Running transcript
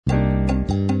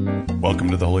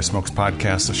Welcome to the Holy Smokes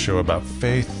Podcast, a show about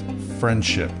faith,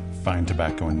 friendship, fine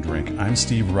tobacco, and drink. I'm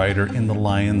Steve Ryder in the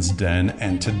Lion's Den,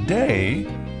 and today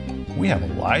we have a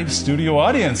live studio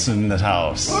audience in the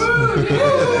house.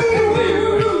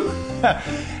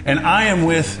 And I am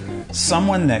with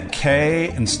someone that Kay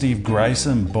and Steve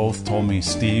Greisen both told me,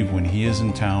 Steve, when he is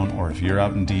in town, or if you're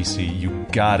out in D.C., you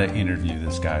gotta interview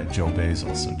this guy, Joe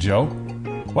Basil. So, Joe,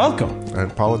 welcome. I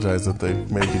apologize that they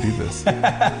made you do this, but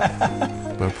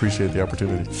I appreciate the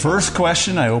opportunity. First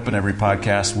question I open every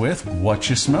podcast with, what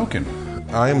you smoking?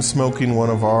 I am smoking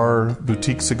one of our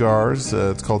boutique cigars.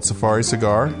 It's called Safari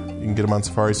Cigar. You can get them on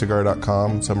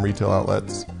safaricigar.com, some retail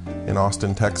outlets in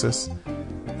Austin, Texas.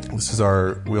 This is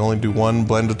we only do one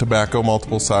blend of tobacco,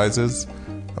 multiple sizes.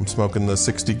 I'm smoking the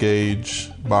 60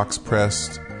 gauge, box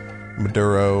pressed,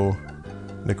 Maduro,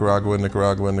 Nicaragua,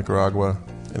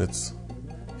 and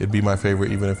it'd be my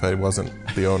favorite even if I wasn't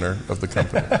the owner of the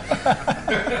company.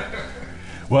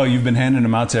 Well, you've been handing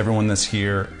them out to everyone that's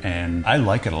here, and I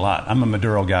like it a lot. I'm a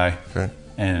Maduro guy, okay,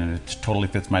 and it totally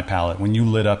fits my palate. When you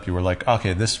lit up, you were like,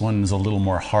 okay, this one is a little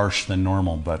more harsh than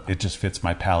normal, but it just fits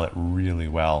my palate really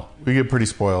well. We get pretty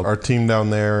spoiled. Our team down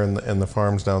there and the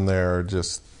farms down there are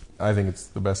just, I think it's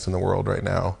the best in the world right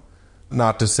now.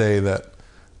 Not to say that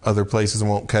other places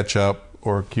won't catch up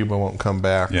or Cuba won't come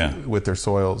back with their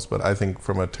soils, but I think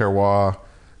from a terroir,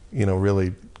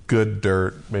 really good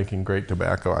dirt, making great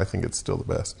tobacco, I think it's still the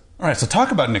best. All right, so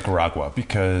talk about Nicaragua,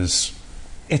 because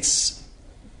it's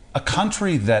a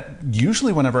country that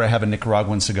usually whenever I have a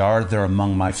Nicaraguan cigar, they're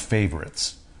among my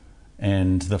favorites.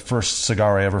 And the first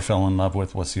cigar I ever fell in love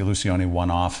with was the Ilusione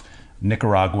one-off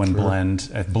Nicaraguan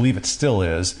blend. I believe it still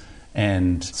is.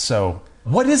 And so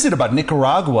what is it about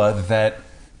Nicaragua that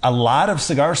a lot of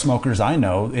cigar smokers I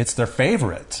know, it's their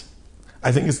favorite?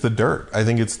 I think it's the dirt. I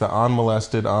think it's the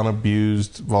unmolested,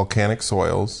 unabused volcanic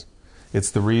soils.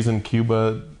 It's the reason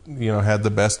Cuba, had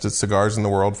the best cigars in the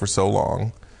world for so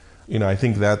long. I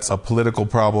think that's a political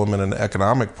problem and an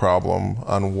economic problem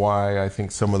on why I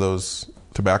think some of those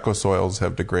tobacco soils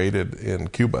have degraded in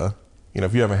Cuba.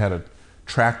 If you haven't had a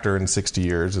tractor in 60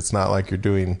 years, it's not like you're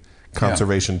doing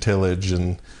conservation tillage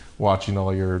and watching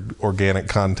all your organic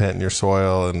content in your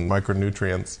soil and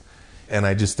micronutrients. And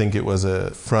I just think it was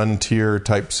a frontier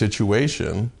type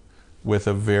situation with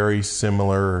a very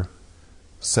similar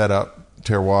setup,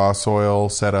 terroir, soil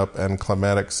setup, and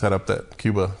climatic setup that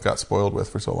Cuba got spoiled with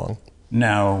for so long.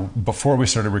 Now, before we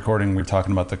started recording, we were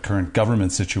talking about the current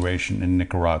government situation in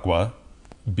Nicaragua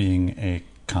being a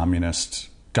communist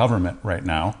government right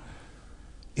now.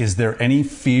 Is there any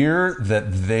fear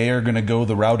that they are going to go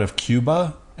the route of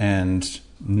Cuba and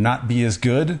not be as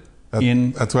good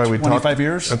in 25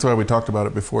 years? That's why we talked about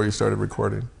it before you started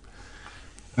recording.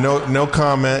 No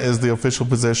comment is the official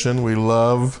position. We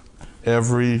love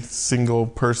every single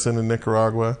person in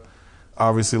Nicaragua.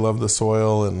 Obviously love the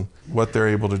soil and what they're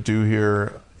able to do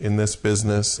here in this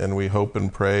business, and we hope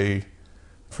and pray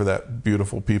for that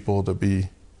beautiful people to be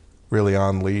really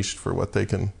unleashed for what they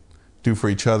can do for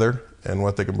each other and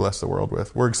what they can bless the world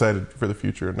with. We're excited for the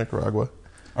future in Nicaragua.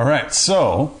 All right,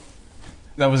 so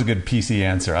that was a good PC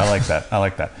answer. I like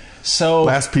that. So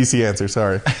last PC answer,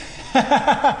 sorry.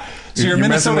 So you're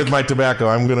messing with my tobacco.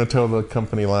 I'm going to tell the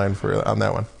company line on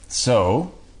that one.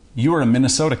 So you were a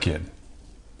Minnesota kid.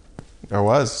 I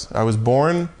was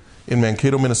born in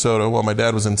Mankato, Minnesota, while my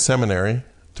dad was in seminary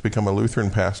to become a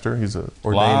Lutheran pastor. He's an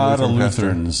ordained Lutheran pastor. A lot of pastor.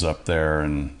 Lutherans up there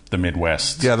in the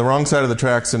Midwest. Yeah, the wrong side of the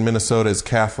tracks in Minnesota is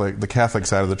Catholic. The Catholic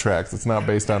side of the tracks. It's not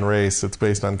based on race. It's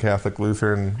based on Catholic,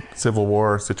 Lutheran, Civil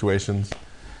War situations.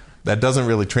 That doesn't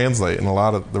really translate in a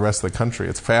lot of the rest of the country.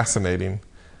 It's fascinating.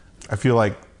 I feel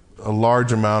like a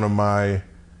large amount of my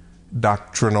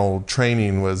doctrinal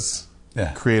training was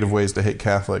creative ways to hate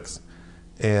Catholics.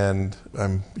 And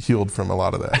I'm healed from a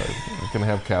lot of that. I can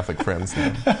have Catholic friends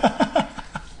now.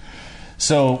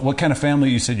 So what kind of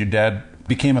family? You said your dad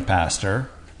became a pastor.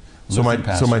 So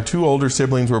my two older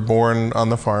siblings were born on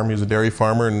the farm. He was a dairy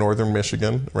farmer in northern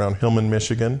Michigan, around Hillman,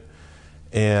 Michigan.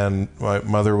 And my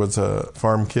mother was a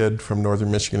farm kid from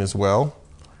northern Michigan as well.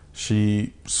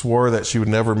 She swore that she would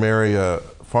never marry a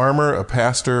farmer, a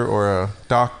pastor, or a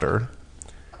doctor.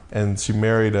 And she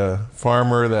married a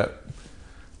farmer that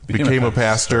became a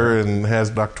pastor and has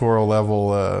doctoral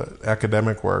level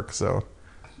academic work. So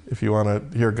if you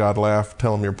want to hear God laugh,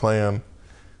 tell him your plan.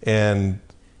 And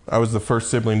I was the first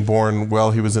sibling born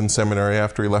while he was in seminary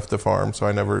after he left the farm, so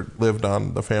I never lived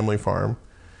on the family farm.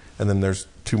 And then there's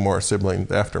two more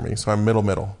siblings after me, so I'm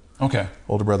middle. Okay.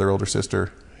 Older brother, older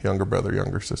sister, younger brother,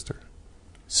 younger sister.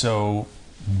 So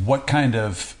what kind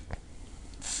of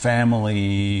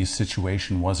family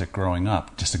situation was it growing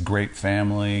up? Just a great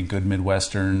family, good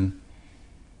Midwestern?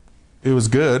 It was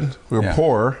good. We were Yeah.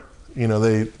 poor.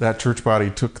 That church body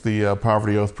took the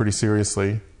poverty oath pretty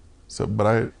seriously. So,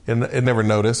 but I never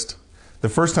noticed. The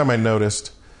first time I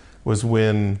noticed was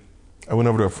when I went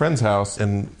over to a friend's house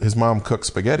and his mom cooked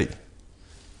spaghetti,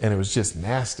 and it was just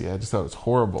nasty. I just thought it was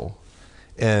horrible,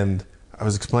 and I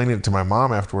was explaining it to my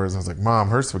mom afterwards. I was like, "Mom,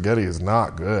 her spaghetti is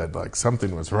not good. Like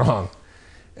something was wrong."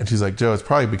 And she's like, "Joe, it's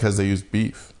probably because they used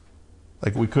beef.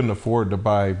 Like we couldn't afford to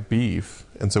buy beef,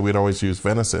 and so we'd always use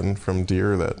venison from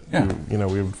deer that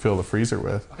we would fill the freezer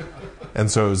with."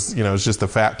 And so it was just the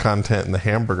fat content in the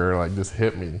hamburger like just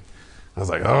hit me. I was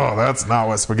like, "Oh, that's not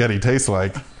what spaghetti tastes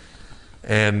like."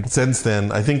 And since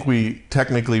then, I think we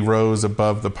technically rose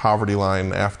above the poverty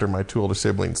line after my two older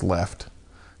siblings left.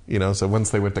 So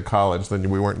once they went to college, then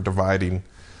we weren't dividing,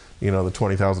 the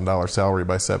 $20,000 salary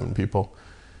by 7 people.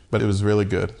 But it was really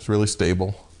good. It's really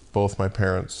stable. Both my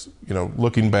parents,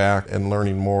 looking back and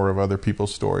learning more of other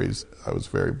people's stories, I was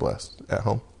very blessed at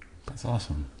home. That's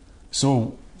awesome.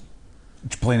 So,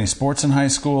 did you play any sports in high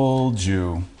school?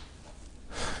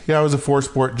 Yeah, I was a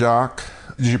 4-sport jock.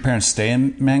 Did your parents stay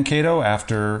in Mankato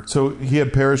after? So he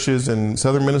had parishes in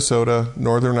southern Minnesota,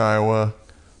 northern Iowa,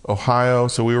 Ohio.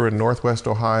 So we were in northwest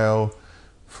Ohio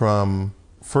from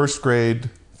first grade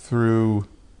through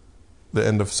the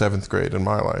end of 7th grade in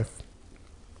my life.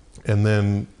 And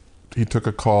then he took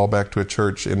a call back to a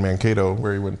church in Mankato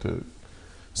where he went to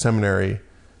seminary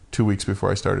 2 weeks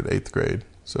before I started 8th grade.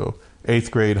 So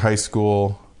 8th grade high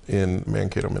school in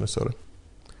Mankato, Minnesota.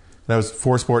 And I was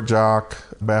 4-sport jock.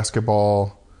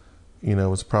 Basketball,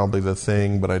 was probably the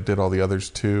thing, but I did all the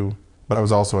others too. But I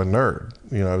was also a nerd.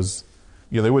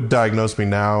 They would diagnose me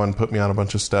now and put me on a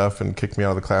bunch of stuff and kick me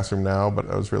out of the classroom now, but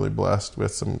I was really blessed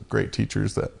with some great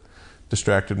teachers that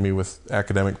distracted me with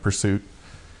academic pursuit.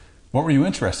 What were you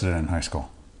interested in high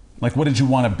school? Like, what did you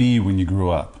want to be when you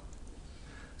grew up?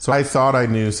 So I thought I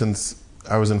knew since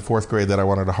I was in 4th grade that I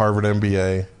wanted a Harvard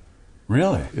MBA.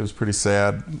 Really? It was pretty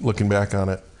sad looking back on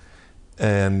it.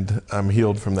 And I'm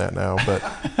healed from that now. But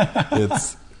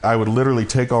I would literally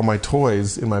take all my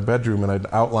toys in my bedroom and I'd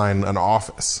outline an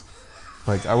office.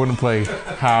 Like, I wouldn't play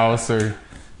house or,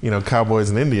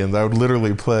 Cowboys and Indians. I would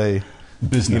literally play,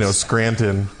 business.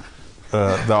 Scranton,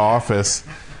 the office.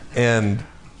 And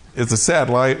it's a sad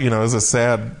life, it's a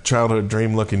sad childhood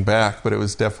dream looking back, but it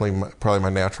was definitely probably my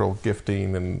natural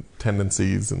gifting and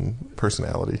tendencies and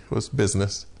personality was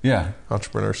business. Yeah.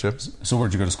 Entrepreneurship. So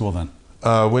where'd you go to school then?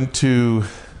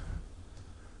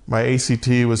 My ACT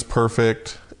was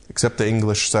perfect, except the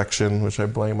English section, which I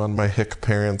blame on my hick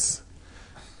parents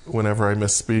whenever I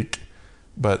misspeak.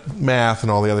 But math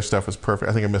and all the other stuff was perfect.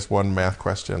 I think I missed one math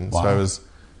question. Wow. So I was,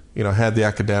 had the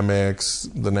academics,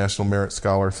 the National Merit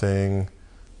Scholar thing,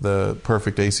 the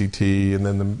perfect ACT, and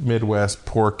then the Midwest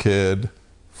poor kid,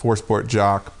 4-sport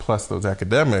jock, plus those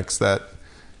academics, that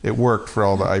it worked for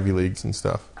all the Ivy Leagues and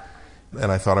stuff.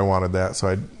 And I thought I wanted that. So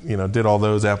I, did all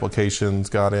those applications,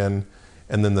 got in.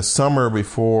 And then the summer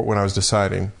before, when I was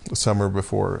deciding, the summer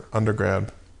before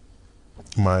undergrad,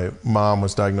 my mom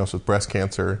was diagnosed with breast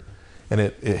cancer, and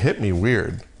it hit me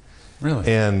weird. Really?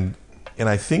 And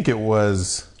I think it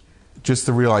was just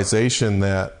the realization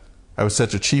that I was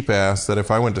such a cheap ass that if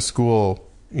I went to school,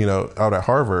 out at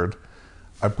Harvard,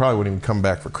 I probably wouldn't even come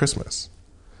back for Christmas.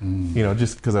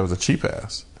 Just because I was a cheap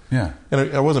ass. Yeah.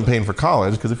 And I wasn't paying for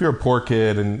college, because if you're a poor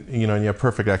kid and you have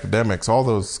perfect academics, all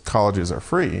those colleges are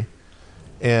free.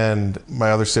 And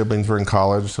my other siblings were in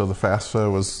college, so the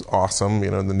FAFSA was awesome,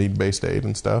 the need-based aid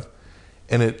and stuff.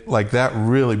 And that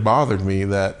really bothered me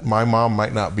that my mom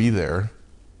might not be there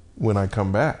when I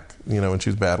come back, when she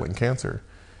was battling cancer.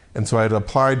 And so I had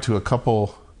applied to a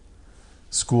couple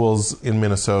schools in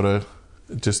Minnesota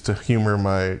just to humor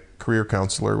my career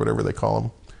counselor, whatever they call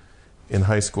them, in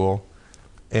high school.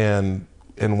 And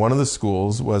one of the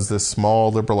schools was this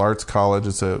small liberal arts college.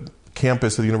 It's a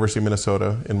campus of the University of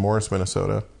Minnesota in Morris,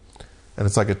 Minnesota. And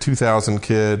it's like a 2,000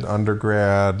 kid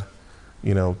undergrad,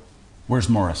 Where's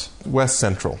Morris? West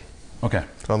Central. Okay.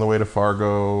 It's on the way to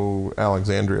Fargo,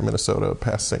 Alexandria, Minnesota,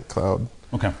 past St. Cloud.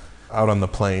 Okay. Out on the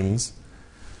plains,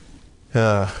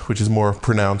 which is more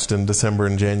pronounced in December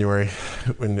and January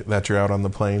that you're out on the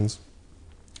plains.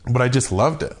 But I just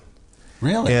loved it.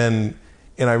 Really? And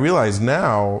I realize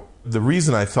now the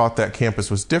reason I thought that campus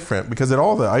was different, because at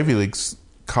all the Ivy League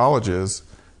colleges,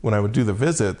 when I would do the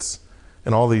visits,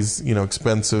 and all these,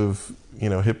 expensive,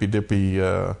 hippy-dippy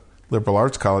liberal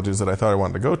arts colleges that I thought I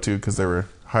wanted to go to because they were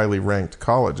highly ranked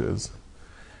colleges,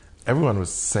 everyone was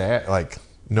sad. Like,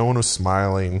 no one was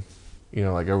smiling.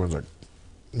 Everyone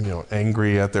was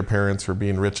angry at their parents for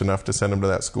being rich enough to send them to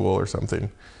that school or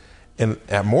something. And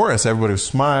at Morris, everybody was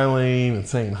smiling and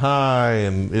saying hi,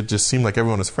 and it just seemed like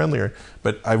everyone was friendlier.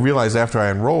 But I realized after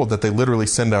I enrolled that they literally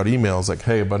send out emails like,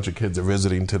 hey, a bunch of kids are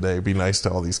visiting today. Be nice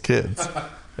to all these kids.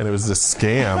 And it was this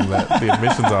scam that the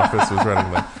admissions office was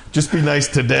running. Like, just be nice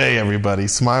today, everybody.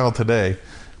 Smile today.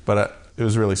 But it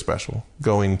was really special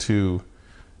going to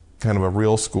kind of a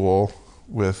real school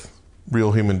with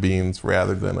real human beings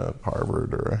rather than a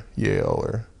Harvard or a Yale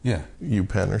or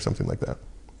UPenn or something like that.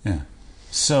 Yeah.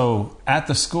 So at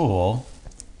the school,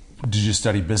 did you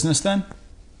study business then?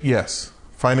 Yes.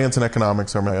 Finance and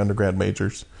economics are my undergrad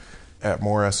majors at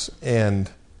Morris.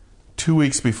 And 2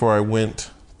 weeks before I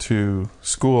went to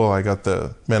school, I got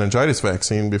the meningitis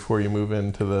vaccine before you move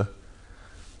into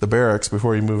the barracks,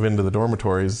 before you move into the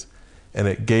dormitories, and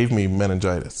it gave me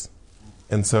meningitis.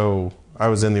 And so I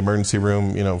was in the emergency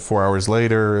room, 4 hours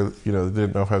later,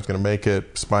 didn't know if I was going to make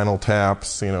it, spinal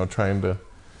taps, it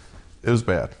was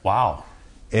bad. Wow.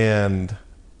 And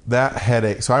that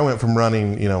headache, so I went from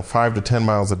running, 5 to 10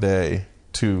 miles a day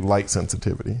to light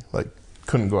sensitivity, like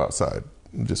couldn't go outside,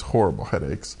 just horrible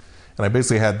headaches. And I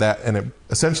basically had that, and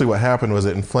essentially what happened was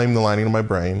it inflamed the lining of my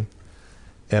brain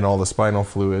and all the spinal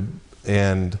fluid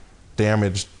and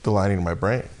damaged the lining of my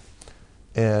brain.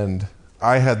 And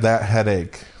I had that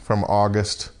headache from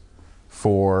August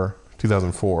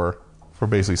 2004 for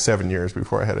basically 7 years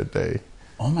before I had a day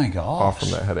off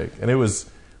from that headache. And it was,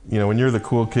 when you're the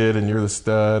cool kid and you're the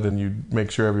stud and you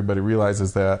make sure everybody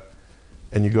realizes that,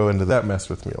 and you go into that, messed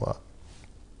with me a lot.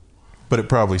 But it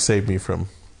probably saved me from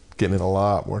getting in a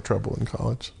lot more trouble in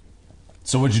college.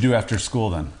 So what'd you do after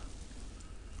school then?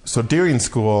 So during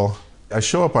school, I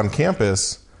show up on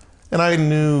campus, and I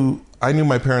knew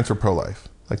my parents were pro-life.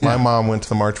 Like my mom went to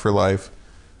the March for Life.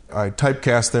 I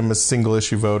typecast them as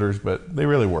single-issue voters, but they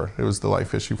really were. It was the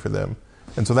life issue for them.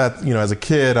 And so that, as a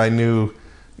kid, I knew,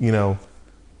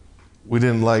 we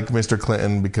didn't like Mr.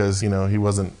 Clinton because, he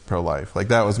wasn't pro-life. Like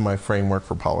that was my framework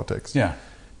for politics. Yeah.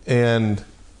 And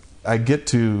I get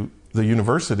to the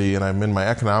university, and I'm in my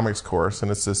economics course,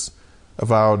 and it's this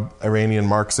avowed Iranian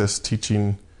Marxist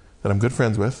teaching that I'm good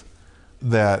friends with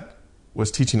that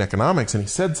was teaching economics, and he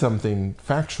said something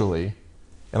factually,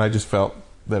 and I just felt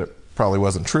that it probably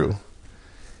wasn't true.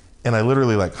 And I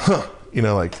literally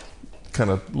kind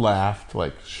of laughed,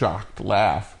 like shocked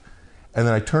laugh. And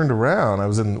then I turned around, I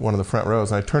was in one of the front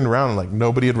rows, and I turned around and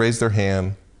nobody had raised their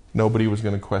hand, nobody was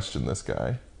going to question this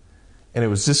guy. And it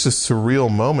was just a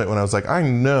surreal moment when I was like, I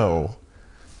know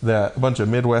that a bunch of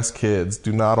Midwest kids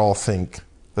do not all think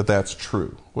that that's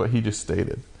true, what he just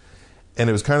stated. And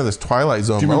it was kind of this Twilight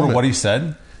Zone moment. Do you remember what he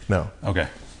said? No. Okay.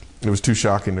 It was too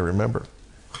shocking to remember.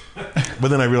 But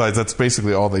then I realized that's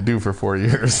basically all they do for 4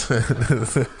 years.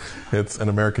 It's an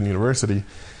American university.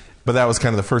 But that was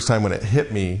kind of the first time when it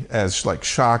hit me as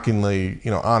shockingly,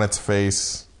 on its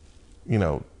face,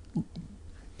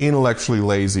 intellectually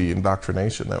lazy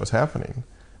indoctrination that was happening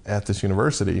at this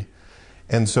university.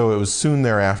 And so it was soon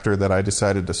thereafter that I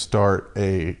decided to start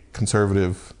a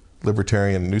conservative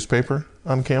libertarian newspaper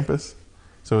on campus.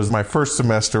 So it was my first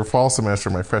semester, fall semester,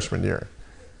 my freshman year.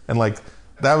 And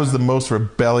that was the most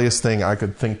rebellious thing I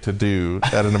could think to do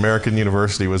at an American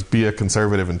university, was be a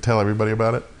conservative and tell everybody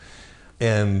about it.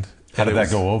 And how did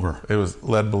that go over? It was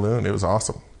lead balloon. It was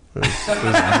awesome. It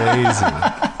was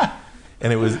amazing.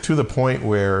 And it was to the point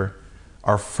where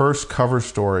our first cover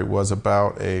story was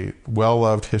about a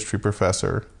well-loved history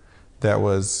professor that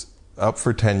was up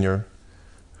for tenure,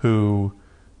 who,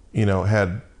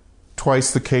 had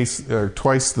twice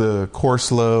the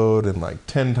course load and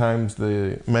 10 times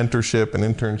the mentorship and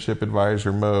internship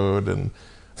advisor mode, and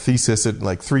thesis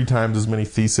at 3 times as many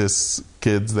thesis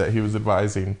kids that he was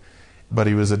advising. But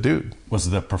he was a dude. Was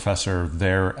the professor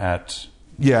there at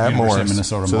at Morris.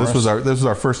 Minnesota so Morris? This was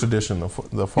our first edition, the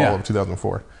fall of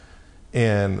 2004,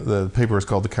 and the paper was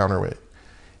called The Counterweight.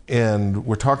 And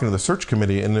we're talking to the search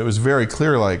committee, and it was very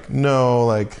clear,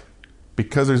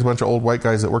 because there's a bunch of old white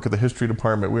guys that work at the history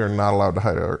department, we are not allowed to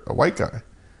hire a white guy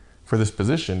for this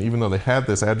position, even though they had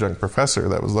this adjunct professor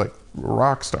that was a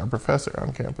rock star professor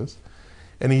on campus,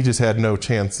 and he just had no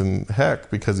chance in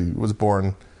heck because he was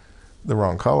born the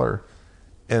wrong color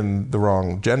and the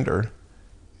wrong gender.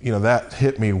 That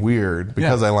hit me weird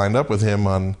because I lined up with him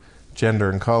on gender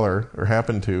and color, or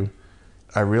happened to.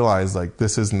 I realized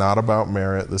this is not about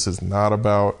merit. This is not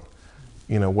about,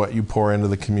 what you pour into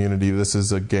the community. This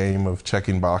is a game of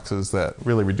checking boxes that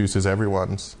really reduces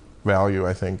everyone's value,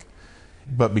 I think.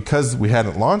 But because we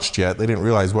hadn't launched yet, they didn't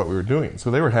realize what we were doing.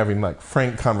 So they were having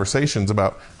frank conversations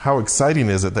about how exciting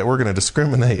is it that we're going to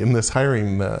discriminate in this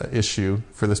hiring issue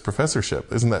for this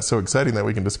professorship. Isn't that so exciting that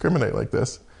we can discriminate like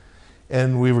this?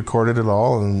 And we recorded it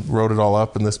all and wrote it all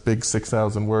up in this big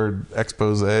 6,000 word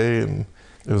expose, and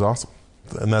it was awesome.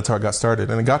 And that's how it got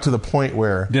started. And it got to the point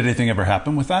where... Did anything ever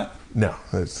happen with that? No.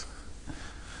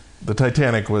 The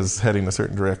Titanic was heading a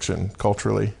certain direction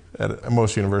culturally at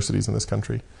most universities in this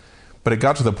country. But it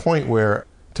got to the point where,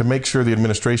 to make sure the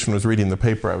administration was reading the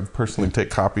paper, I would personally take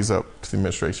copies up to the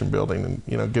administration building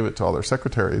and give it to all their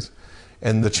secretaries.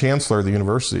 And the chancellor of the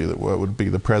university, that would be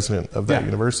the president of that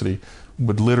university,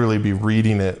 would literally be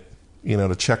reading it,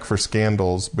 to check for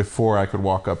scandals before I could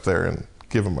walk up there and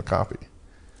give them a copy.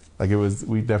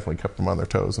 We definitely kept them on their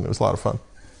toes, and it was a lot of fun.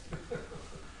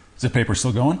 Is the paper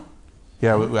still going?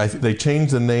 Yeah, they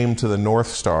changed the name to the North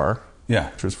Star,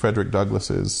 Yeah. which was Frederick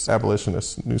Douglass's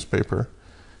abolitionist newspaper.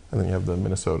 And then you have the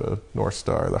Minnesota North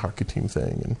Star, the hockey team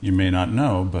thing. And You may not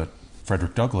know, but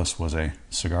Frederick Douglass was a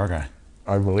cigar guy.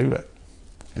 I believe it.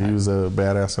 He was a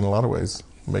badass in a lot of ways.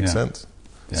 Makes sense.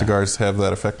 Yeah. Cigars have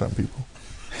that effect on people.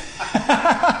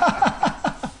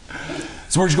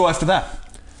 So where'd you go after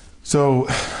that? So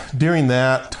during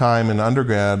that time in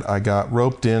undergrad, I got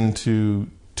roped into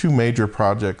 2 major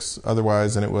projects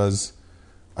otherwise, and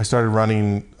I started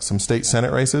running some state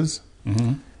senate races. Mm-hmm.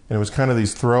 And it was kind of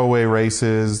these throwaway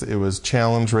races. It was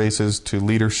challenge races to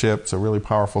leadership, so really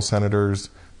powerful senators.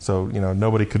 So,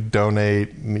 nobody could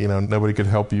donate, nobody could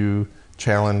help you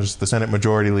challenge the Senate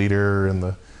Majority Leader and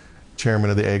the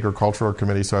chairman of the Agricultural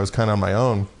Committee. So I was kind of on my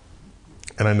own.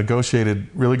 And I negotiated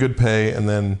really good pay, and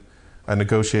then I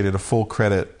negotiated a full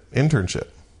credit internship.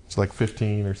 It's like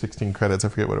 15 or 16 credits, I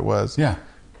forget what it was. Yeah.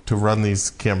 To run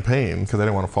these campaigns, because I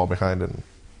didn't want to fall behind in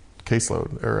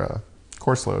caseload or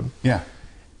course load. Yeah.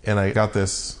 And I got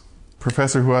this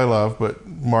professor who I love, but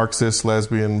Marxist,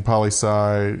 lesbian,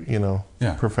 poli-sci,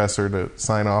 professor to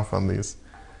sign off on these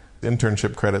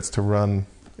internship credits to run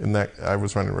in that. I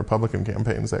was running Republican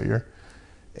campaigns that year.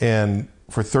 And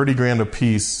for $30,000 a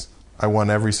piece, I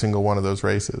won every single one of those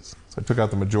races. So I took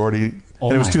out the majority.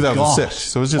 And it was 2006. Gosh.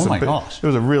 So it was just it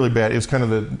was a really bad, it was kind of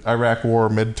the Iraq War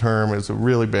midterm. It was a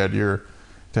really bad year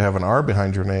to have an R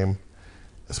behind your name,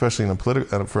 especially in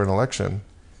for an election.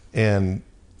 And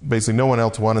basically no one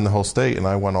else won in the whole state, and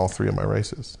I won all 3 of my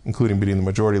races, including beating the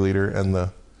majority leader and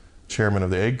the chairman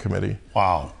of the Ag Committee.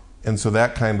 Wow. And so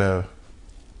that kind of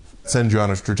sends you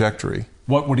on a trajectory.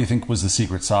 What do you think was the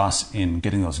secret sauce in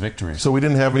getting those victories? So we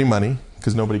didn't have any money,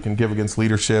 because nobody can give against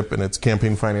leadership, and it's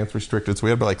campaign finance restricted. So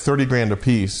we had like $30,000 a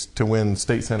piece to win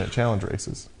state senate challenge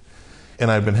races. And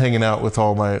I'd been hanging out with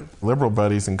all my liberal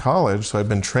buddies in college, so I'd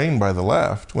been trained by the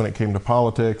left when it came to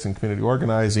politics and community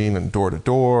organizing and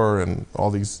door-to-door and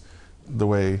all these, the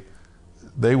way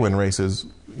they win races,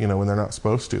 when they're not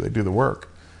supposed to. They do the work.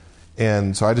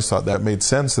 And so I just thought that made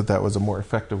sense, that was a more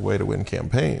effective way to win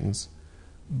campaigns.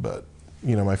 But,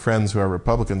 my friends who are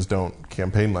Republicans don't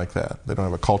campaign like that. They don't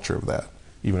have a culture of that,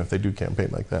 even if they do campaign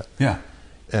like that. Yeah.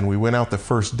 And we went out the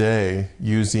first day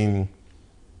using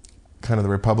kind of the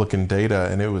Republican data,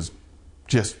 and it was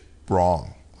just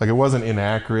wrong. Like, it wasn't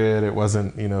inaccurate. It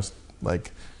wasn't,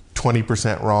 like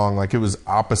 20% wrong. Like, it was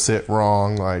opposite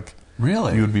wrong. Like,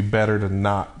 really, you would be better to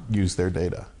not use their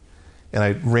data. And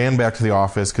I ran back to the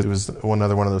office because it was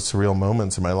another one of those surreal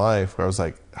moments in my life where I was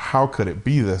like, how could it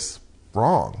be this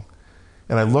wrong?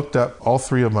 And I looked up all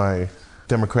 3 of my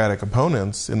Democratic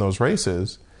opponents in those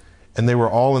races, and they were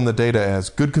all in the data as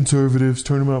good conservatives,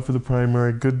 turn them out for the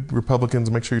primary, good Republicans,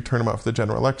 make sure you turn them out for the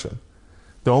general election.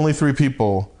 The only 3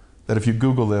 people that, if you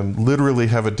Google them, literally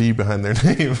have a D behind their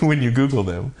name when you Google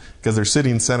them, because they're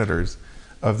sitting senators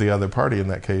of the other party in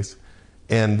that case.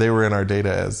 And they were in our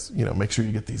data as, make sure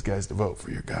you get these guys to vote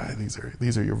for your guy.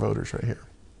 These are your voters right here.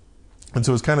 And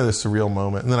so it was kind of this surreal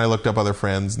moment. And then I looked up other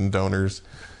friends and donors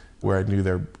where I knew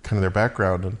their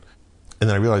background. And then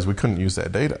I realized we couldn't use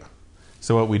that data.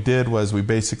 So what we did was we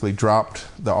basically dropped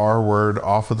the R word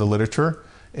off of the literature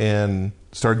and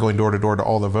started going door to door to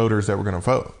all the voters that were going to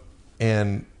vote.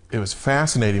 And it was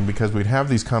fascinating because we'd have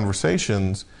these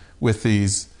conversations with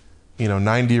these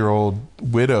 90-year-old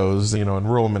widows, in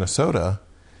rural Minnesota,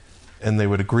 and they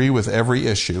would agree with every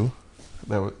issue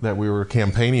that we were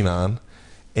campaigning on,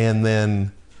 and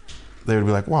then they would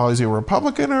be like, well, is he a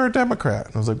Republican or a Democrat?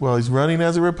 And I was like, well, he's running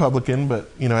as a Republican,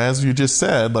 but, as you just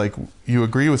said, like, you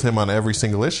agree with him on every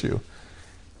single issue.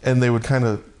 And they would kind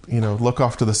of, look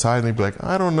off to the side, and they'd be like,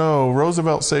 I don't know,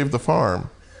 Roosevelt saved the farm.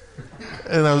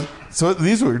 And so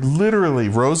these were literally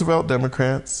Roosevelt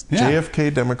Democrats,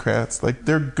 JFK Democrats. Like,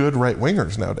 they're good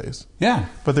right-wingers nowadays. Yeah.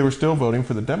 But they were still voting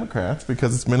for the Democrats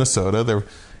because it's Minnesota. They're,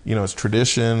 it's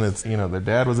tradition. It's, their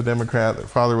dad was a Democrat, their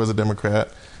father was a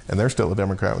Democrat, and they're still a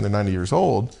Democrat when they're 90 years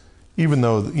old, even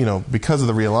though, because of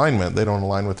the realignment, they don't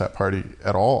align with that party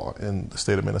at all in the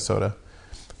state of Minnesota.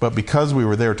 But because we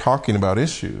were there talking about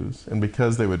issues, and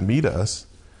because they would meet us,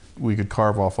 we could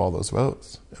carve off all those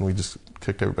votes, and we just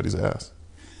kicked everybody's ass.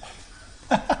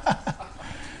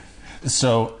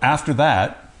 So after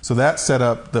that... So that set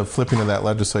up the flipping of that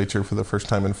legislature for the first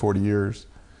time in 40 years,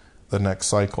 the next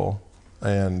cycle.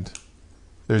 And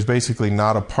there's basically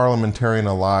not a parliamentarian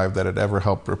alive that had ever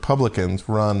helped Republicans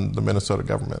run the Minnesota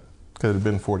government, because it had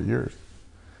been 40 years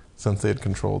since they had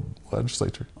controlled the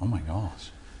legislature. Oh my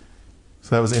gosh.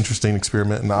 So that was an interesting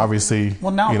experiment, and obviously...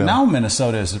 Well, now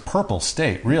Minnesota is a purple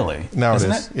state, really. Now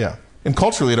isn't it is, yeah. And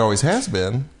culturally it always has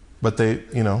been, but they,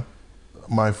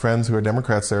 my friends who are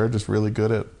Democrats there are just really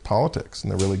good at politics,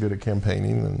 and they're really good at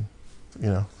campaigning,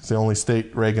 and, it's the only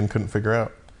state Reagan couldn't figure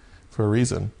out for a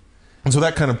reason. And so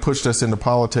that kind of pushed us into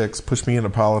politics, pushed me into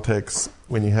politics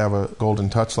when you have a golden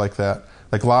touch like that.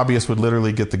 Like, lobbyists would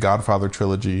literally get the Godfather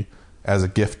trilogy as a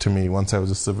gift to me once I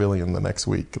was a civilian the next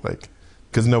week,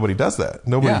 because nobody does that.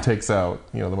 Nobody takes out,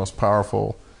 the most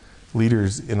powerful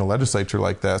leaders in a legislature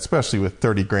like that, especially with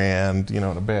 $30,000, in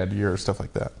a bad year, stuff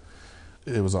like that.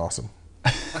 It was awesome.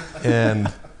 and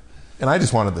I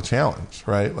just wanted the challenge,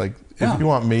 right? Like, if you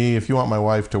want my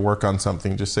wife to work on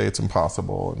something, just say it's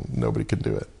impossible and nobody can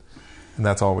do it. And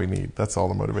that's all we need. That's all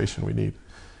the motivation we need.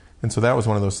 And so that was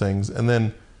one of those things. And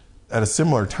then at a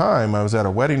similar time, I was at a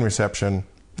wedding reception,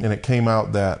 and it came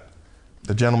out that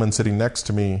the gentleman sitting next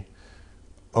to me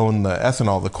owned the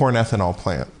corn ethanol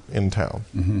plant in town.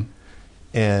 Mm-hmm.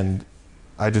 And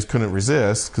I just couldn't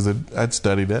resist, because I'd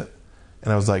studied it.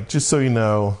 And I was like, just so you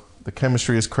know, the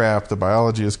chemistry is crap, the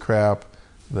biology is crap,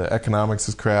 the economics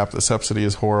is crap, the subsidy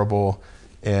is horrible,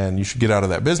 and you should get out of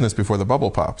that business before the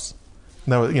bubble pops.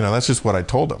 Now, that's just what I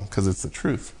told them, because it's the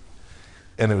truth.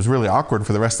 And it was really awkward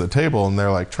for the rest of the table, and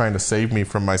they're like trying to save me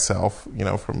from myself,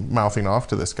 from mouthing off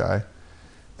to this guy.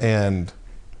 And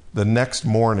the next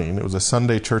morning, it was a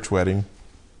Sunday church wedding,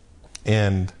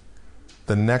 and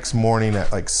the next morning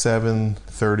at like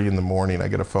 7:30 in the morning, I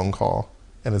get a phone call,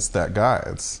 and it's that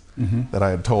guy that I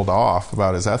had told off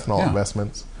about his ethanol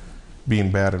investments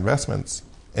being bad investments.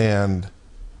 And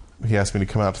he asked me to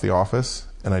come out to the office,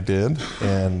 and I did,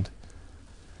 and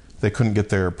they couldn't get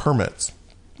their permits.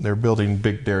 They're building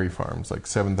big dairy farms, like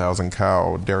 7,000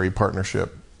 cow dairy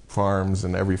partnership farms,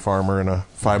 and every farmer in a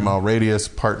 5-mile radius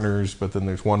partners, but then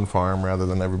there's one farm rather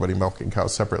than everybody milking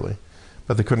cows separately.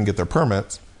 But they couldn't get their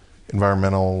permits,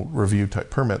 environmental review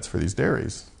type permits for these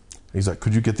dairies. And he's like,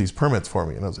 could you get these permits for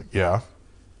me? And I was like, yeah.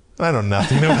 And I know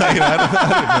nothing about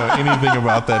I didn't know anything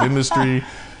about that industry.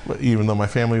 But even though my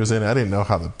family was in it, I didn't know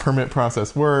how the permit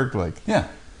process worked.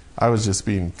 I was just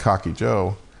being cocky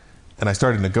Joe. And I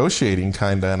started negotiating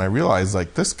and I realized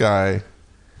this guy,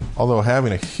 although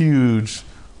having a huge,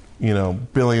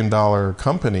 $1 billion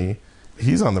company,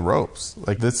 he's on the ropes.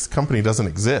 This company doesn't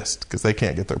exist because they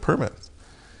can't get their permits.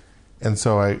 And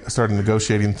so I started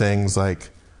negotiating things like,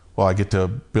 well, I get to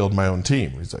build my own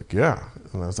team. He's like, yeah.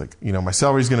 And I was like, my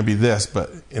salary is going to be this,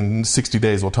 but in 60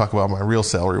 days we'll talk about my real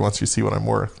salary once you see what I'm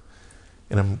worth.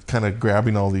 And I'm kind of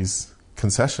grabbing all these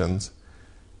concessions.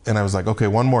 And I was like, okay,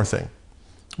 one more thing.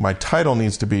 My title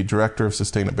needs to be Director of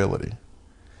Sustainability.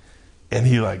 And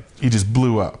he just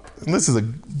blew up. And this is a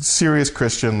serious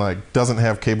Christian, doesn't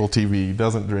have cable TV,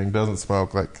 doesn't drink, doesn't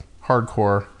smoke,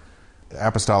 hardcore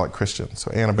apostolic Christian.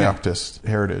 So Anabaptist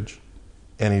heritage.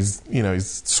 And he's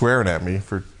swearing at me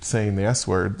for saying the S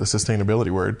word, the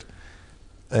sustainability word.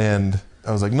 And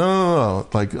I was like, no.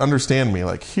 Understand me.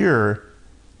 Here,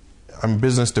 I'm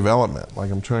business development.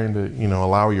 I'm trying to,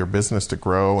 allow your business to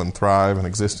grow and thrive and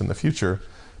exist in the future.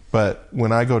 But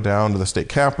when I go down to the state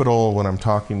capitol, when I'm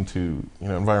talking to,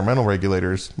 environmental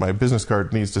regulators, my business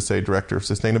card needs to say Director of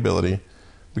Sustainability,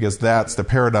 because that's the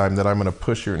paradigm that I'm going to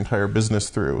push your entire business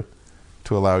through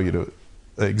to allow you to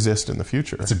exist in the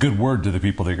future. It's a good word to the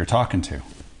people that you're talking to.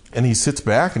 And he sits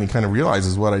back and he kind of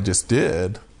realizes what I just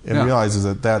did, and realizes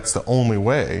that that's the only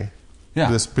way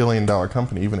this $1 billion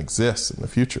company even exists in the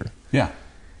future. Yeah.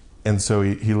 And so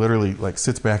he literally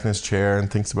sits back in his chair and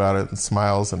thinks about it and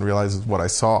smiles and realizes what I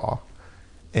saw.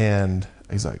 And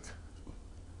he's like,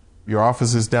 your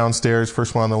office is downstairs,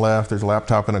 first one on the left. There's a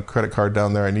laptop and a credit card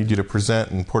down there. I need you to present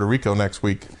in Puerto Rico next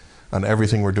week on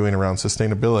everything we're doing around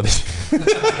sustainability.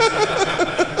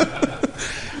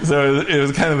 So it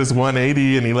was kind of this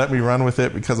 180, and he let me run with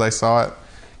it because I saw it.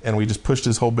 And we just pushed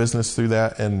his whole business through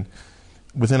that. And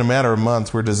within a matter of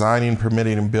months, we're designing,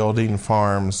 permitting, and building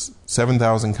farms,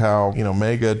 7,000 cow,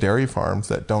 mega dairy farms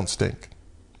that don't stink.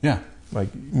 Yeah.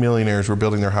 Millionaires were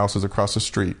building their houses across the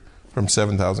street from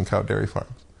 7,000 cow dairy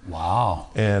farms. Wow.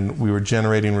 And we were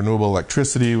generating renewable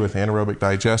electricity with anaerobic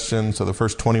digestion. So the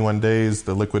first 21 days,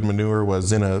 the liquid manure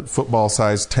was in a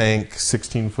football-sized tank,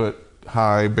 16-foot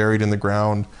high, buried in the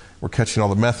ground. We're catching all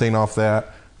the methane off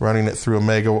that, running it through a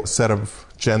mega set of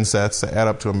gen sets that add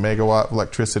up to a megawatt of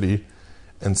electricity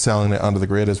and selling it onto the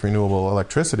grid as renewable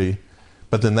electricity.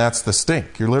 But then that's the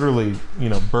stink. You're literally,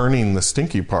 burning the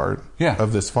stinky part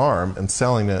of this farm and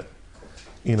selling it,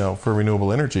 for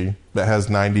renewable energy that has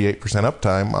 98%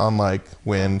 uptime, unlike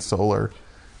wind, solar,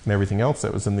 and everything else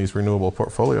that was in these renewable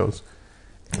portfolios.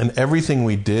 And everything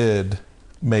we did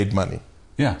made money.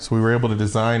 Yeah. So we were able to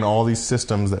design all these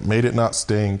systems that made it not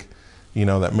stink,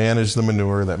 that managed the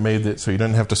manure, that made it so you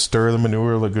didn't have to stir the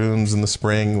manure lagoons in the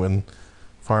spring when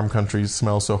farm countries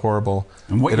smell so horrible.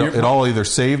 And it all either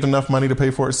saved enough money to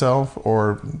pay for itself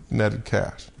or netted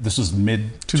cash. This was mid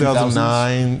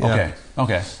 2009. Yeah.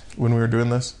 Okay. When we were doing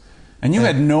this. And you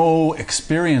had no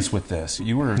experience with this.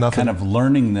 You were kind of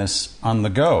learning this on the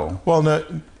go. Well, no,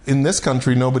 in this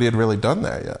country, nobody had really done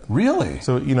that yet. Really?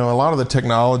 So, a lot of the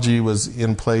technology was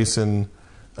in place in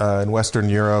Western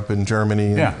Europe and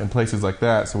Germany and places like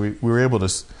that. So we were able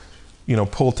to,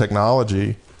 pull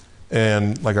technology.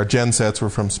 And like our gen sets were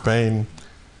from Spain,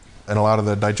 and a lot of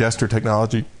the digester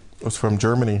technology was from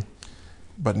Germany.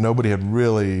 But nobody had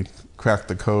really cracked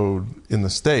the code in the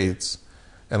States.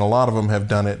 And a lot of them have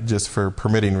done it just for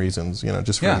permitting reasons,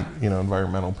 just for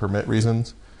environmental permit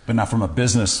reasons. But not from a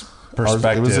business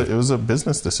perspective. It was a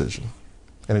business decision.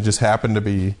 And it just happened to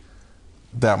be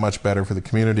that much better for the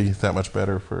community, that much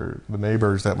better for the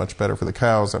neighbors, that much better for the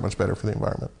cows, that much better for the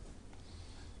environment.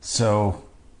 So...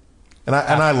 And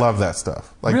I love that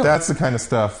stuff. Like, really? That's the kind of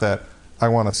stuff that I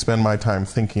want to spend my time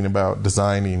thinking about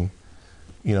designing,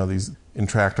 these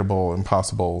intractable,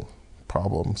 impossible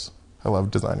problems. I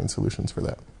love designing solutions for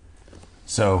that.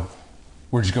 So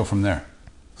where'd you go from there?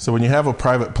 So when you have a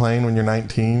private plane when you're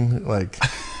 19,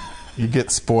 you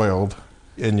get spoiled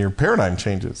and your paradigm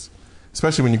changes,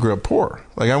 especially when you grew up poor.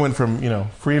 Like I went from,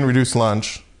 free and reduced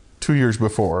lunch 2 years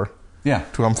before to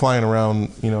I'm flying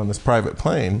around, in this private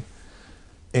plane.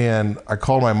 And I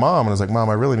called my mom and I was like, Mom,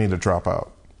 I really need to drop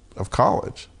out of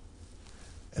college.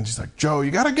 And she's like, Joe, you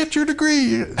got to get your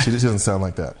degree. She doesn't sound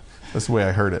like that. That's the way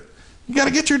I heard it. You got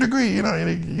to get your degree. You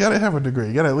got to have a degree.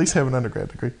 You got to at least have an undergrad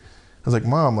degree. I was like,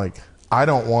 Mom, I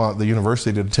don't want the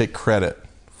university to take credit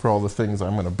for all the things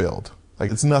I'm going to build.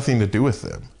 It's nothing to do with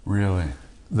them. Really?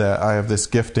 That I have this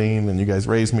gifting and you guys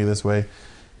raised me this way.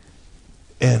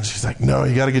 And she's like, no,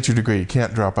 you got to get your degree. You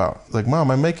can't drop out. Like,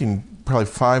 Mom, I'm making probably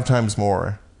 5 times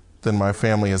more than my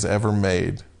family has ever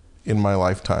made in my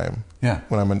lifetime. Yeah.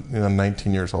 When I'm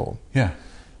 19 years old. Yeah.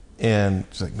 And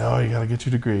she's like, no, you got to get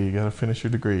your degree. You got to finish your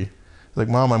degree. Like,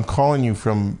 Mom, I'm calling you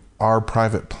from our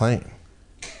private plane.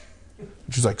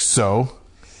 She's like, so?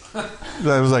 I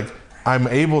was like, I'm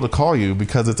able to call you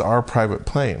because it's our private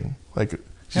plane.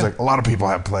 She's like, a lot of people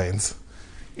have planes.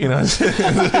 She just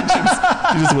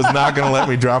was not going to let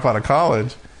me drop out of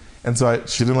college. And so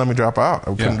she didn't let me drop out.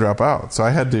 I couldn't drop out. So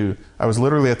I was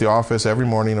literally at the office every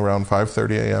morning around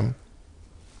 5:30 a.m.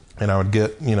 And I would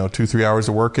get, 2-3 hours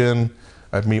of work in.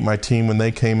 I'd meet my team when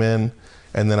they came in.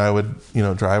 And then I would,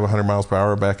 drive 100 miles per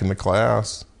hour back into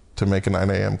class to make a 9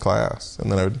 a.m. class.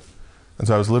 And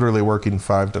so I was literally working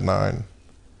 5 to 9,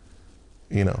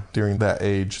 during that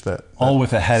age, all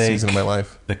with a headache, season of my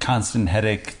life. The constant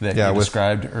headache that you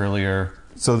described earlier.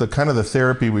 So the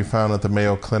therapy we found at the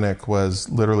Mayo Clinic was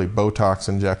literally Botox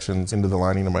injections into the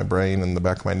lining of my brain and the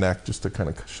back of my neck just to kind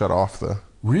of shut off the...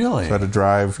 Really? So I had to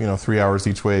drive, 3 hours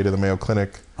each way to the Mayo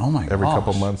Clinic every gosh.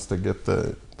 couple months to get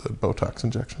the Botox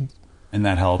injections. And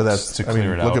that helps to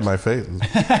clear it out. Look at my face. The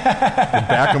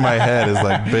back of my head is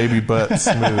like baby butt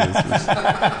smooth.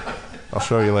 I'll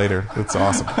show you later. It's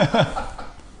awesome.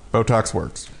 Botox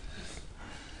works.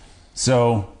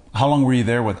 So how long were you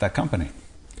there with that company?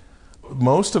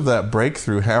 Most of that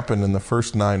breakthrough happened in the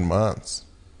first 9 months,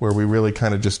 where we really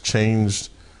kind of just changed,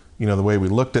 the way we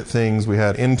looked at things. We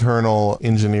had internal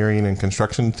engineering and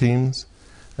construction teams.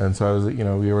 And so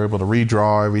we were able to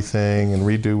redraw everything and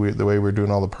redo the way we were doing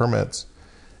all the permits.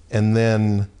 And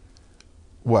then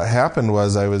what happened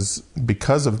was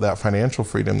because of that financial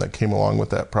freedom that came along with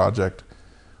that project,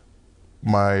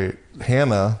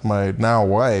 Hannah, my now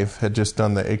wife, had just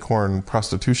done the Acorn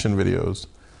prostitution videos,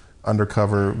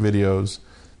 undercover videos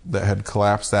that had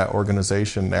collapsed that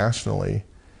organization nationally.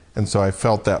 And so I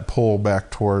felt that pull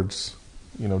back towards,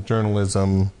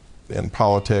 journalism and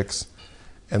politics.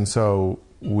 And so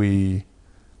we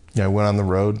went on the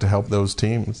road to help those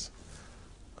teams.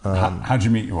 How'd you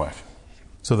meet your wife?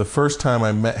 So the first time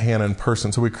I met Hannah in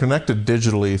person, so we connected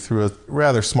digitally through a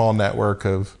rather small network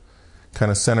of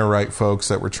kind of center-right folks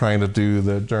that were trying to do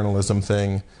the journalism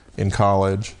thing in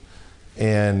college.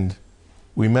 And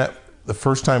we met the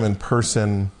first time in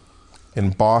person in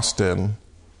Boston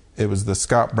It was the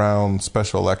Scott Brown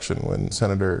special election when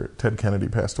Senator Ted Kennedy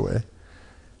passed away.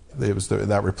 It was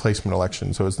that replacement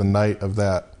election. So it was the night of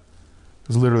that. It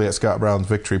was literally at Scott Brown's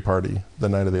victory party, the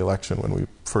night of the election when we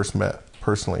first met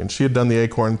personally. And she had done the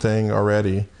Acorn thing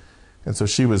already. And so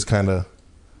she was kind of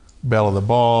belle of the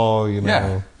ball,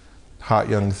 hot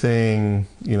young thing,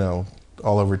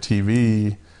 all over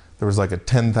TV. There was like a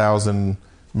 10,000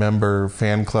 member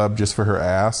fan club just for her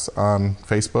ass on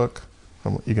Facebook.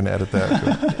 You can edit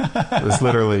that. It was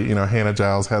literally, Hannah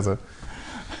Giles has and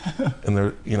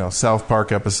there, South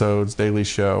Park episodes, Daily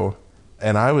Show.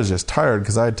 And I was just tired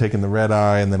because I had taken the red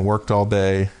eye and then worked all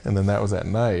day, and then that was at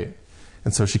night.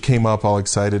 And so she came up all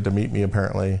excited to meet me,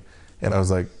 apparently. And I was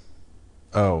like,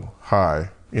 oh, hi.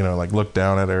 Looked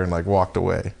down at her and walked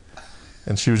away.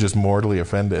 And she was just mortally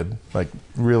offended,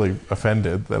 really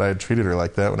offended that I had treated her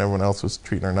like that when everyone else was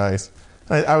treating her nice.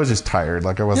 I was just tired.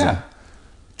 I wasn't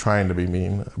trying to be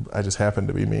mean. I just happened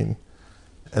to be mean.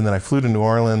 And then I flew to New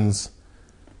Orleans,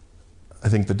 I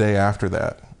think the day after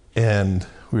that. And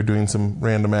we were doing some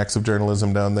random acts of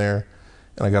journalism down there.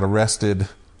 And I got arrested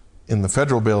in the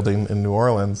federal building in New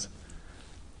Orleans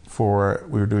we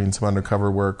were doing some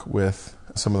undercover work with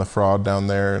some of the fraud down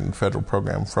there and federal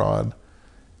program fraud.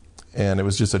 And it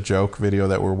was just a joke video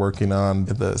that we're working on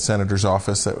at the senator's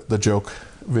office. The joke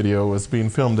video was being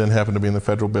filmed in, happened to be in the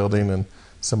federal building, and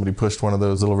somebody pushed one of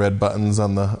those little red buttons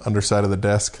on the underside of the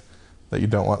desk that you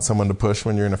don't want someone to push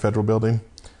when you're in a federal building.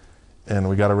 And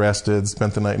we got arrested,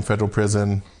 spent the night in federal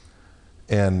prison.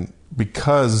 And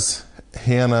because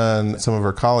Hannah and some of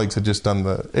her colleagues had just done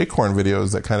the Acorn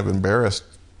videos that kind of embarrassed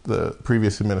the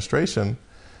previous administration,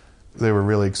 they were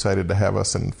really excited to have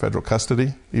us in federal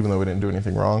custody, even though we didn't do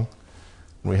anything wrong.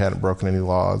 We hadn't broken any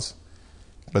laws.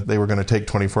 But they were going to take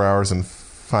 24 hours and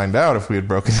find out if we had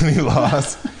broken any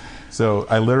laws. So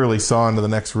I literally saw into the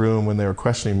next room when they were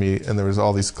questioning me, and there was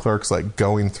all these clerks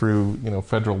going through,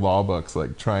 federal law books,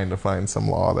 trying to find some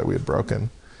law that we had broken.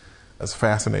 It was a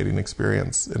fascinating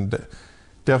experience, and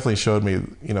definitely showed me,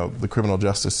 the criminal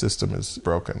justice system is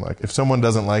broken. If someone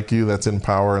doesn't like you that's in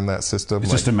power in that system,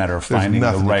 it's just a matter of finding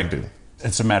the right.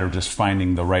 It's a matter of just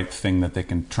finding the right thing that they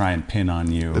can try and pin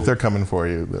on you. If they're coming for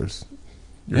you,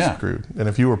 you're screwed. And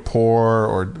if you were poor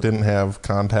or didn't have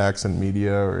contacts in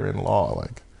media or in law,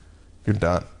 you're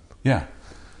done. Yeah.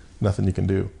 Nothing you can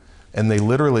do. And they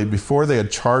literally, before they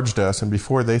had charged us and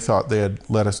before they thought they had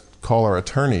let us call our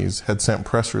attorneys, had sent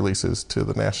press releases to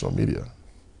the national media.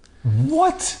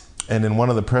 What? And in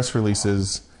one of the press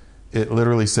releases, it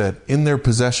literally said, in their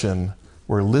possession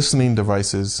were listening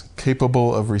devices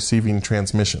capable of receiving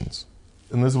transmissions.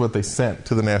 And this is what they sent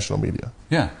to the national media.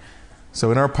 Yeah.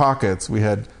 So in our pockets, we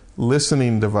had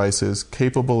listening devices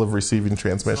capable of receiving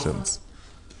transmissions.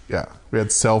 Yeah, we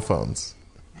had cell phones.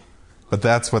 But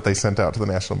that's what they sent out to the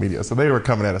national media. So they were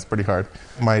coming at us pretty hard.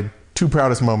 My two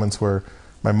proudest moments were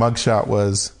my mugshot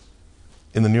was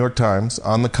in the New York Times,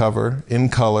 on the cover, in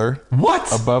color. What?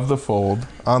 Above the fold,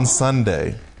 on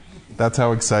Sunday. That's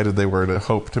how excited they were to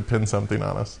hope to pin something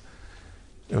on us.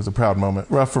 It was a proud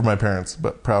moment. Rough for my parents,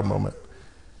 but proud moment.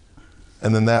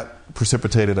 And then that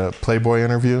precipitated a Playboy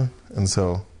interview. And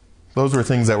so those were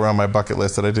things that were on my bucket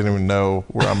list that I didn't even know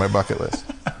were on my bucket list.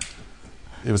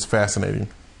 It was fascinating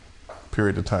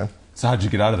period of time. So how'd you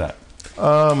get out of that?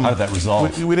 How did that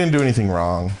resolve? We didn't do anything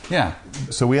wrong. Yeah.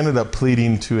 So we ended up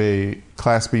pleading to a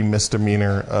Class B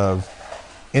misdemeanor of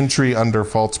entry under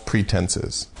false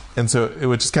pretenses. And so it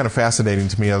was just kind of fascinating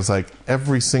to me. I was like,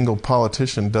 every single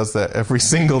politician does that every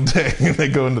single day when they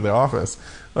go into the office.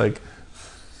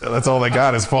 That's all they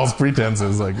got is false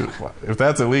pretenses. If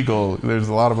that's illegal, there's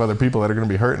a lot of other people that are going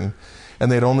to be hurting.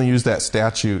 And they'd only use that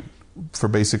statute for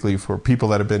people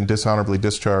that have been dishonorably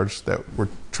discharged that were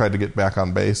tried to get back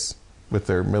on base with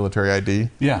their military ID.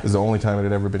 Yeah. Is the only time it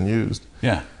had ever been used.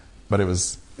 Yeah. But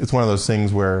it's one of those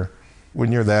things where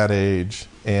when you're that age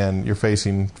and you're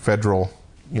facing federal,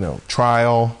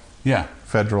 trial,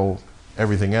 federal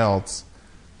everything else,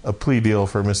 a plea deal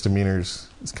for misdemeanors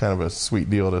is kind of a sweet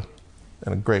deal and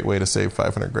a great way to save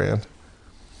 $500,000.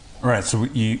 All right, so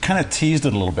you kind of teased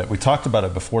it a little bit. We talked about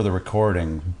it before the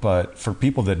recording, but for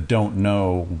people that don't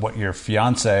know what your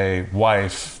fiance,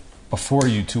 wife, before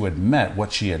you two had met,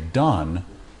 what she had done,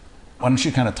 why don't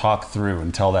you kind of talk through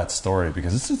and tell that story?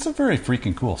 Because it's a very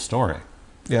freaking cool story.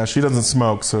 Yeah, she doesn't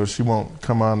smoke, so she won't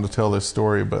come on to tell this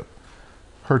story, but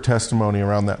her testimony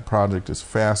around that project is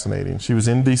fascinating. She was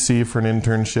in D.C. for an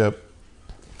internship,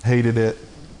 hated it,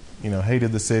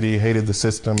 hated the city, hated the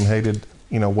system, hated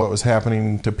what was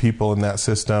happening to people in that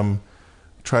system,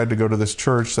 tried to go to this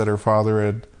church that her father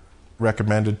had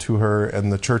recommended to her,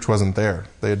 and the church wasn't there.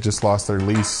 They had just lost their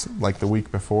lease the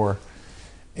week before.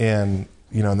 And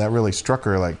And that really struck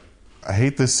her. Like, I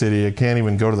hate this city. I can't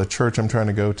even go to the church I'm trying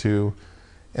to go to.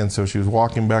 And so she was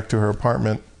walking back to her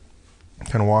apartment,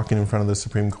 kind of walking in front of the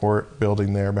Supreme Court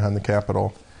building there behind the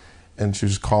Capitol. And she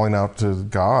was calling out to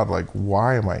God, like,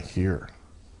 why am I here?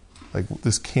 Like,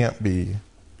 this can't be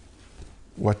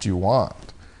what you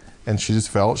want. And she just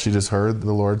heard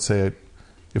the Lord say,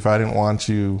 if I didn't want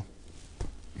you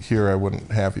here, I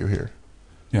wouldn't have you here.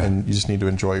 Yeah. And you just need to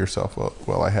enjoy yourself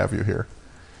while I have you here.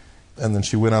 And then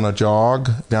she went on a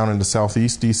jog down into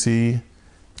southeast D.C.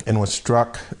 and was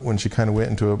struck when she kind of went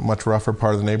into a much rougher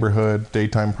part of the neighborhood,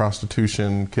 daytime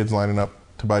prostitution, kids lining up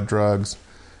to buy drugs,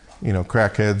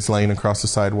 crackheads laying across the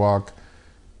sidewalk,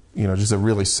 just a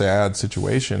really sad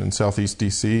situation in southeast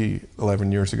D.C.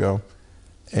 11 years ago.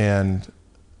 And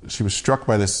she was struck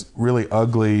by this really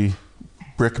ugly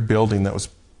brick building that was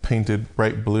painted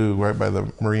bright blue right by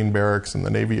the Marine barracks and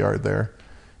the Navy Yard there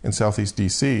in southeast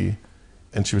D.C.,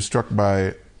 and she was struck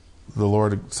by the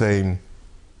Lord saying,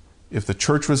 if the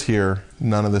church was here,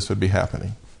 none of this would be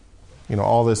happening.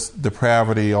 All this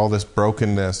depravity, all this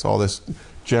brokenness, all this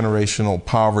generational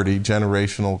poverty,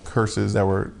 generational curses that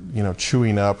were,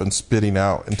 chewing up and spitting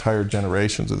out entire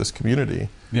generations of this community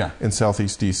in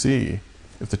southeast D.C.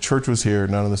 If the church was here,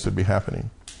 none of this would be happening.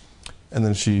 And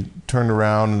then she turned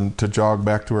around to jog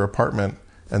back to her apartment,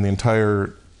 and the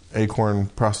entire Acorn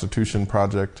prostitution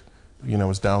project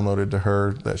was downloaded to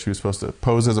her, that she was supposed to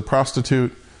pose as a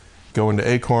prostitute, go into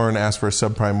Acorn, ask for a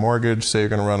subprime mortgage, say you're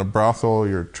going to run a brothel,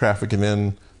 you're trafficking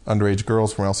in underage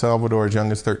girls from El Salvador as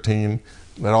young as 13.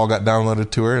 That all got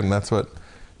downloaded to her, and that's what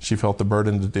she felt the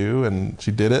burden to do, and she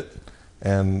did it.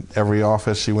 And every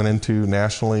office she went into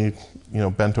nationally,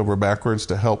 bent over backwards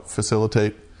to help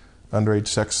facilitate underage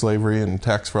sex slavery and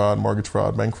tax fraud, mortgage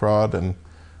fraud, bank fraud. And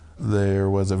there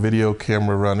was a video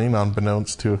camera running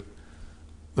unbeknownst to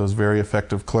those very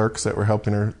effective clerks that were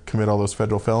helping her commit all those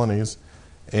federal felonies.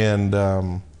 And,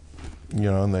 and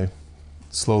they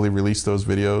slowly released those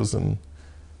videos, and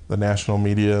the national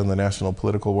media and the national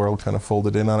political world kind of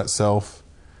folded in on itself.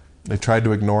 They tried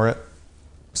to ignore it.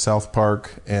 South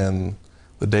Park and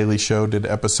The Daily Show did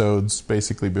episodes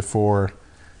basically before,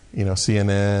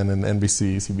 CNN and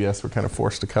NBC, CBS were kind of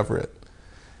forced to cover it.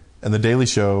 And The Daily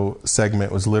Show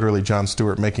segment was literally Jon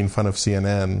Stewart making fun of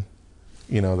CNN,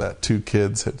 that two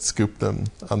kids had scooped them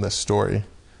on this story,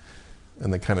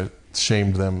 and they kind of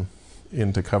shamed them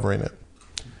into covering it.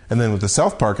 And then with the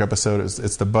South Park episode,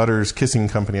 it's the Butters Kissing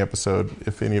Company episode,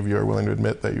 if any of you are willing to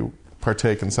admit that you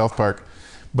partake in South Park.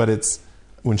 But it's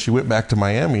when she went back to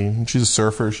Miami, she's a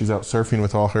surfer, she's out surfing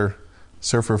with all her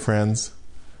surfer friends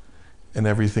and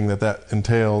everything that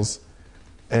entails.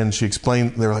 And she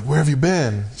explained, they were like, where have you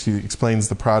been? She explains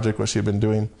the project, what she had been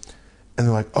doing. And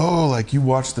they're like, oh, like you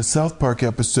watched the South Park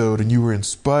episode and you were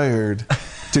inspired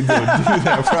to go do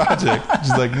that project.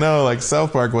 She's like, no, like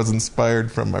South Park was inspired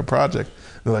from my project.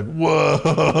 They're like,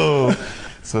 whoa.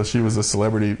 So she was a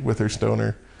celebrity with her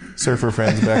stoner surfer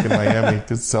friends back in Miami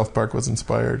because South Park was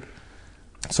inspired.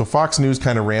 So Fox News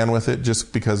kind of ran with it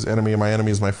just because enemy of my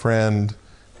enemy is my friend,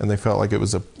 and they felt like it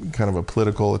was a kind of a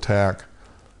political attack,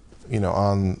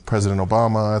 on President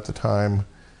Obama at the time.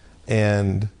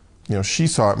 And, she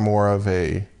saw it more of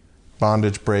a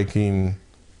bondage breaking,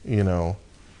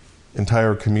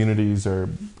 entire communities are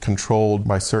controlled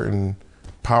by certain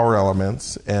power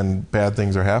elements and bad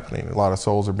things are happening. A lot of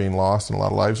souls are being lost and a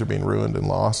lot of lives are being ruined and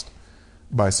lost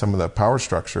by some of that power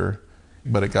structure.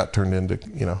 But it got turned into,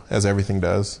 as everything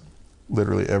does,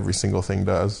 literally every single thing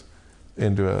does,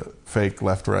 into a fake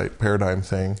left-right paradigm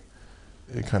thing.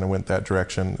 It kind of went that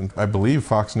direction. And I believe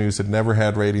Fox News had never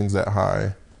had ratings that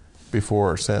high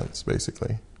before or since,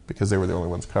 basically, because they were the only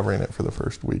ones covering it for the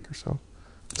first week or so.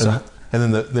 And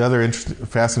then the other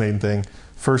fascinating thing,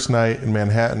 first night in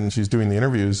Manhattan, she's doing the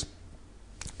interviews,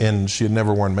 and she had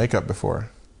never worn makeup before.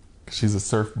 She's a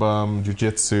surf bum,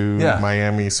 jiu-jitsu,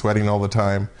 Miami, sweating all the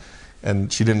time.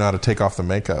 And she didn't know how to take off the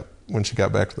makeup when she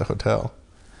got back to the hotel.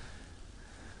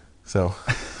 So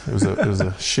it was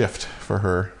a shift for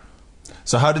her.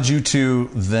 So how did you two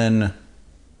then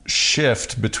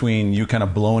shift between you kind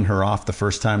of blowing her off the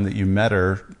first time that you met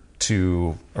her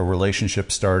to a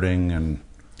relationship starting? And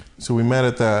so we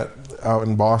met out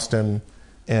in Boston,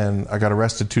 and I got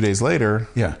arrested 2 days later.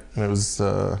 Yeah. And it was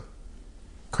a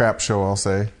crap show, I'll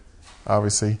say,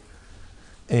 obviously.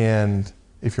 And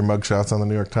if your mugshot's on the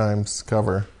New York Times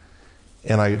cover.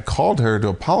 And I called her to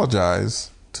apologize,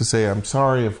 to say, I'm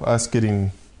sorry if us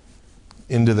getting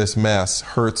into this mess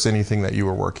hurts anything that you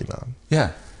were working on.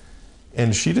 Yeah.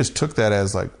 And she just took that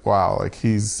as like, wow, like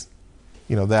he's,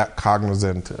 that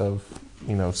cognizant of,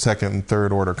 second and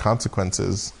third order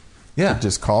consequences. Yeah. To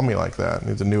just call me like that. And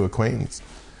he's a new acquaintance.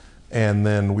 And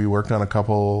then we worked on a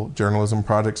couple journalism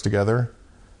projects together.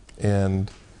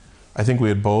 And I think we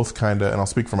had both kind of, and I'll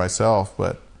speak for myself,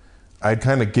 but I'd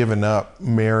kind of given up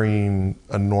marrying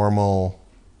a normal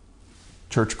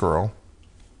church girl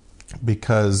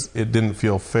because it didn't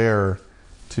feel fair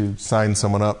to sign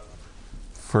someone up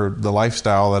for the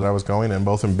lifestyle that I was going in,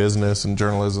 both in business and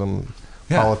journalism,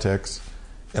 politics.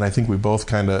 And I think we both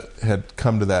kind of had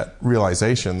come to that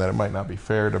realization that it might not be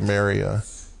fair to marry a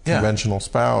conventional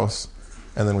spouse.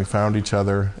 And then we found each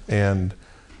other. And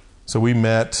so we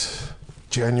met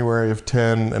January of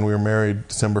 10, and we were married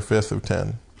December 5th of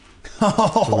 10.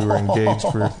 So we were engaged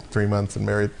for 3 months and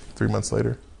married 3 months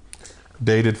later.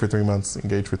 Dated for 3 months,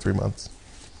 engaged for 3 months.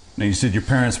 Now, you said your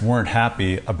parents weren't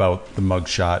happy about the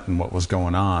mugshot and what was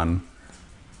going on.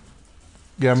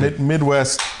 Yeah,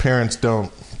 Midwest parents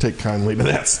don't take kindly to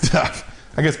that stuff.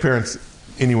 I guess parents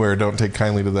anywhere don't take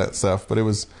kindly to that stuff, but it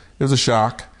was a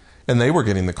shock. And they were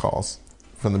getting the calls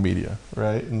from the media,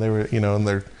 right? And they were,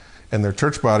 and their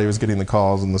church body was getting the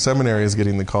calls, and the seminary was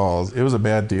getting the calls. It was a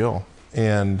bad deal.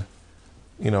 And,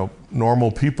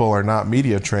 normal people are not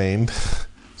media trained.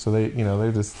 So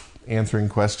they're just answering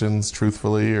questions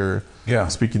truthfully or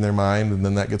speaking their mind, and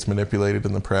then that gets manipulated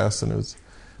in the press. And it was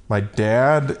my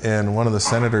dad and one of the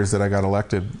senators that I got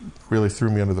elected really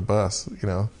threw me under the bus. They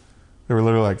were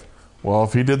literally like, well,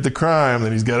 if he did the crime,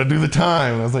 then he's got to do the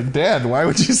time. And I was like, Dad, why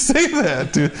would you say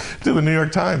that to the New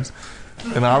York Times?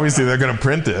 And obviously they're going to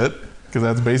print it because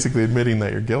that's basically admitting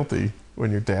that you're guilty when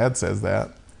your dad says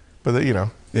that. But,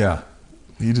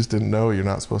 you just didn't know you're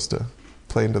not supposed to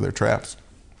play into their traps.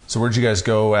 So where'd you guys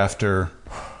go after?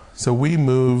 So we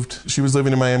moved. She was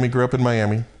living in Miami, grew up in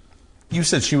Miami. You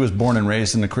said she was born and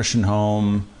raised in a Christian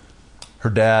home. Her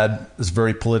dad is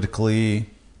very politically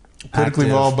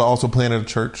involved, but also planted a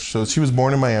church. So she was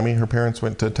born in Miami. Her parents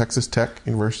went to Texas Tech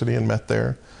University and met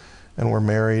there and were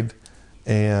married.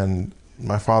 And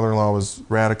my father-in-law was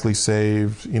radically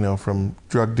saved, from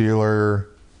drug dealer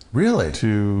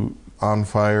to on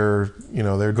fire.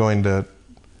 They're going to,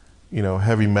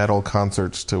 heavy metal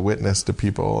concerts to witness to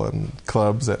people and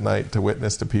clubs at night to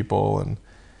witness to people. And,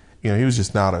 he was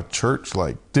just not a church,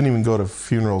 didn't even go to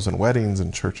funerals and weddings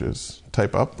and churches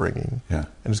type upbringing. Yeah.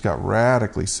 And just got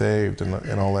radically saved. And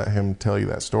I'll let him tell you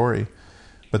that story.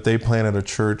 But they planted a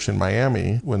church in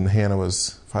Miami when Hannah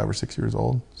was 5 or 6 years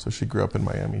old. So she grew up in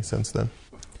Miami since then.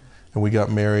 And we got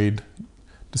married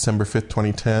December 5th,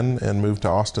 2010, and moved to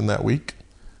Austin that week.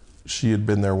 She had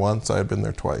been there once, I had been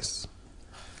there twice.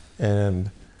 And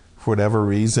for whatever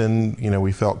reason,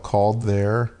 we felt called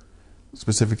there,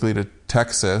 specifically to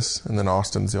Texas, and then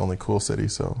Austin's the only cool city,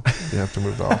 so you have to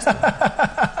move to Austin.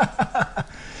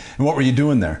 And what were you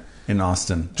doing there in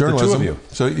Austin? Journalism. The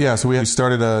two of you. So we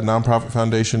started a nonprofit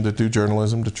foundation to do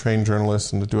journalism, to train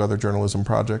journalists and to do other journalism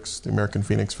projects, the American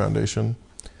Phoenix Foundation.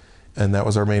 And that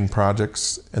was our main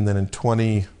projects. And then in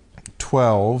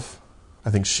 2012, I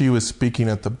think she was speaking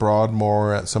at the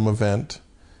Broadmoor at some event,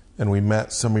 and we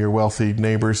met some of your wealthy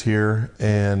neighbors here,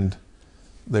 and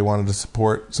they wanted to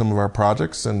support some of our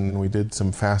projects, and we did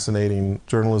some fascinating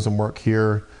journalism work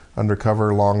here,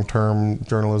 undercover long-term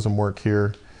journalism work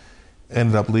here.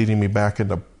 Ended up leading me back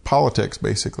into politics,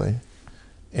 basically.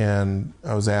 And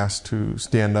I was asked to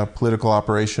stand up political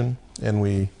operation, and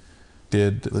we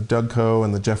did the Dougco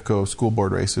and the Jeffco school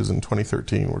board races in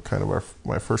 2013 were kind of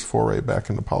my first foray back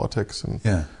into politics.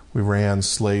 And we ran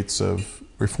slates of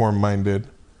reform-minded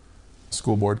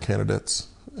school board candidates,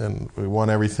 and we won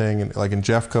everything. And like in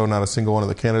Jeffco, not a single one of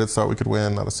the candidates thought we could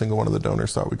win, not a single one of the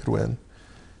donors thought we could win.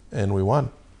 And we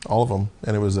won, all of them.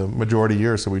 And it was a majority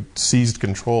year, so we seized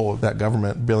control of that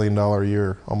government, $1 billion a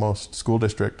year, almost, school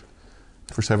district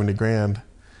for $70,000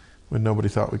 when nobody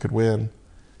thought we could win.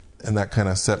 And that kind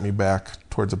of set me back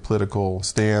towards a political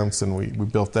stance, and we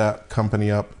built that company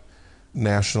up.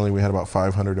 Nationally, we had about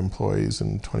 500 employees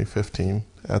in 2015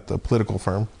 at the political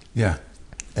firm. Yeah.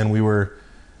 And we were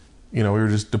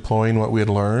just deploying what we had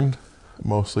learned,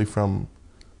 mostly from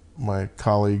my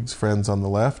colleagues, friends on the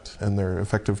left, and their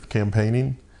effective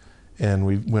campaigning. And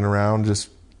we went around just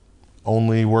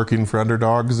only working for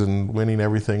underdogs and winning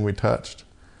everything we touched.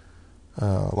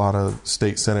 A lot of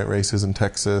state Senate races in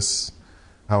Texas,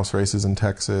 House races in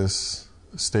Texas,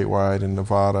 statewide in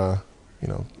Nevada,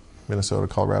 Minnesota,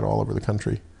 Colorado, all over the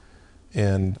country.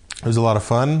 And it was a lot of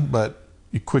fun, but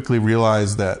you quickly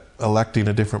realize that electing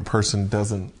a different person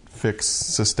doesn't fix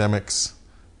systemics.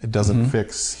 It doesn't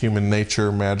fix human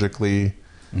nature magically.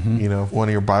 One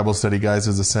of your Bible study guys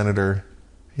is a senator.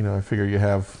 I figure you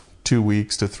have 2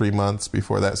 weeks to 3 months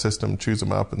before that system chews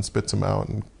them up and spits them out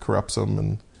and corrupts them.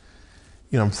 And,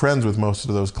 I'm friends with most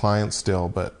of those clients still,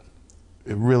 but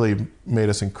it really made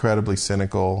us incredibly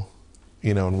cynical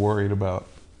and worried about,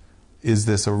 is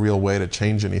this a real way to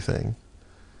change anything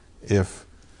if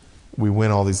we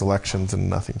win all these elections and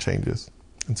nothing changes?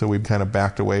 And so we kind of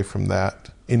backed away from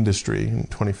that industry in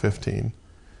 2015.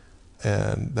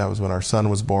 And that was when our son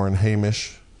was born,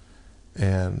 Hamish,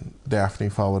 and Daphne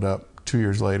followed up 2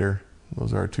 years later.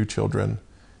 Those are our 2 children.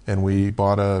 And we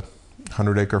bought a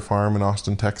 100-acre farm in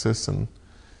Austin, Texas, and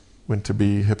went to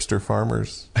be hipster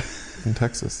farmers in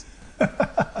Texas.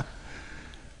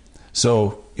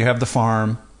 So you have the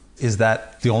farm. Is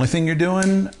that the only thing you're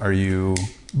doing? Are you...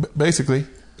 Basically,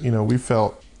 we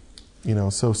felt,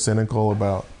 so cynical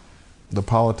about the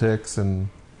politics and,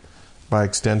 by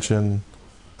extension,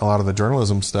 a lot of the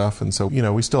journalism stuff. And so,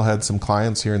 we still had some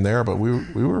clients here and there, but we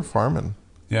were farming.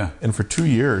 Yeah. And for 2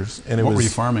 years. And what were you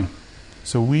farming?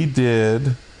 So we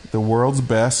did the world's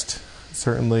best,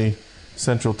 certainly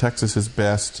Central Texas's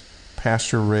best,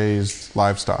 pasture-raised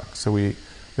livestock. So we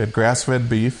had grass-fed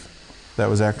beef that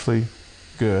was actually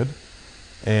good,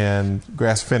 and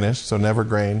grass-finished, so never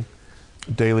grain,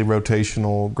 daily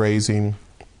rotational grazing.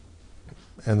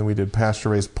 And then we did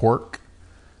pasture-raised pork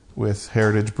with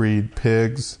heritage breed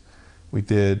pigs. We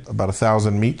did about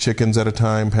 1,000 meat chickens at a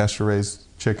time, pasture-raised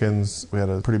chickens. We had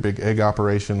a pretty big egg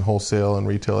operation, wholesale and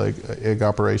retail egg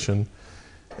operation.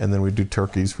 And then we do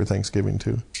turkeys for Thanksgiving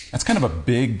too. That's kind of a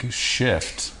big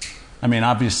shift. I mean,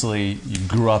 obviously you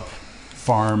grew up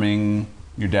farming.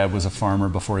 Your dad was a farmer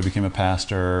before he became a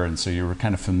pastor, and so you were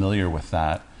kind of familiar with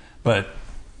that. But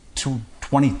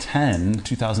 2009,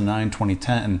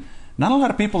 2010, not a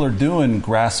lot of people are doing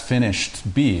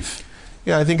grass-finished beef.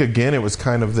 Yeah, I think, again, it was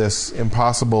kind of this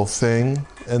impossible thing.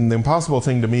 And the impossible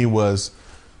thing to me was,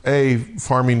 A,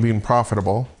 farming being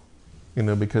profitable,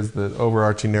 because the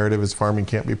overarching narrative is farming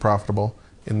can't be profitable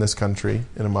in this country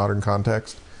in a modern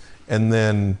context. And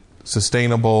then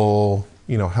sustainable,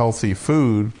 healthy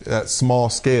food at small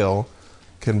scale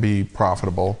can be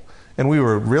profitable. And we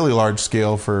were really large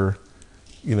scale for,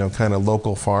 kind of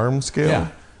local farm scale. Yeah.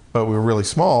 But we were really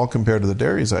small compared to the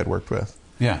dairies I'd worked with.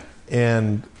 Yeah.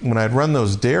 And when I'd run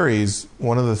those dairies,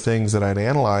 one of the things that I'd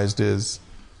analyzed is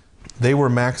they were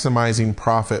maximizing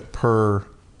profit per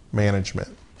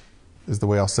management, is the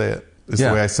way I'll say it. Is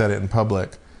the way I said it in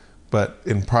public. But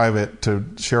in private to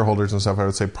shareholders and stuff, I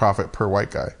would say profit per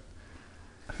white guy.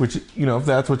 Which, if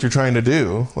that's what you're trying to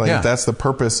do, if that's the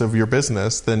purpose of your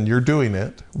business, then you're doing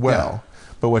it well. Yeah.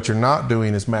 But what you're not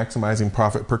doing is maximizing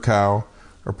profit per cow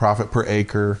or profit per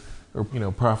acre or,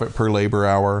 profit per labor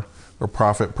hour or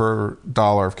profit per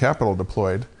dollar of capital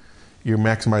deployed. You're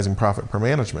maximizing profit per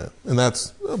management. And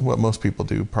that's what most people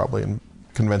do probably in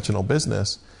conventional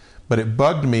business. But it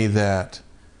bugged me that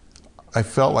I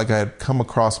felt like I had come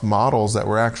across models that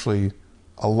were actually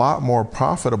a lot more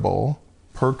profitable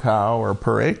per cow or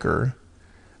per acre,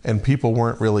 and people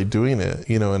weren't really doing it,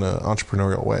 in an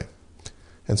entrepreneurial way.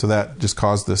 And so that just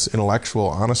caused this intellectual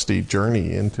honesty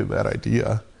journey into that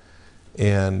idea.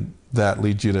 And that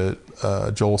leads you to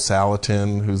Joel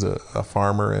Salatin, who's a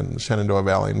farmer in Shenandoah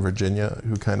Valley in Virginia,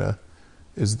 who kind of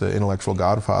is the intellectual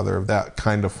godfather of that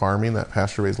kind of farming, that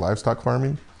pasture-raised livestock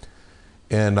farming.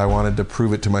 And I wanted to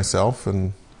prove it to myself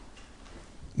and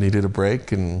needed a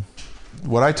break. And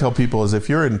what I tell people is if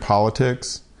you're in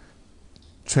politics,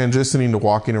 transitioning to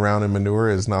walking around in manure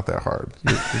is not that hard.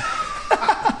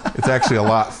 It's actually a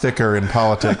lot thicker in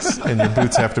politics, and your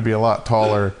boots have to be a lot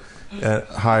taller and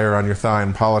higher on your thigh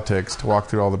in politics to walk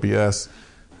through all the BS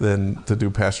than to do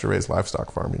pasture-raised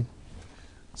livestock farming.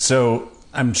 So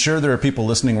I'm sure there are people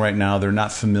listening right now, they're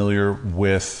not familiar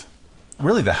with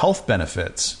really the health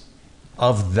benefits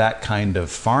of that kind of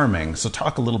farming. So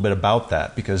talk a little bit about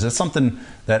that, because it's something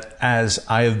that, as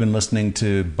I have been listening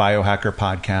to biohacker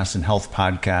podcasts and health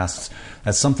podcasts,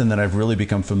 that's something that I've really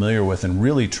become familiar with and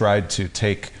really tried to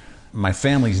take my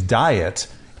family's diet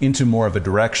into more of a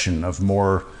direction of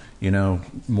more,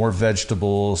 more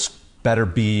vegetables, better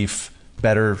beef,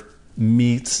 better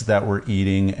meats that we're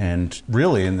eating. And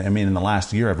really, in the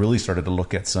last year, I've really started to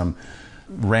look at some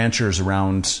ranchers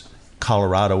around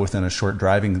Colorado within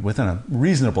a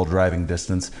reasonable driving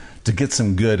distance to get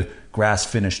some good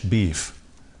grass-finished beef.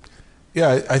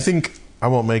 Yeah, I think I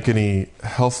won't make any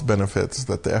health benefits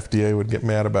that the FDA would get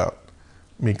mad about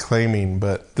me claiming,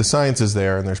 but the science is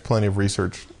there and there's plenty of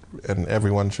research and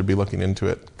everyone should be looking into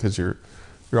it because you're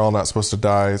all not supposed to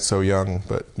die so young,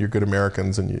 but you're good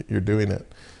Americans and you're doing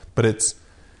it. But it's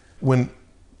when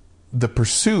the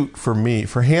pursuit for me,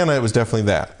 for Hannah, it was definitely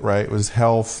that, right? It was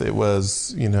health. It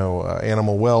was,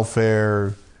 animal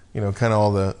welfare, kind of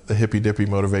all the hippy-dippy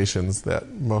motivations that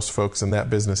most folks in that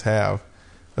business have.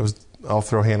 I'll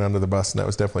throw Hannah under the bus, and that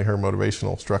was definitely her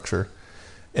motivational structure.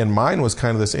 And mine was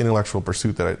kind of this intellectual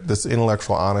pursuit, this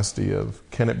intellectual honesty of,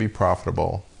 can it be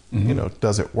profitable?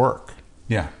 Does it work?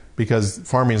 Yeah. Because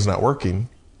farming is not working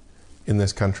in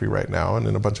this country right now and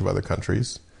in a bunch of other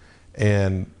countries.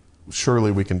 And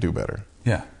surely we can do better.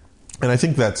 Yeah. And I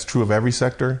think that's true of every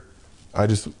sector. I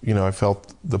just, I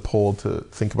felt the pull to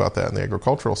think about that in the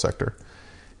agricultural sector.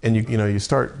 And you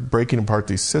start breaking apart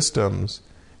these systems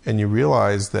and you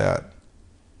realize that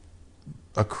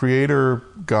a creator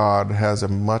God has a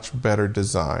much better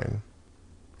design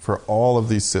for all of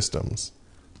these systems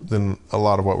than a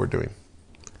lot of what we're doing.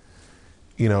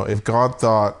 If God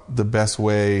thought the best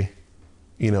way,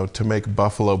 to make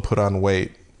buffalo put on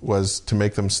weight was to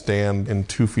make them stand in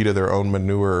 2 feet of their own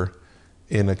manure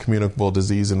in a communicable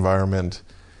disease environment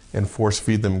and force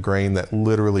feed them grain that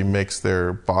literally makes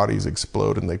their bodies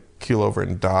explode and they keel over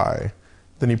and die,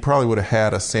 then he probably would have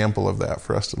had a sample of that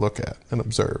for us to look at and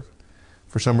observe.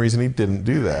 For some reason, he didn't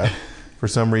do that. For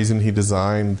some reason, he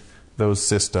designed those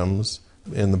systems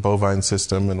in the bovine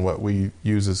system and what we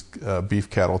use as beef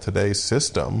cattle today's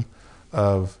system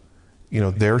of,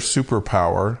 their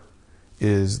superpower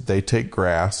is they take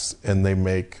grass and they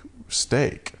make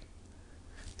steak.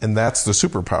 And that's the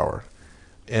superpower.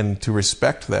 And to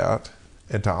respect that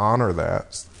and to honor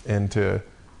that and to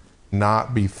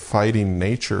not be fighting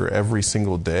nature every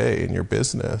single day in your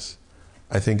business,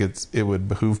 I think it would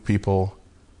behoove people.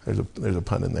 There's a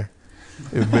pun in there.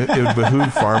 It would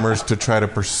behoove farmers to try to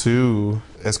pursue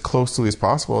as closely as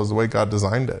possible as the way God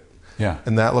designed it. Yeah.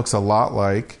 And that looks a lot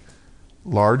like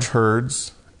large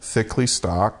herds, thickly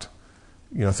stocked,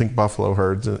 think buffalo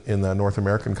herds in the North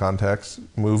American context,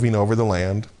 moving over the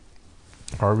land,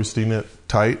 harvesting it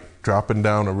tight, dropping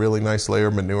down a really nice layer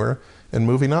of manure, and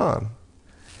moving on.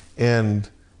 And,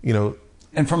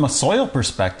 And from a soil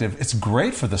perspective, it's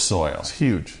great for the soil. It's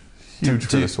huge for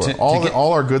the soil.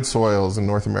 All our good soils in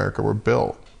North America were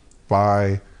built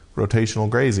by rotational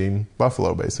grazing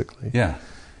buffalo, basically. Yeah.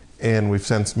 And we've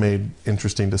since made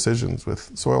interesting decisions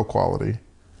with soil quality.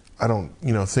 I don't,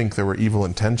 think there were evil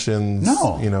intentions,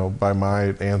 by my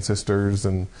ancestors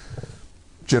and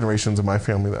generations of my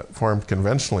family that farmed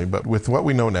conventionally. But with what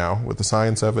we know now, with the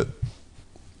science of it,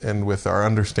 and with our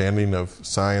understanding of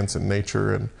science and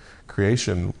nature and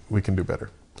creation, we can do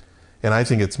better. And I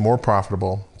think it's more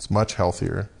profitable. It's much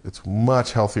healthier. It's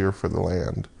much healthier for the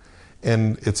land.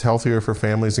 And it's healthier for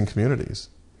families and communities.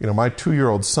 My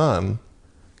 2-year-old son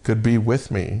could be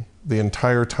with me the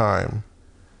entire time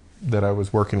that I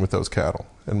was working with those cattle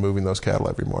and moving those cattle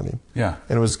every morning. Yeah.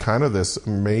 And it was kind of this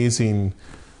amazing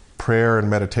prayer and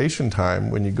meditation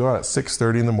time when you go out at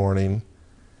 6:30 in the morning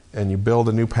and you build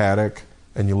a new paddock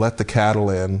and you let the cattle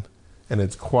in and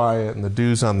it's quiet and the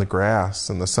dew's on the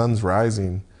grass and the sun's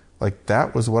rising. Like,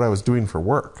 that was what I was doing for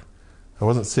work. I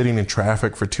wasn't sitting in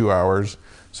traffic for 2 hours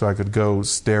so I could go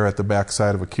stare at the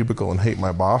backside of a cubicle and hate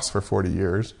my boss for 40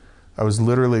 years. I was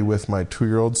literally with my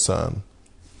 2-year-old son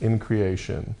in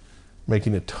creation,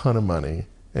 making a ton of money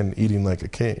and eating like a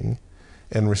king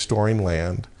and restoring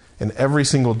land. And every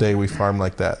single day we farmed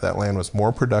like that. That land was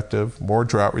more productive, more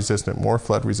drought resistant, more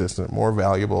flood resistant, more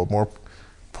valuable, more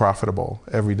profitable.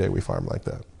 Every day we farmed like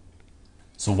that.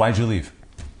 So why'd you leave?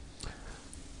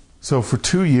 So for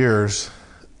 2 years,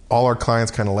 all our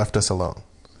clients kind of left us alone.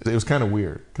 It was kind of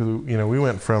weird because, we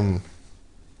went from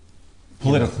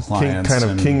political clients,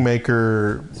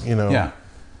 kingmaker,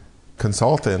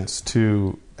 consultants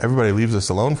to everybody leaves us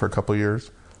alone for a couple of years,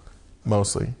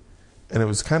 mostly. And it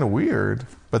was kind of weird.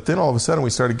 But then all of a sudden we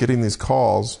started getting these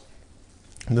calls,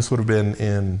 and this would have been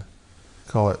in,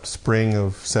 call it spring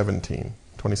of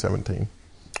 2017.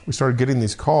 We started getting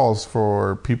these calls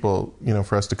for people,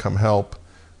 for us to come help,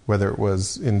 whether it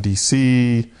was in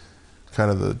D.C., kind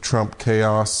of the Trump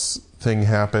chaos thing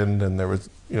happened, and there was,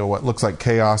 what looks like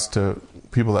chaos to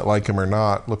people that like him or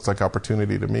not, looks like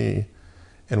opportunity to me.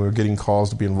 And we were getting calls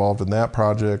to be involved in that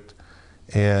project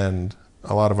and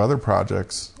a lot of other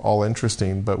projects, all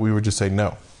interesting, but we would just say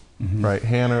no. Mm-hmm. Right?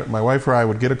 Hannah, my wife or I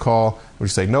would get a call, we'd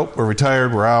say, nope, we're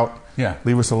retired, we're out,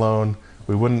 leave us alone.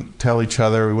 We wouldn't tell each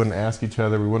other, we wouldn't ask each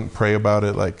other, we wouldn't pray about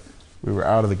it, like we were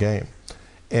out of the game.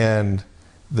 And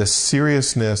the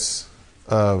seriousness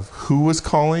of who was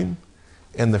calling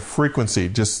and the frequency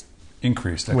just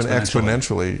increased exponentially. When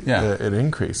exponentially it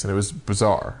increased, and it was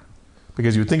bizarre.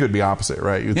 Because you would think it would be opposite,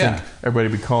 right? You'd think everybody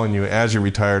would be calling you as you're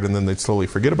retired and then they'd slowly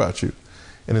forget about you.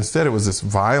 And instead it was this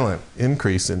violent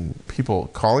increase in people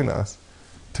calling us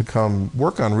to come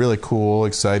work on really cool,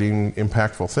 exciting,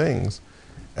 impactful things.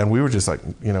 And we were just like,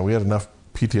 we had enough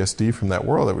PTSD from that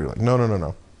world that we were like,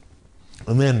 no.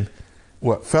 And then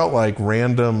what felt like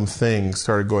random things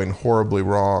started going horribly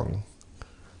wrong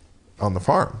on the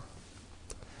farm.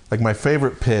 Like my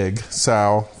favorite pig,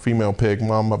 sow, female pig,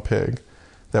 mama pig,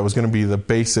 that was going to be the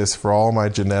basis for all my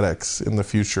genetics in the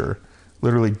future,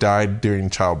 literally died during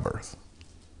childbirth.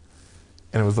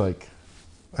 And it was like,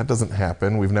 that doesn't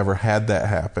happen. We've never had that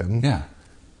happen. Yeah.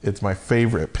 It's my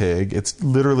favorite pig. It's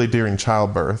literally during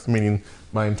childbirth, meaning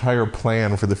my entire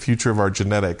plan for the future of our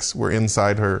genetics were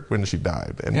inside her when she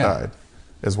died and died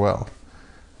as well.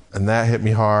 And that hit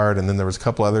me hard. And then there was a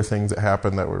couple other things that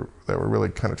happened that were really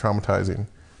kind of traumatizing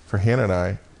for Hannah and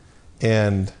I.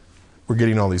 And we're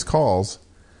getting all these calls.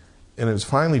 And it was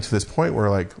finally to this point where,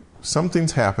 like,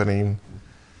 something's happening.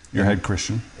 Your head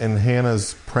Christian. And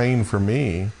Hannah's praying for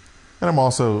me. And I'm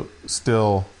also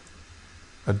still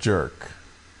a jerk,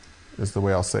 is the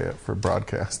way I'll say it for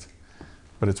broadcast.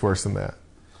 But it's worse than that.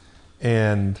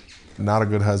 And not a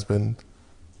good husband,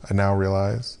 I now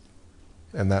realize.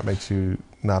 And that makes you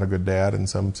not a good dad in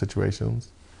some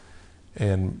situations.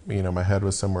 And, you know, my head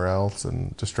was somewhere else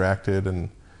and distracted and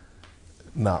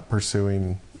not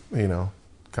pursuing, you know,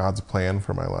 God's plan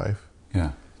for my life.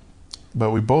 Yeah.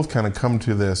 But we both kind of come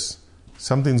to this,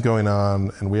 something's going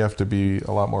on and we have to be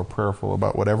a lot more prayerful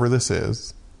about whatever this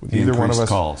is. Neither one of us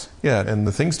calls. Yeah, and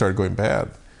the thing started going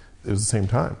bad. It was the same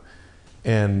time.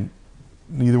 And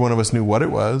neither one of us knew what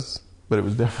it was, but it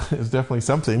was definitely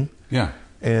something. Yeah.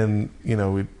 And, you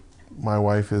know, my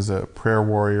wife is a prayer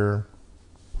warrior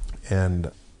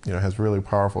and, you know, has really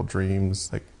powerful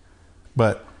dreams.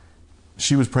 But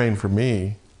she was praying for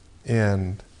me,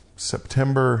 and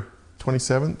September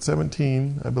 27th,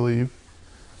 17, I believe.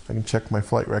 I can check my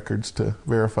flight records to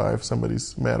verify if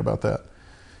somebody's mad about that.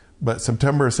 But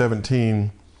September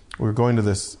 17, we were going to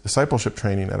this discipleship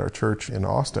training at our church in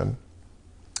Austin.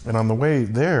 And on the way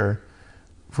there,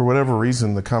 for whatever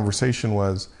reason, the conversation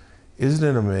was, isn't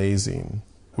it amazing?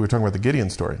 We were talking about the Gideon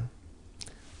story.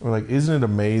 We're like, isn't it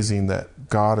amazing that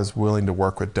God is willing to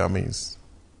work with dummies?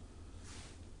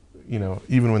 You know,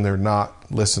 even when they're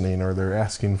not listening or they're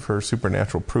asking for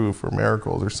supernatural proof or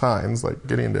miracles or signs like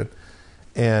Gideon did.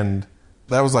 And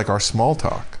that was like our small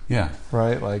talk. Yeah.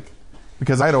 Right? Like,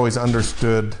 because I'd always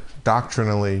understood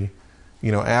doctrinally,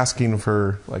 you know, asking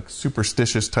for like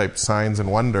superstitious type signs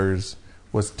and wonders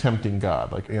was tempting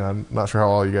God. Like, you know, I'm not sure how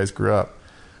all you guys grew up,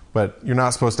 but you're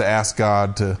not supposed to ask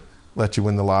God to let you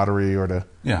win the lottery or to,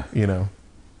 you know,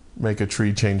 make a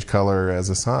tree change color as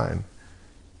a sign.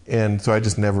 And so I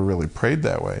just never really prayed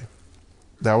that way.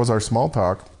 That was our small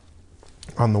talk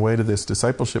on the way to this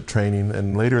discipleship training.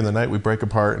 And later in the night, we break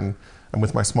apart, and I'm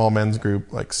with my small men's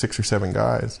group, like 6 or 7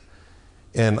 guys.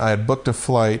 And I had booked a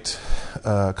flight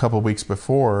a couple of weeks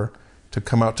before to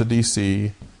come out to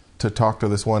D.C. to talk to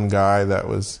this one guy that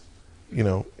was, you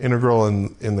know, integral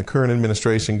in the current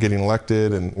administration getting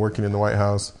elected and working in the White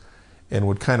House, and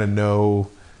would kind of know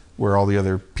where all the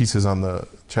other pieces on the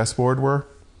chessboard were.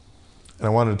 And I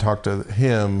wanted to talk to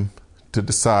him to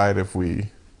decide if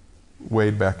we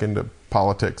wade back into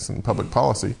politics and public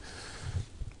policy.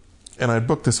 And I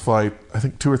booked this flight, I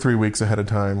think 2 or 3 weeks ahead of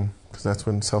time, because that's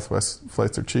when Southwest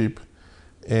flights are cheap,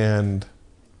 and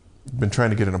been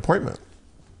trying to get an appointment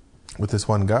with this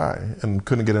one guy and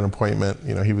couldn't get an appointment.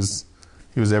 You know, he was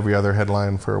every other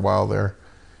headline for a while there,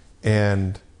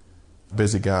 and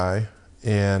busy guy.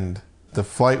 And the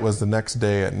flight was the next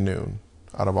day at noon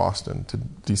out of Austin to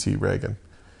D.C. Reagan.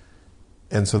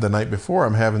 And so the night before,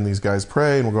 I'm having these guys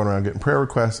pray, and we're going around getting prayer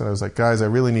requests. And I was like, guys, I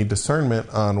really need discernment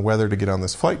on whether to get on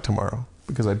this flight tomorrow,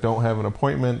 because I don't have an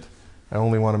appointment. I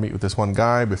only want to meet with this one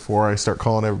guy before I start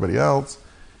calling everybody else.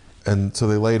 And so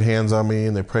they laid hands on me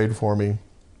and they prayed for me.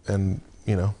 And,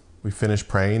 you know, we finished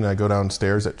praying. And I go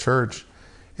downstairs at church,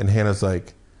 and Hannah's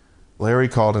like, Larry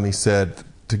called and he said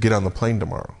to get on the plane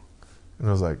tomorrow. And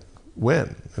I was like,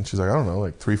 when? And she's like, I don't know,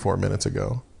 like 3-4 minutes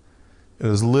ago. And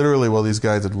it was literally while these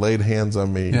guys had laid hands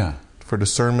on me for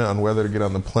discernment on whether to get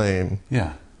on the plane,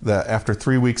 that after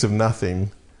 3 weeks of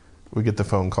nothing, we get the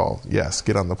phone call, yes,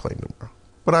 get on the plane tomorrow.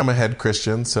 But I'm a head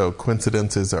Christian, so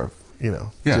coincidences are, you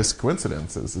know, just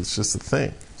coincidences. It's just a thing.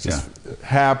 It just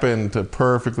happened to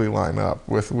perfectly line up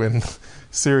with when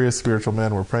serious spiritual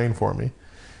men were praying for me.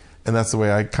 And that's the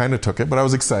way I kind of took it. But I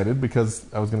was excited because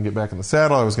I was going to get back in the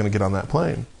saddle. I was going to get on that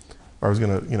plane. Or I was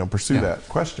going to, you know, pursue that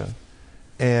question.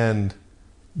 And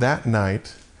that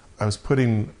night, I was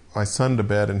putting my son to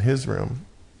bed in his room.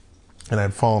 And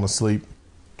I'd fallen asleep,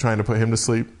 trying to put him to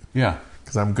sleep. Yeah.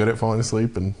 Because I'm good at falling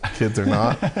asleep and kids are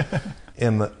not.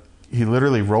 And he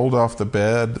literally rolled off the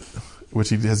bed, which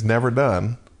he has never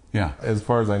done, as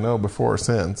far as I know, before or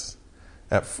since,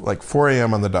 at like 4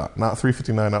 a.m. on the dot. Not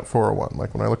 3:59, not 4:01.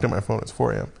 Like when I looked at my phone, it's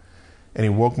 4 a.m. And he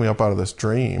woke me up out of this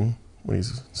dream when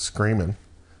he's screaming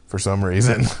for some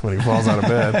reason when he falls out of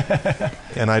bed.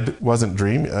 And I wasn't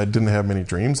dreaming. I didn't have many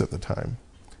dreams at the time.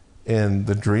 And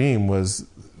the dream was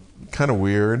kind of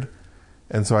weird.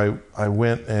 And so I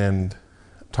went and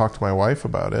talked to my wife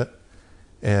about it,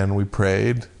 and we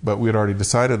prayed, but we had already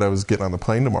decided I was getting on the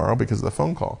plane tomorrow because of the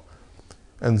phone call.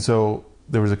 And so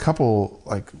there was a couple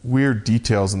like weird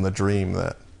details in the dream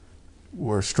that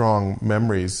were strong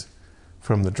memories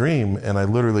from the dream, and I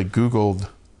literally Googled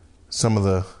some of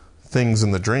the things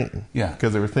in the dream. Yeah.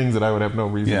 Because there were things that I would have no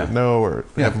reason to know or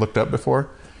have looked up before.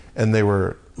 And they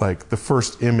were like, the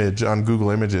first image on Google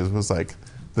Images was like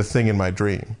the thing in my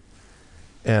dream.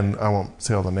 And I won't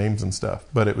say all the names and stuff,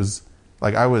 but it was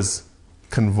like I was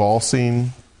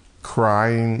convulsing,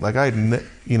 crying, like I had,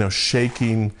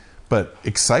 shaking, but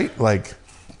like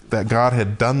that God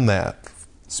had done that.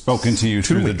 Spoken to you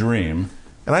through the dream.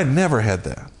 And I'd never had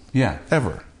that. Yeah.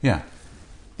 Ever. Yeah.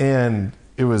 And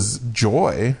it was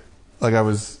joy. Like I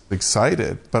was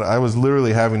excited, but I was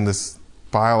literally having this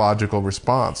biological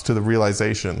response to the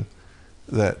realization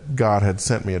that God had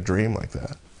sent me a dream like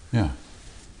that. Yeah.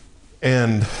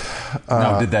 And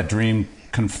now, did that dream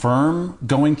confirm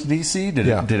going to DC? Did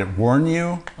it warn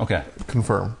you? Okay.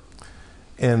 Confirm.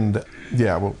 And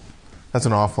yeah, well, that's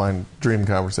an offline dream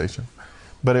conversation.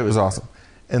 But it was awesome.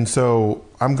 And so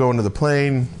I'm going to the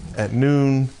plane at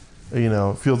noon.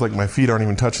 It feels like my feet aren't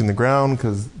even touching the ground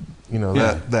because,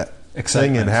 that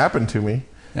thing had happened to me.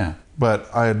 Yeah. But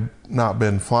I had not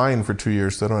been flying for 2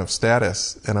 years, so I don't have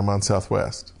status, and I'm on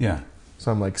Southwest. Yeah.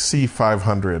 So I'm like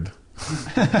C500,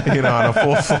 on a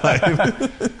full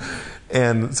flight.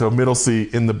 And so middle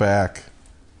seat in the back,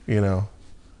 I'm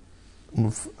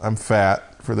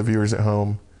fat for the viewers at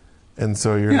home. And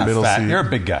so you're in the middle seat. You're a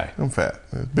big guy. I'm fat.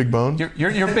 Big bone?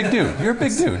 You're a big dude. You're a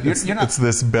big dude. You're not. It's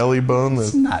this belly bone.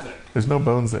 It's not. There's no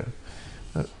bones there.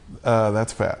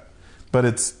 That's fat.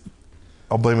 But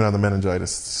I'll blame it on the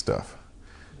meningitis stuff.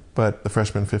 But the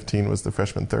freshman 15 was the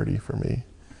freshman 30 for me.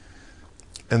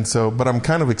 And so, but I'm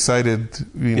kind of excited,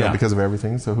 because of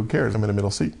everything. So who cares? I'm in a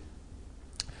middle seat.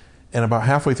 And about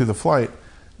halfway through the flight,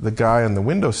 the guy in the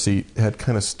window seat had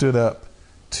kind of stood up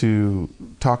to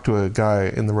talk to a guy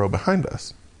in the row behind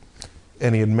us.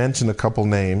 And he had mentioned a couple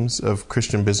names of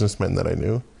Christian businessmen that I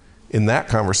knew in that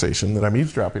conversation that I'm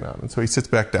eavesdropping on. And so he sits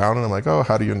back down and I'm like, oh,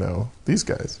 how do you know these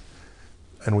guys?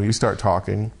 And we start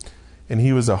talking. And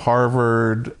he was a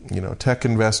Harvard, tech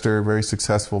investor, very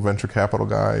successful venture capital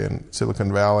guy in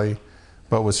Silicon Valley,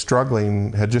 but was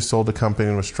struggling, had just sold a company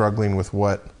and was struggling with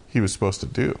what he was supposed to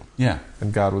do. Yeah.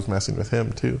 And God was messing with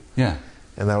him too. Yeah.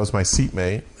 And that was my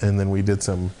seatmate. And then we did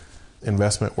some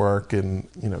investment work and,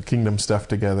 kingdom stuff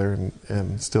together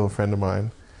and still a friend of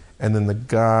mine. And then the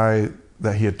guy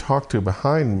that he had talked to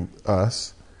behind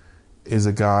us is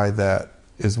a guy that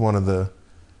is one of the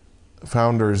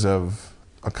founders of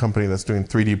a company that's doing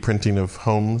 3D printing of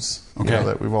homes,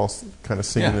 that we've all kind of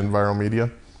seen in viral media.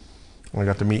 And I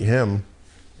got to meet him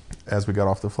as we got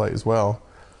off the flight as well.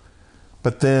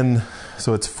 But then,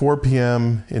 so it's 4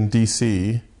 p.m. in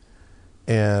D.C.,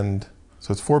 and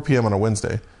so it's 4 p.m. on a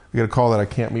Wednesday. I get a call that I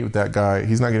can't meet with that guy.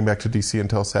 He's not getting back to D.C.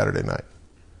 until Saturday night.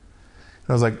 And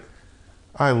I was like,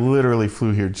 I literally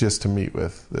flew here just to meet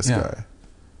with this guy.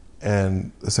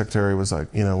 And the secretary was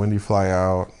like, when do you fly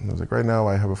out? And I was like, right now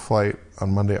I have a flight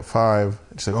on Monday at 5.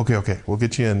 And she's like, okay, we'll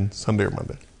get you in Sunday or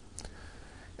Monday.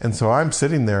 And so I'm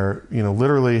sitting there,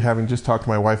 literally having just talked to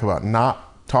my wife about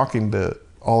not talking to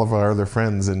all of our other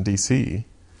friends in D.C.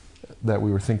 that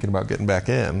we were thinking about getting back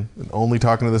in, and only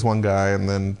talking to this one guy and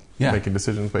then making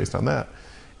decisions based on that.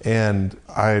 And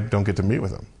I don't get to meet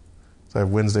with him. So I have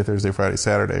Wednesday, Thursday, Friday,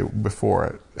 Saturday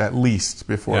at least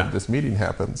before this meeting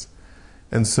happens.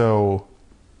 And so,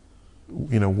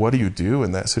 what do you do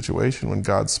in that situation when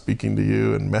God's speaking to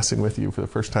you and messing with you for the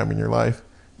first time in your life?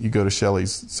 You go to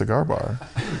Shelley's Cigar Bar.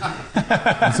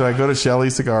 And so I go to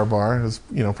Shelley's Cigar Bar. It was,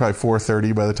 probably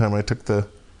 4:30 by the time I took the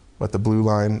blue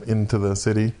line into the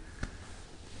city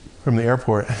from the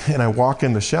airport. And I walk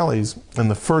into Shelley's,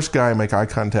 and the first guy I make eye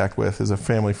contact with is a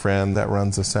family friend that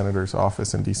runs the senator's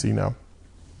office in D.C. now,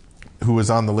 who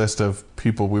was on the list of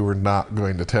people we were not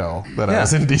going to tell that I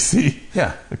was in D.C.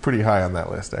 Yeah. Like pretty high on that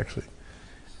list, actually.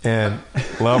 And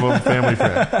love him, family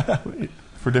friend,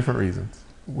 for different reasons.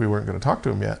 We weren't going to talk to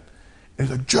him yet. And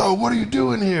he's like, Joe, what are you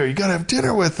doing here? You got to have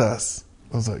dinner with us.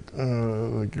 I was like,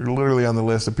 you're literally on the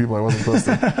list of people I wasn't supposed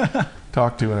to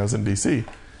talk to when I was in D.C.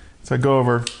 So I go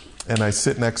over, and I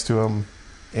sit next to him,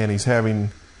 and he's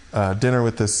having dinner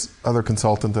with this other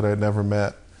consultant that I had never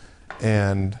met,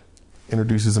 and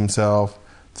introduces himself.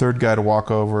 Third guy to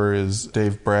walk over is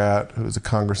Dave Bratt, who is a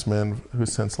congressman who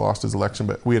has since lost his election,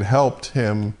 but we had helped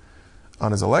him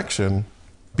on his election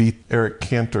beat Eric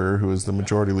Cantor, who was the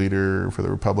majority leader for the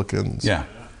Republicans, Yeah.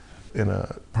 in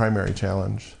a primary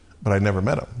challenge. But I never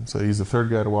met him. So he's the third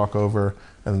guy to walk over.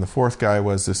 And then the fourth guy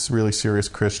was this really serious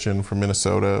Christian from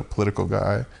Minnesota, a political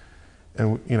guy.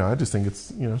 And, I just think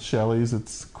it's, Shelley's,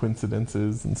 it's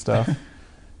coincidences and stuff.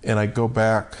 And I go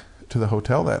back to the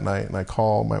hotel that night and I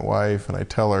call my wife and I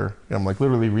tell her, I'm like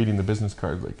literally reading the business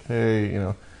cards, like, hey,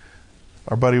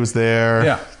 our buddy was there,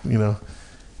 Yeah.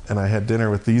 And I had dinner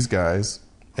with these guys,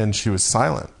 and she was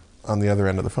silent on the other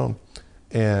end of the phone.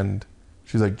 And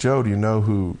she's like, Joe, do you know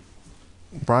who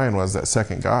Brian was, that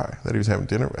second guy that he was having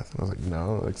dinner with? And I was like,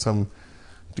 no, like some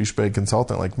douchebag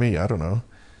consultant like me. I don't know.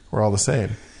 We're all the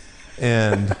same.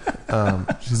 And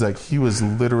she's like, he was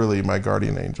literally my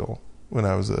guardian angel when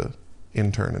I was a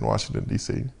intern in Washington,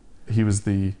 D.C. He was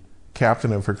the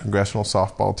captain of her congressional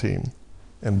softball team,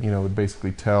 and would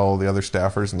basically tell the other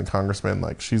staffers and the congressmen,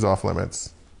 like, she's off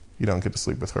limits. You don't get to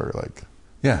sleep with her. Like,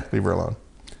 Yeah. leave her alone.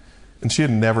 And she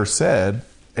had never said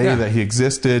that he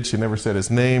existed. She never said his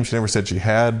name. She never said she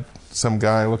had some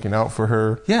guy looking out for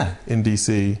her Yeah. in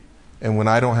D.C. And when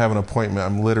I don't have an appointment,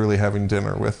 I'm literally having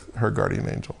dinner with her guardian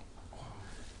angel.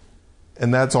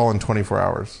 And that's all in 24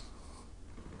 hours.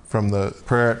 From the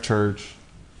prayer at church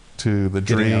to the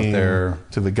Getting out dream there.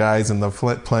 to the guys in the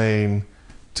plane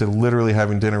to literally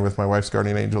having dinner with my wife's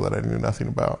guardian angel that I knew nothing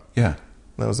about. Yeah.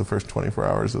 That was the first 24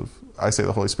 hours of, I say,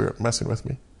 the Holy Spirit messing with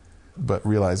me, but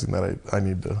realizing that I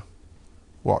need to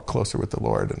walk closer with the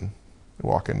Lord and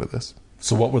walk into this.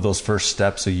 So what were those first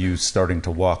steps of you starting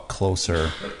to walk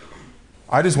closer?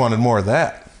 I just wanted more of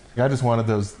that. I just wanted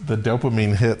the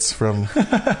dopamine hits from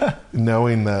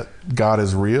knowing that God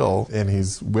is real and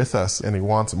He's with us and He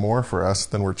wants more for us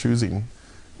than we're choosing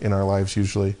in our lives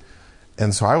usually.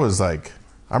 And so I was like,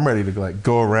 I'm ready to like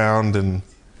go around, and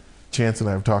Chance and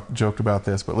I have joked about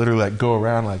this, but literally like go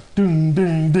around like ding,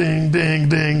 ding, ding, ding,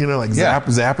 ding, like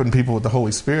zapping people with the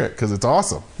Holy Spirit because it's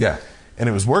awesome. Yeah. And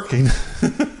it was working.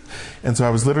 And so I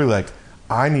was literally like,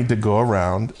 I need to go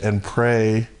around and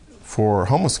pray for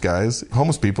homeless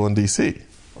people in D.C.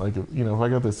 Like, if I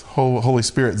got this Holy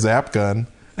Spirit zap gun,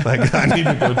 like I need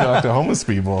to go talk to homeless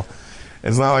people.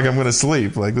 It's not like I'm going to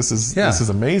sleep. Like this is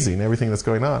amazing, everything that's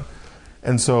going on.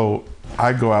 And so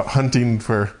I go out hunting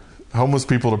for homeless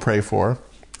people to pray for,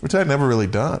 which I'd never really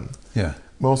done. Yeah.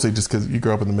 Mostly just because you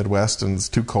grow up in the Midwest and it's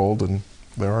too cold and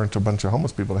there aren't a bunch of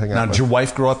homeless people to hang out Now, with. did your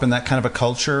wife grow up in that kind of a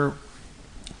culture?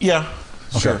 Yeah.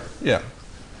 Okay. Sure. Yeah.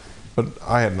 But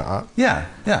I had not. Yeah.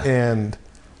 Yeah. And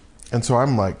so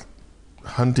I'm like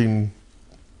hunting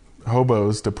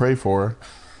hobos to pray for,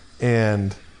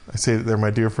 and I say that they're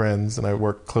my dear friends and I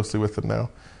work closely with them now.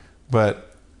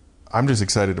 But I'm just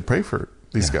excited to pray for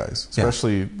these guys,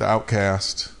 especially the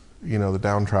outcast, the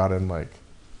downtrodden, like,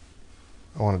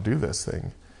 I want to do this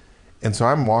thing. And so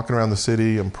I'm walking around the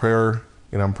city, I'm praying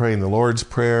the Lord's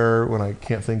Prayer when I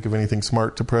can't think of anything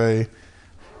smart to pray.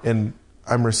 And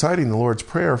I'm reciting the Lord's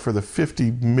Prayer for the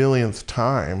 50 millionth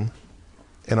time,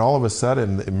 and all of a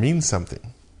sudden it means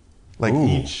something. Like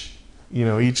each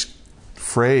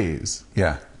phrase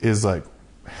is like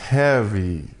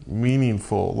heavy,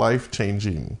 meaningful,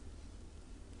 life-changing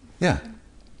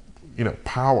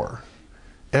power.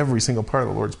 Every single part of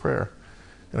the Lord's Prayer.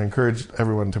 And I encourage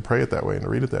everyone to pray it that way and to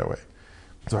read it that way.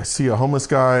 So I see a homeless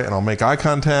guy and I'll make eye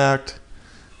contact,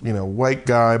 white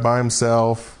guy by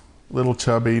himself, little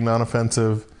chubby,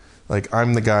 non-offensive. Like,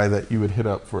 I'm the guy that you would hit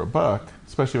up for $1,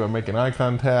 especially if I'm making eye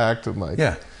contact and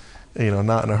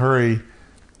not in a hurry.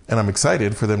 And I'm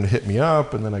excited for them to hit me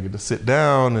up, and then I get to sit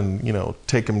down and,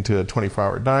 take them to a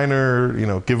 24-hour diner,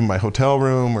 give them my hotel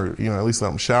room, or, at least let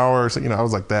them shower. So, I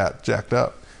was like that, jacked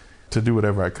up to do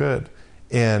whatever I could.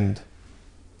 And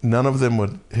none of them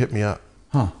would hit me up.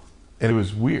 Huh. And it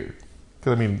was weird.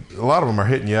 Because, a lot of them are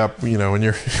hitting you up,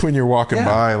 when you're walking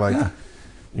by, like,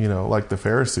 like the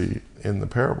Pharisee in the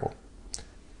parable.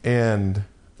 And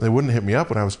they wouldn't hit me up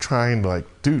when I was trying to,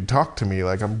 like, dude, talk to me.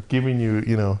 Like, I'm giving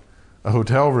you, a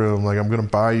hotel room. Like, I'm going to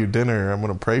buy you dinner. I'm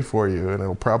going to pray for you, and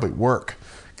it'll probably work.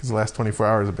 Because the last 24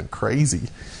 hours have been crazy.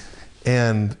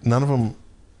 And none of them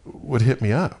would hit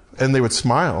me up. And they would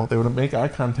smile. They would make eye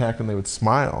contact, and they would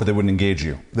smile. But they wouldn't engage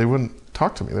you. They wouldn't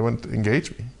talk to me. They wouldn't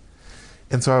engage me.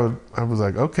 And so I was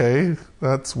like, okay,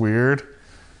 that's weird.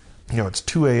 It's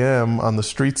 2 a.m. on the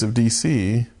streets of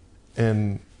D.C.,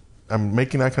 and I'm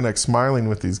making eye contact, smiling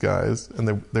with these guys,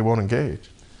 and they won't engage.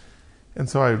 And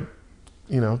so I,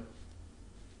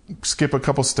 skip a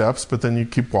couple steps, but then you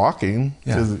keep walking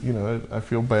because, I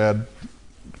feel bad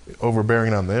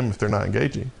overbearing on them if they're not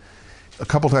engaging. A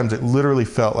couple times it literally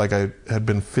felt like I had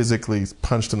been physically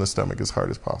punched in the stomach as hard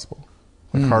as possible.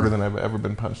 Like harder than I've ever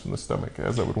been punched in the stomach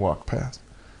as I would walk past.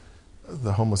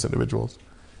 the homeless individuals.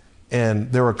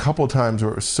 And there were a couple of times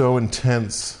where it was so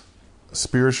intense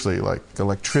spiritually, like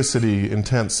electricity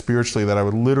intense spiritually, that I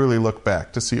would literally look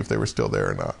back to see if they were still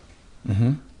there or not.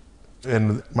 Mm-hmm.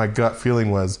 And my gut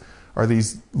feeling was, are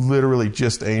these literally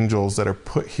just angels that are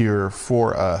put here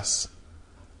for us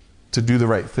to do the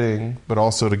right thing, but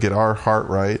also to get our heart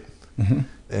right, Mm-hmm.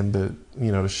 and to,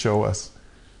 to show us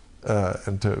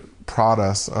and to prod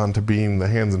us onto being the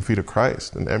hands and feet of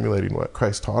Christ and emulating what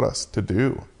Christ taught us to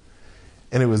do.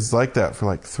 And it was like that for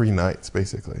like 3 nights,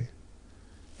 basically.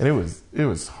 And it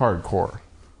was hardcore.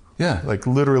 Yeah. Like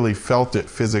literally felt it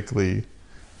physically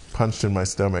punched in my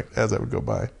stomach as I would go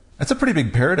by. That's a pretty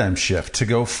big paradigm shift to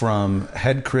go from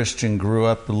head Christian, grew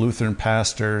up a Lutheran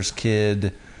pastor's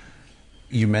kid.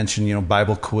 You mentioned,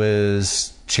 Bible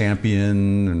quiz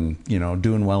champion and,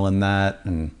 doing well in that.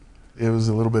 And it was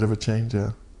a little bit of a change,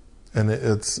 yeah. And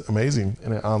it's amazing.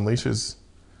 And it unleashes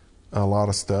a lot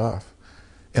of stuff.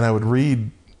 And I would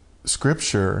read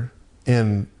scripture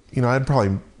and, I'd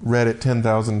probably read it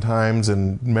 10,000 times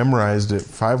and memorized it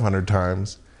 500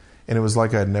 times. And it was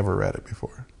like I'd never read it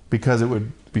before, because it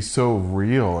would be so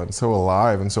real and so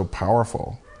alive and so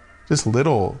powerful. Just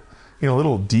little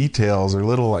details or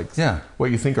little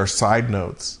what you think are side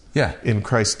notes in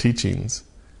Christ's teachings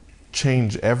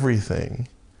change everything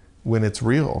when it's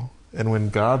real and when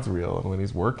God's real and when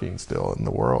he's working still in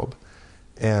the world.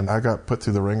 And I got put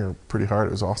through the ringer pretty hard.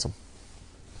 It was awesome.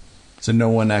 So no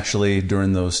one actually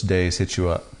during those days hit you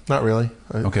up? Not really.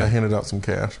 Okay. I handed out some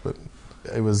cash, but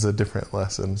it was a different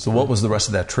lesson. So what was the rest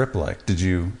of that trip like? Did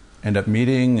you end up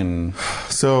meeting? And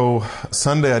so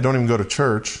Sunday I don't even go to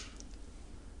church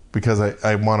because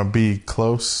I want to be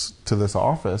close to this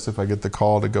office if I get the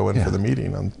call to go in for the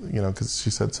meeting, because she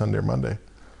said Sunday or Monday.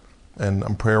 And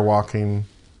I'm prayer walking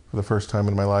for the first time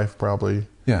in my life, probably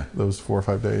those 4 or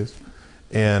 5 days,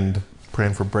 and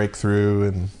praying for breakthrough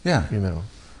and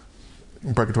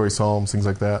imprecatory psalms, things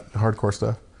like that, hardcore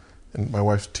stuff. And my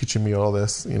wife's teaching me all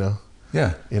this,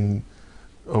 in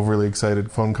overly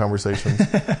excited phone conversations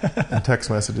and text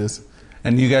messages.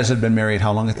 And you guys had been married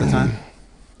how long at the time?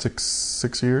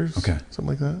 6 years. Okay. Something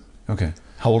like that. Okay.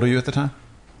 How old are you at the time?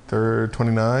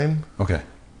 29. Okay.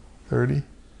 30.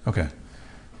 Okay.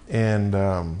 And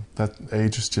that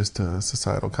age is just a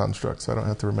societal construct, so I don't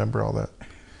have to remember all that.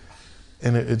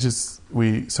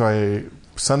 And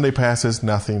Sunday passes,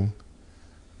 nothing.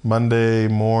 Monday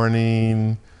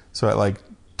morning, so at like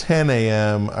 10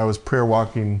 a.m., I was prayer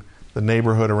walking the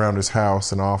neighborhood around his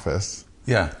house and office.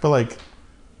 Yeah. But like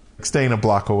staying a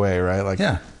block away, right? Like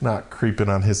not creeping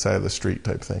on his side of the street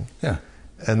type thing. Yeah.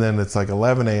 And then it's like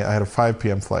 11 a.m. I had a 5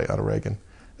 p.m. flight out of Reagan.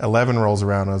 11 rolls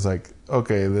around. I was like,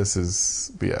 okay, this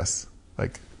is BS.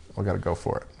 Like, I got to go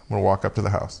for it. I'm going to walk up to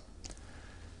the house.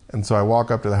 And so I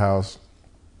walk up to the house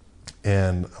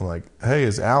and I'm like, hey,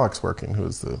 is Alex working? Who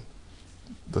was the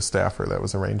staffer that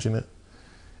was arranging it?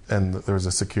 And there was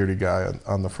a security guy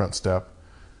on the front step.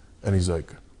 And he's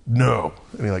like, no.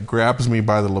 And he like grabs me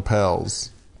by the lapels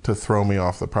to throw me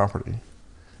off the property.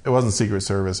 It wasn't Secret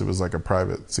Service. It was like a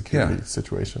private security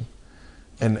situation.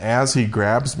 And as he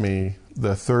grabs me,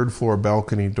 the 3rd floor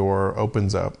balcony door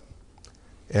opens up,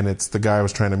 and it's the guy I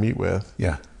was trying to meet with.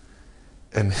 Yeah.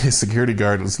 And his security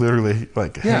guard was literally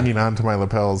like hanging onto my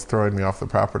lapels, throwing me off the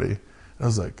property. I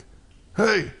was like,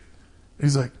 hey.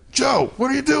 He's like, Joe,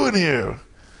 what are you doing here?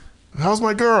 How's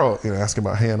my girl? Asking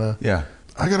about Hannah. Yeah.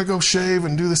 I got to go shave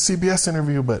and do the CBS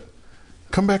interview, but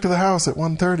come back to the house at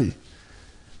 1:30.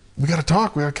 We got to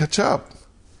talk. We got to catch up.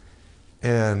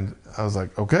 And I was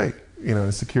like, okay.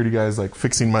 The security guy is like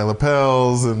fixing my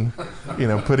lapels and,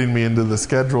 putting me into the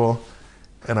schedule.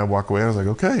 And I walk away. I was like,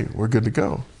 okay, we're good to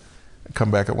go. I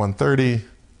come back at 1:30,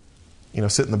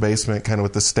 sit in the basement kind of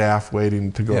with the staff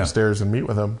waiting to go upstairs and meet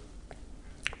with them.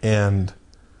 And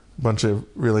a bunch of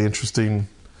really interesting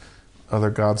other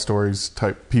God stories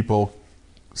type people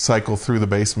cycle through the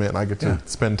basement, and I get to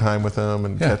spend time with them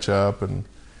and catch up, and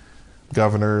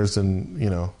governors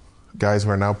and, guys who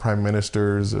are now prime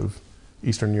ministers of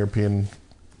Eastern European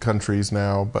countries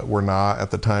now, but were not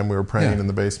at the time we were praying in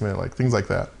the basement, like things like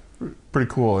that. Pretty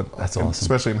cool. That's awesome.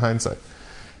 Especially in hindsight.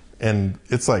 And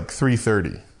it's like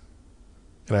 3:30,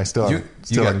 and I still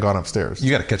haven't gone upstairs. You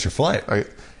got to catch your flight.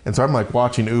 And so I'm like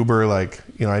watching Uber,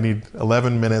 I need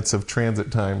 11 minutes of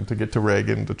transit time to get to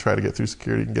Reagan to try to get through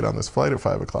security and get on this flight at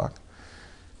 5 o'clock.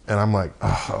 And I'm like,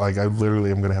 I literally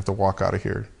am going to have to walk out of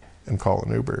here and call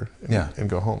an Uber and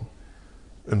go home.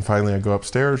 And finally I go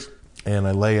upstairs and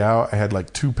I lay out. I had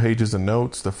like 2 pages of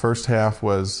notes. The first half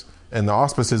was, and the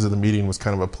auspices of the meeting was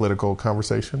kind of a political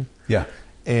conversation. Yeah.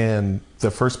 And the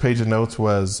first page of notes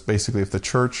was basically if the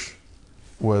church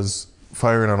was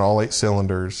firing on all 8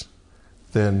 cylinders,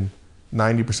 then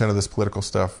 90% of this political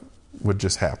stuff would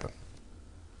just happen.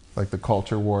 Like the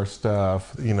culture war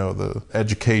stuff, the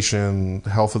education, the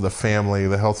health of the family,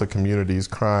 the health of communities,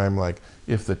 crime. Like,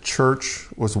 if the church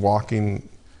was walking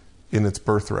in its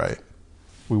birthright,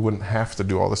 we wouldn't have to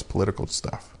do all this political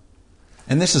stuff.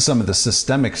 And this is some of the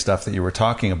systemic stuff that you were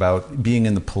talking about, being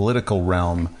in the political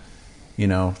realm,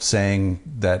 saying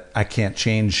that I can't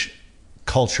change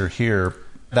culture here.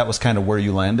 That was kind of where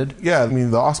you landed? Yeah,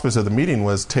 the auspice of the meeting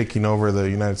was taking over the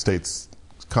United States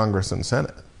Congress and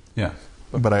Senate. Yeah.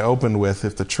 But I opened with,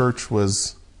 if the church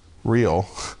was real,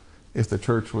 if the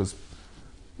church was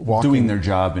doing their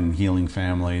job in healing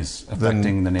families,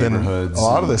 affecting the neighborhoods. Then a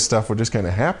lot of this stuff would just kind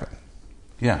of happen.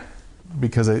 Yeah.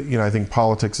 Because, I think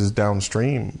politics is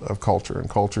downstream of culture, and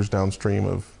culture's downstream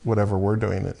of whatever we're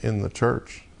doing in the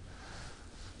church.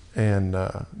 And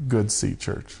good C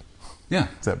church. Yeah.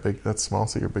 Is that big? That's small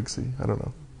C or big C? I don't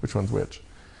know which one's which.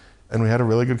 And we had a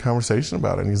really good conversation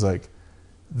about it. And he's like,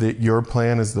 your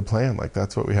plan is the plan. Like,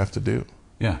 that's what we have to do.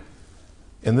 Yeah.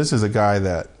 And this is a guy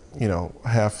that,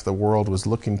 half the world was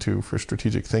looking to for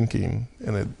strategic thinking.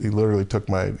 And he literally took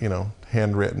my,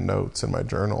 handwritten notes in my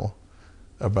journal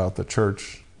about the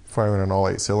church firing on all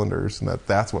 8 cylinders, and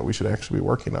that's what we should actually be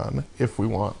working on if we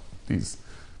want these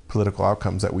political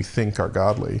outcomes that we think are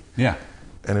godly. Yeah.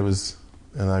 And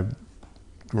I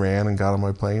ran and got on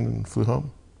my plane and flew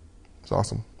home. It was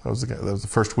awesome. That was the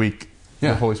first week of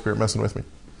the Holy Spirit messing with me.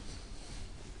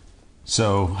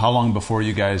 So how long before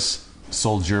you guys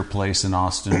sold your place in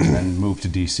Austin and then moved to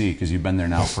D.C.? Because you've been there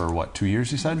now for, 2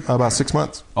 years, you said? About 6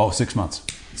 months. Oh, 6 months.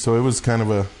 So it was kind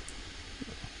of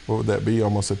what would that be?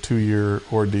 Almost a 2-year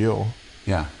ordeal.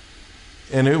 Yeah.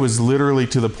 And it was literally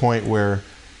to the point where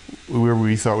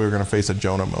we thought we were going to face a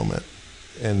Jonah moment.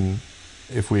 And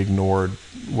if we ignored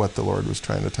what the Lord was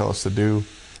trying to tell us to do.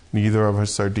 Neither of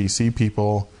us are D.C.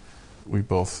 people. We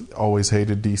both always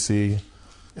hated D.C.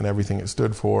 and everything it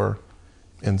stood for.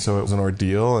 And so it was an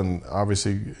ordeal. And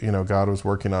obviously, God was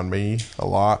working on me a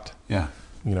lot. Yeah.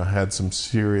 Had some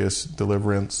serious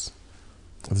deliverance.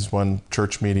 This one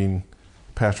church meeting,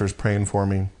 pastor was praying for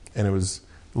me, and it was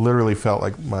literally felt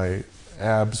like my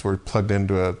abs were plugged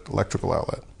into an electrical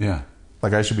outlet. Yeah.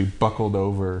 Like I should be buckled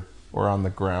over or on the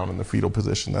ground in the fetal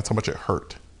position. That's how much it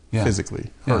hurt. Yeah.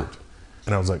 Physically hurt. Yeah.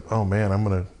 And I was like, oh man, I'm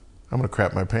gonna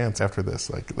crap my pants after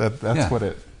this. Like that's what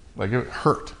it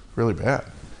hurt really bad.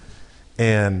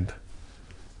 And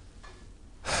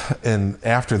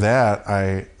after that,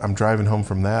 I'm driving home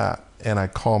from that, and I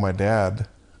call my dad,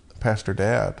 Pastor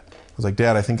Dad. I was like,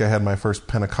 Dad, I think I had my first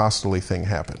Pentecostally thing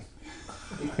happen.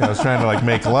 I was trying to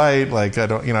make light, I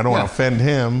don't want to offend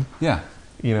him. Yeah.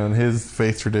 In his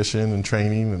faith tradition and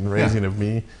training and raising of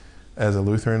me as a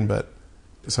Lutheran,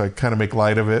 so I kind of make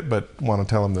light of it, but want to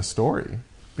tell him the story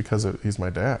because he's my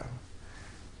dad.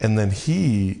 And then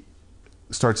he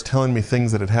starts telling me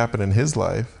things that had happened in his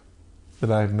life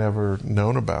that I've never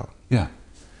known about. Yeah.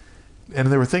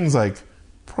 And there were things like,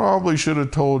 probably should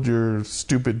have told your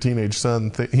stupid teenage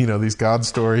son, these God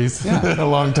stories a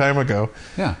long time ago.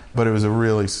 Yeah. But it was a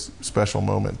really special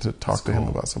moment to talk to him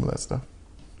about some of that stuff.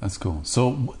 That's cool.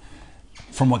 So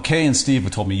from what Kay and Steve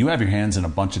have told me, you have your hands in a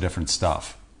bunch of different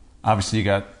stuff. Obviously, you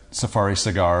got Safari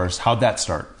Cigars. How'd that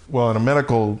start? Well, in a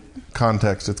medical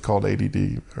context, it's called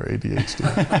ADD or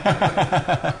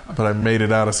ADHD. But I made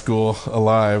it out of school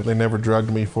alive. They never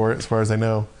drugged me for it, as far as I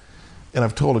know. And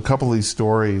I've told a couple of these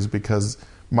stories because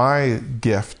my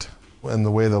gift and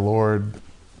the way the Lord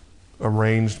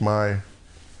arranged my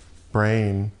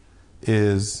brain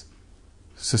is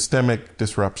systemic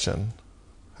disruption,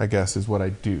 I guess, is what I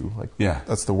do.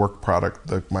 That's the work product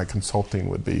that my consulting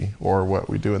would be, or what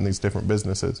we do in these different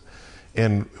businesses.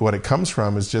 And what it comes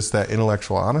from is just that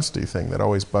intellectual honesty thing that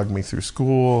always bugged me through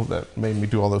school, that made me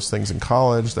do all those things in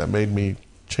college, that made me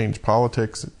change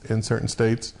politics in certain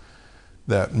states,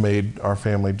 that made our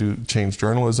family change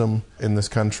journalism in this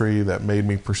country, that made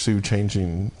me pursue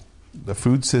changing the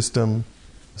food system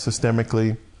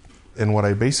systemically. And what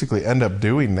I basically end up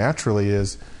doing naturally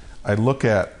is I look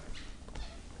at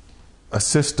a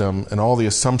system and all the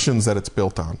assumptions that it's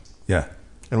built on. Yeah.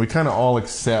 And we kind of all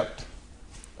accept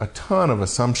a ton of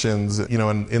assumptions,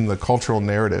 in the cultural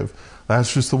narrative.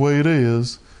 That's just the way it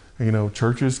is.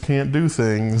 Churches can't do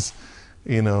things.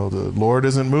 The Lord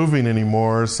isn't moving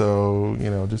anymore, so,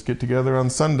 just get together on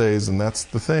Sundays and that's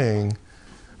the thing.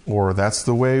 Or that's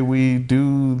the way we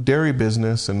do dairy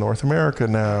business in North America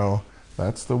now.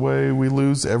 That's the way we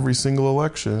lose every single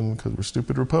election because we're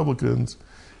stupid Republicans.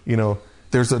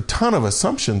 There's a ton of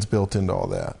assumptions built into all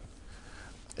that.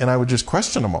 And I would just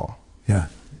question them all. Yeah.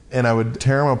 And I would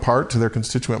tear them apart to their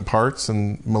constituent parts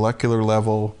and molecular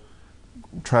level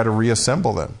try to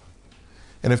reassemble them.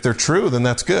 And if they're true, then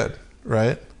that's good,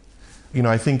 right? You know,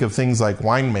 I think of things like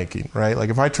winemaking, right? Like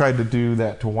if I tried to do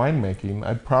that to winemaking,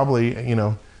 I'd probably, you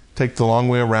know, take the long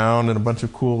way around and a bunch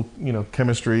of cool, you know,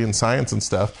 chemistry and science and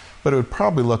stuff, but it would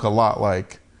probably look a lot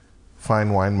like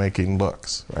fine winemaking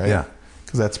looks, right? Yeah.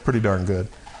 Because that's pretty darn good.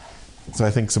 So I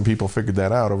think some people figured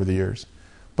that out over the years.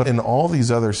 But in all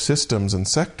these other systems and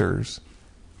sectors,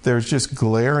 there's just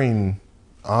glaring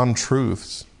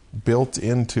untruths built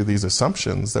into these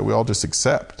assumptions that we all just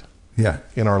accept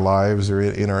in our lives or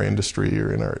in our industry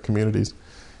or in our communities.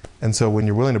 And so when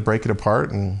you're willing to break it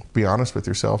apart and be honest with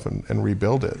yourself and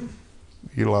rebuild it,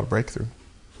 you get a lot of breakthrough.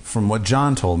 From what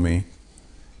John told me,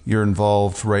 you're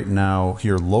involved right now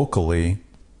here locally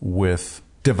with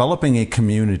developing a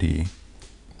community,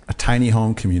 a tiny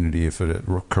home community, if it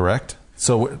correct?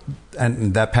 So,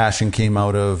 and that passion came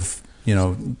out of, you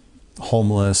know,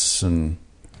 homeless and...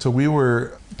 So we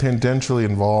were tangentially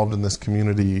involved in this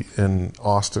community in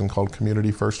Austin called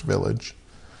Community First Village.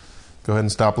 Go ahead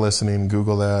and stop listening,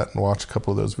 Google that, and watch a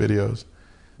couple of those videos.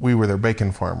 We were their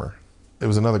bacon farmer. It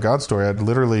was another God story. I'd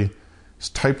literally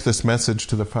typed this message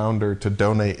to the founder to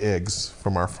donate eggs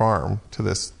from our farm to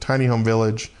this tiny home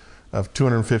village of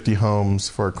 250 homes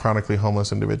for chronically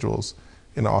homeless individuals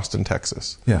in Austin,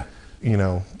 Texas. Yeah. You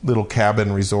know, little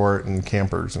cabin resort and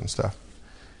campers and stuff.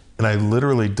 And I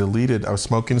literally deleted, I was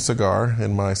smoking a cigar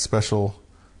in my special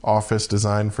office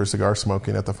designed for cigar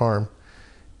smoking at the farm.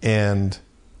 And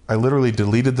I literally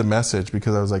deleted the message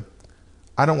because I was like,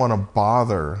 I don't want to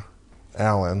bother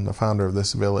Alan, the founder of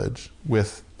this village,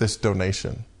 with this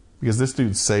donation. Because this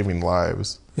dude's saving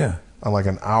lives on like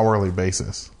an hourly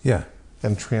basis. Yeah.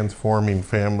 And transforming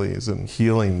families and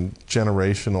healing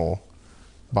generational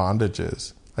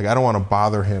bondages. Like, I don't want to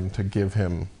bother him to give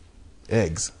him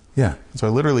eggs. Yeah. So I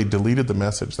literally deleted the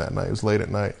message that night. It was late at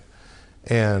night.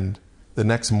 And the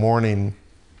next morning,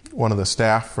 one of the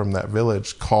staff from that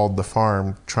village called the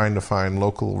farm trying to find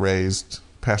local raised,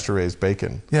 pasture-raised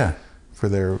bacon for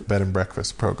their bed and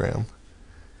breakfast program.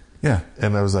 Yeah.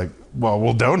 And I was like, well,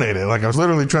 we'll donate it. Like, I was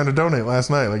literally trying to donate last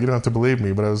night. Like, you don't have to believe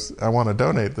me, but I want to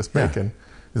donate this bacon.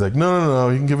 He's like, no,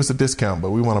 you can give us a discount,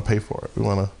 but we want to pay for it. We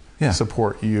want to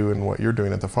support you and what you're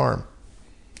doing at the farm.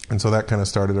 And so that kind of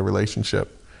started a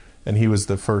relationship. And he was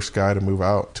the first guy to move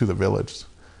out to the village.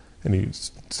 And he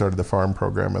started the farm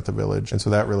program at the village. And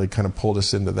so that really kind of pulled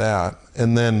us into that.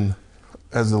 And then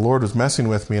as the Lord was messing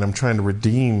with me and I'm trying to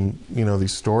redeem, you know,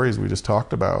 these stories we just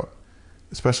talked about,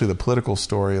 especially the political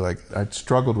story, like I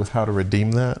struggled with how to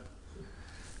redeem that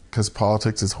because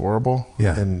politics is horrible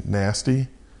and nasty,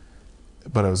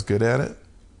 but I was good at it.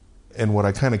 And what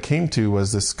I kind of came to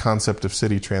was this concept of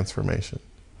city transformation.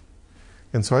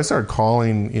 And so I started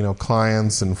calling, you know,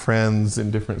 clients and friends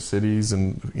in different cities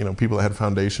and, you know, people that had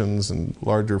foundations and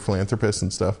larger philanthropists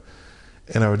and stuff.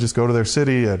 And I would just go to their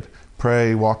city, I'd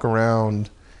pray, walk around,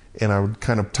 and I would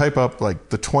kind of type up like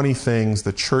the 20 things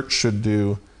the church should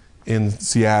do in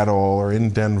Seattle or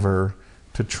in Denver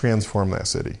to transform that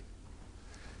city.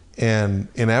 And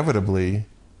inevitably,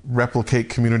 replicate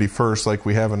community first like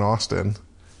we have in Austin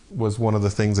was one of the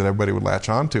things that everybody would latch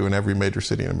onto in every major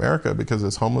city in America because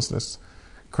this homelessness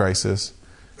crisis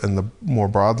and more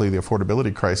broadly the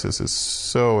affordability crisis is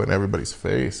so in everybody's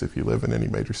face if you live in any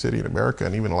major city in America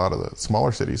and even a lot of the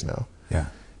smaller cities now. Yeah.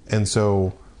 And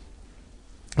so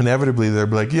inevitably they'll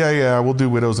be like, yeah, we'll do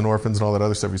widows and orphans and all that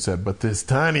other stuff you said, but this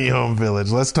tiny home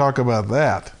village, let's talk about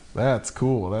that. That's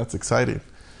cool. That's exciting.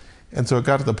 And so it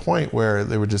got to the point where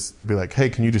they would just be like, hey,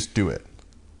 can you just do it?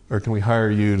 Or can we hire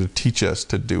you to teach us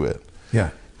to do it?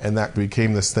 Yeah. And that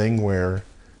became this thing where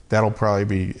that'll probably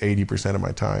be 80% of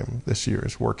my time this year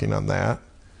is working on that.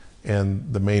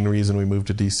 And the main reason we moved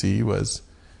to DC was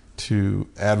to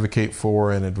advocate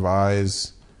for and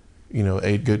advise, you know,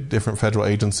 8 different federal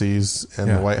agencies and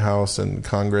the White House and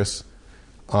Congress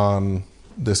on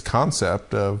this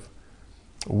concept of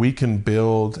we can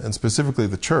build, and specifically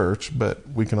the church, but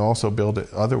we can also build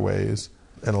it other ways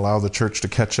and allow the church to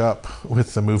catch up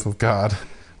with the move of God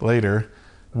later.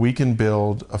 We can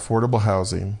build affordable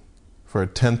housing for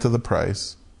 1/10 of the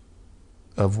price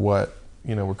of what,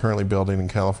 you know, we're currently building in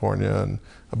California and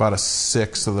about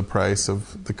 1/6 of the price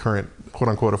of the current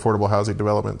quote-unquote affordable housing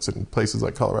developments in places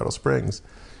like Colorado Springs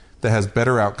that has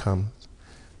better outcomes.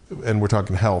 And we're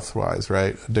talking health-wise,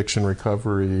 right? Addiction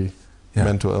recovery,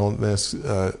 mental illness,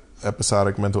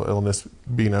 episodic mental illness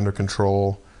being under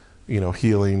control, you know,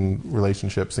 healing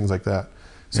relationships, things like that.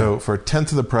 So for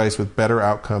 1/10 of the price with better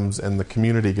outcomes, and the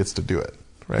community gets to do it,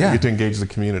 right? You get to engage the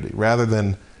community rather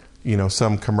than, you know,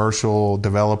 some commercial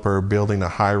developer building a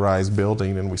high-rise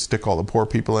building and we stick all the poor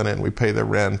people in it and we pay their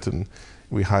rent and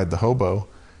we hide the hobo.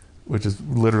 which is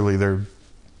literally their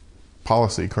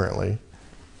policy currently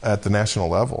at the national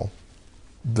level,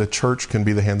 the church can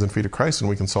be the hands and feet of Christ and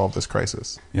we can solve this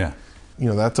crisis. Yeah.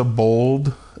 That's a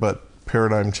bold but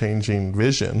paradigm-changing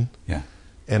vision. Yeah.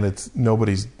 And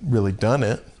nobody's really done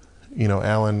it.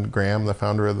 Alan Graham, the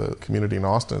founder of the community in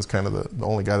Austin, is kind of the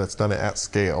only guy that's done it at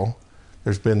scale.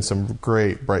 There's been some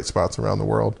great bright spots around the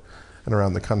world and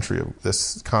around the country of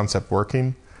this concept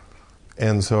working.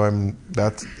 And so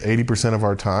that's 80% of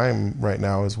our time right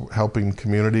now is helping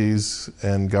communities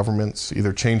and governments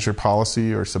either change their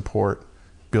policy or support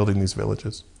building these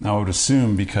villages. Now, I would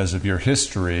assume because of your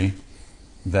history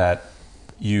that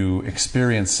you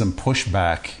experienced some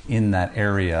pushback in that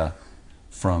area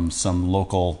from some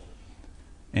local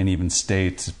and even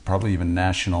state, probably even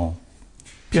national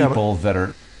people that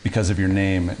are, because of your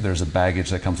name, there's a baggage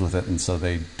that comes with it, and so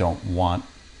they don't want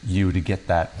you to get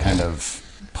that kind of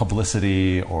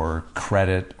publicity or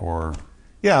credit or...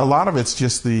 Yeah, a lot of it's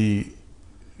just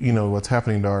what's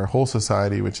happening to our whole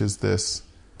society, which is this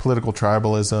political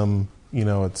tribalism.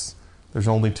 There's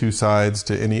only two sides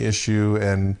to any issue,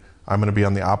 and I'm going to be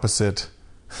on the opposite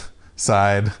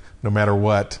side no matter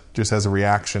what, just as a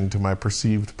reaction to my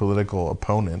perceived political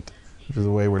opponent, which is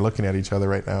the way we're looking at each other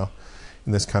right now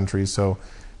in this country. So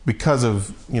because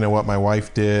of what my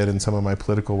wife did and some of my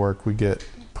political work, we get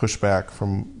pushback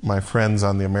from my friends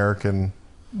on the American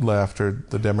left or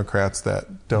the Democrats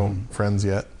that don't friends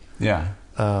yet. Yeah.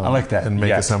 I like that. And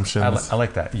make assumptions. I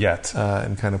like that. Yet.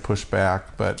 And kind of push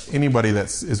back. But anybody that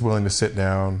is willing to sit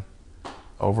down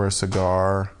over a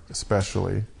cigar,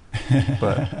 especially,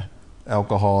 but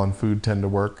alcohol and food tend to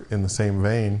work in the same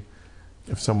vein.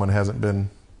 If someone hasn't been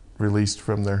released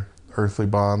from their earthly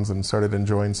bonds and started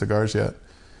enjoying cigars yet.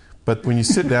 But when you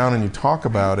sit down and you talk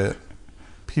about it,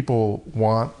 people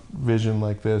want vision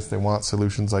like this. They want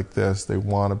solutions like this. They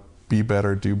want to be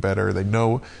better, do better. They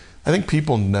know... I think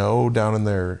people know down in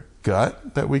their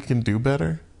gut that we can do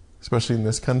better, especially in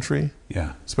this country,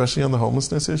 especially on the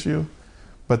homelessness issue,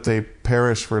 but they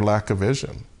perish for lack of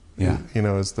vision. Yeah.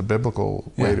 Is the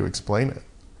biblical way to explain it.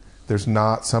 There's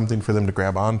not something for them to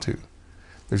grab onto.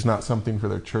 There's not something for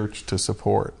their church to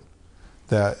support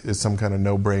that is some kind of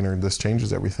no-brainer, this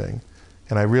changes everything.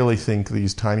 And I really think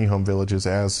these tiny home villages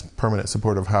as permanent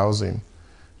supportive housing,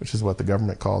 which is what the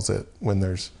government calls it, when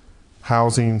there's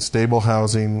housing, stable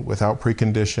housing, without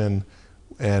precondition,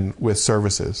 and with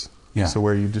services. Yeah. So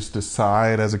where you just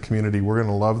decide as a community, we're going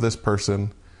to love this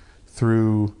person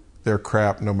through their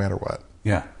crap no matter what.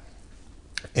 Yeah.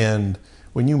 And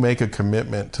when you make a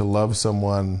commitment to love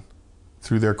someone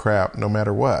through their crap no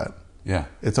matter what,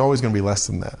 it's always going to be less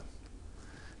than that.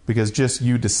 Because just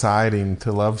you deciding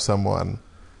to love someone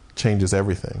changes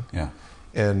everything. Yeah.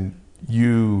 And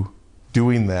you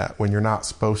doing that when you're not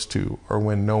supposed to, or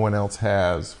when no one else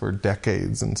has for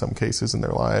decades in some cases in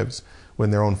their lives,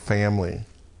 when their own family,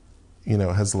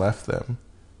 has left them,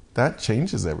 that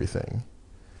changes everything.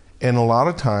 And a lot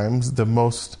of times the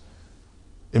most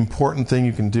important thing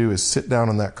you can do is sit down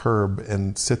on that curb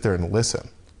and sit there and listen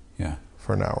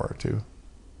for an hour or two.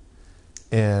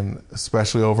 And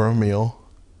especially over a meal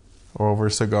or over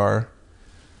a cigar.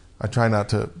 I try not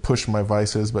to push my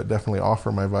vices, but definitely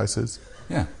offer my vices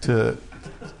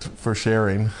for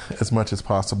sharing as much as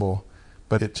possible.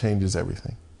 But it changes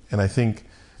everything. And I think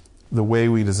the way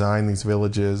we design these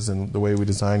villages and the way we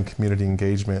design community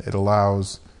engagement, it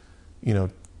allows,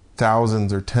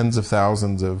 thousands or tens of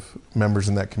thousands of members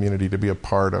in that community to be a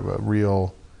part of a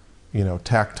real,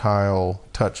 tactile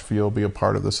touch feel, be a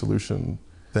part of the solution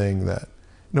thing that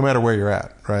no matter where you're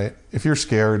at, right? If you're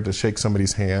scared to shake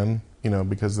somebody's hand,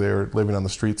 because they're living on the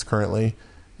streets currently,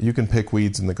 you can pick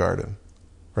weeds in the garden,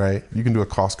 right? You can do a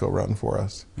Costco run for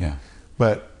us. Yeah.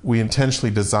 But we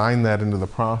intentionally design that into the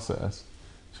process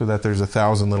so that there's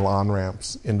 1,000 little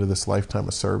on-ramps into this lifetime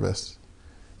of service.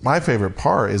 My favorite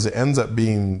part is it ends up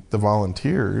being the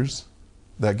volunteers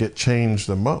that get changed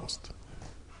the most.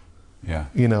 Yeah.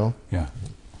 Yeah.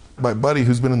 My buddy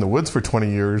who's been in the woods for 20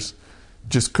 years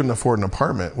just couldn't afford an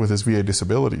apartment with his VA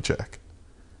disability check.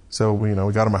 So, we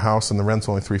got him a house and the rent's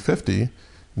only $350.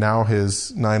 Now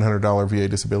his $900 VA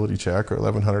disability check or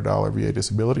 $1,100 VA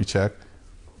disability check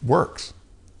works.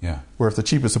 Yeah. Where if the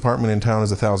cheapest apartment in town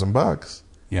is $1,000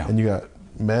 and you got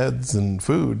meds and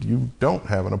food, you don't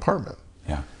have an apartment.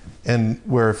 Yeah. And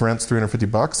where if rent's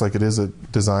 $350, like it is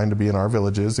designed to be in our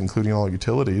villages, including all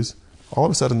utilities, all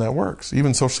of a sudden that works.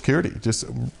 Even Social Security, just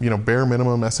bare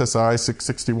minimum SSI,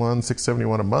 $661,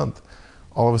 $671 a month,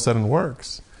 all of a sudden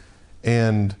works.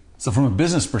 And so from a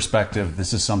business perspective,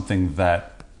 this is something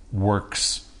that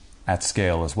works at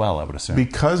scale as well, I would assume.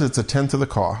 Because it's a tenth of the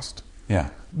cost. Yeah.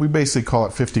 We basically call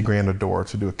it 50 grand a door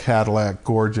to do a Cadillac,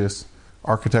 gorgeous,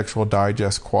 Architectural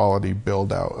Digest quality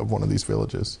build out of one of these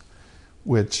villages,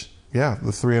 which, yeah,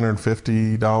 the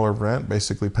 $350 rent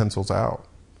basically pencils out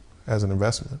as an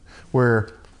investment. Where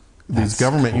these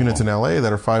government units in LA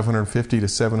that are 550 to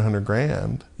 700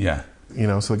 grand, Yeah. you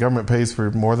know, so the government pays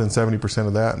for more than 70%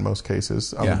 of that in most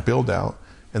cases on the build out.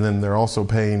 And then they're also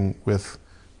paying with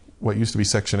what used to be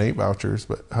Section 8 vouchers,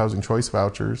 but housing choice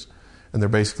vouchers. And they're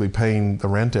basically paying the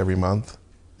rent every month.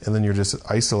 And then you're just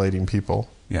isolating people.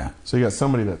 Yeah. So you got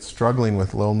somebody that's struggling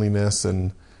with loneliness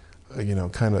and, you know,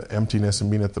 kind of emptiness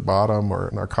and being at the bottom, or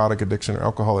narcotic addiction or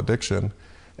alcohol addiction.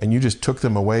 And you just took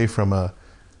them away from a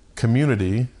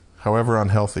community, however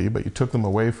unhealthy, but you took them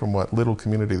away from what little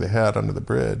community they had under the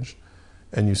bridge.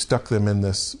 And you stuck them in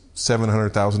this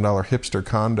 $700,000 hipster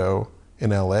condo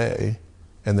in LA,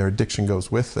 and their addiction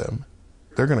goes with them.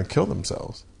 They're going to kill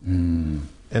themselves. And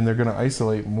they're going to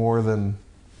isolate more than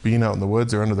being out in the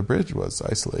woods or under the bridge was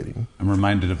isolating. I'm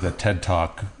reminded of that TED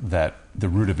Talk that the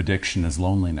root of addiction is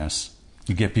loneliness.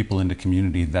 You get people into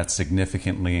community, that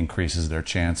significantly increases their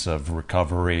chance of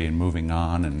recovery and moving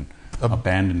on and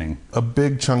abandoning. A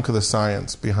big chunk of the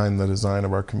science behind the design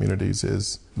of our communities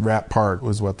is Rat Park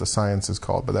was what the science is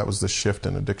called, but that was the shift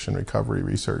in addiction recovery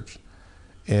research.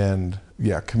 And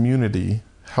yeah, community,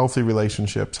 healthy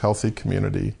relationships, healthy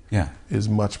community is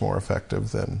much more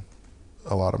effective than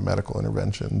a lot of medical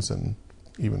interventions and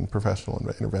even professional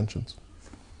interventions.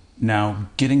 Now,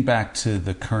 getting back to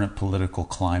the current political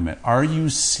climate, are you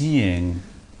seeing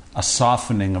a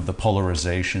softening of the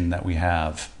polarization that we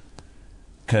have?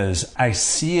 Because I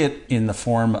see it in the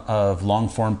form of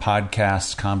long-form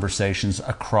podcasts, conversations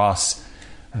across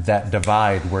that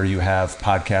divide where you have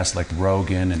podcasts like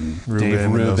Rogan and Dave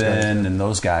Rubin and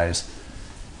those guys,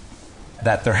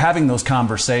 that they're having those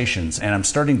conversations, and I'm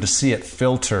starting to see it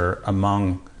filter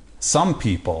among some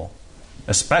people,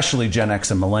 especially Gen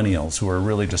X and millennials, who are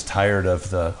really just tired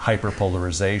of the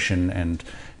hyperpolarization and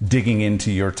digging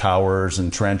into your towers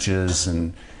and trenches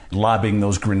and lobbing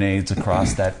those grenades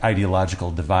across that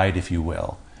ideological divide, if you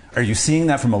will. Are you seeing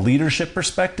that from a leadership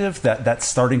perspective, that that's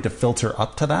starting to filter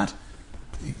up to that?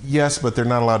 Yes, but they're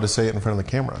not allowed to say it in front of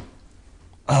the camera.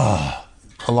 A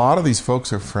lot of these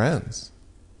folks are friends.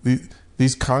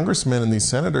 These congressmen and these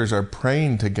senators are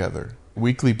praying together,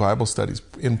 weekly Bible studies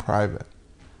in private.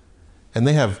 And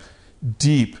they have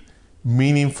deep,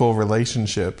 meaningful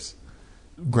relationships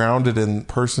grounded in the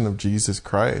person of Jesus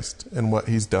Christ and what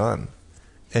he's done.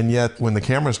 And yet, when the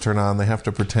cameras turn on, they have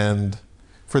to pretend,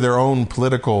 for their own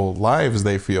political lives,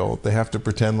 they feel, they have to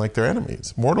pretend like they're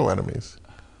enemies, mortal enemies.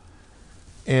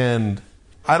 And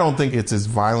I don't think it's as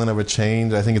violent of a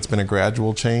change. I think it's been a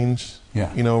gradual change,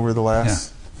 over the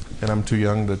last... And I'm too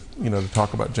young to, to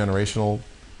talk about generational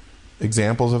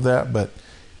examples of that. But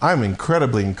I'm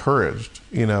incredibly encouraged,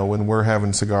 when we're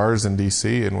having cigars in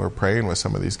D.C. and we're praying with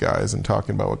some of these guys and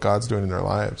talking about what God's doing in their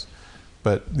lives.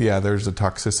 But yeah, there's a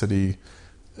toxicity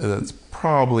that's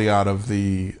probably out of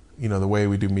the, the way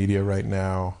we do media right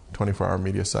now, 24-hour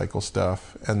media cycle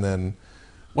stuff. And then...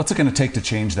 What's it going to take to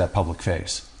change that public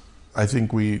face? I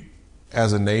think we...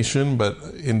 as a nation, but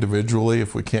individually,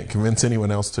 if we can't convince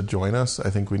anyone else to join us, I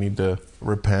think we need to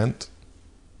repent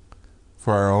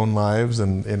for our own lives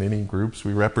and in any groups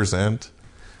we represent.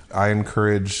 I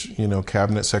encourage,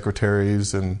 cabinet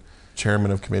secretaries and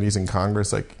chairmen of committees in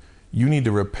Congress, you need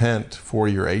to repent for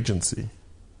your agency.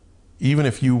 Even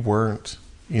if you weren't,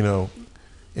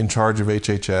 in charge of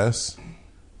HHS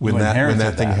when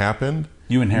that thing happened.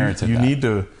 You inherited that. You need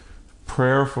to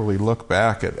prayerfully look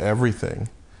back at everything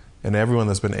and everyone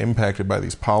that's been impacted by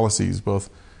these policies, both,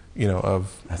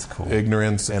 of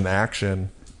ignorance and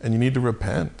action, and you need to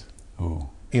repent. Ooh.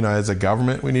 As a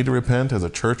government, we need to repent. As a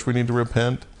church, we need to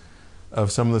repent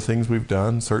of some of the things we've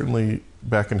done, certainly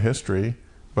back in history,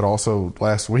 but also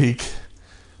last week,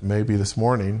 maybe this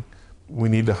morning. We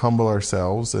need to humble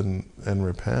ourselves and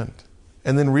repent.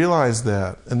 And then realize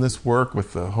that, and this work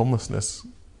with the homelessness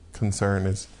concern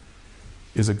is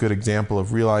a good example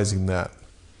of realizing that.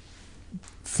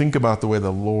 Think about the way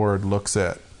the Lord looks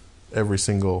at every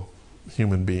single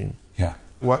human being. Yeah.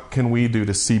 What can we do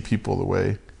to see people the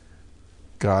way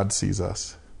God sees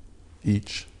us,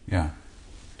 each? Yeah.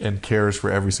 And cares for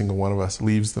every single one of us,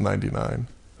 leaves the 99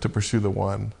 to pursue the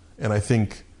one. And I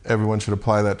think everyone should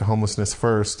apply that to homelessness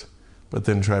first, but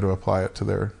then try to apply it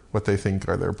to what they think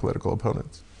are their political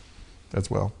opponents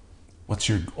as well. What's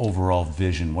your overall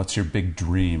vision? What's your big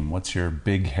dream? What's your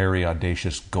big, hairy,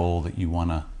 audacious goal that you want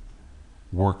to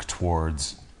work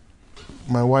towards?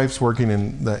 My wife's working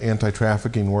in the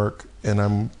anti-trafficking work, and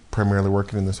I'm primarily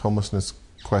working in this homelessness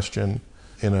question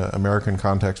in an American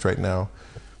context right now.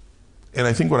 And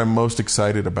I think what I'm most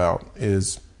excited about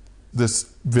is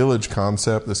this village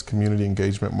concept, this community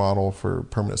engagement model for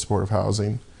permanent supportive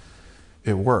housing.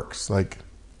 It works. Like,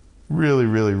 really,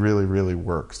 really, really, really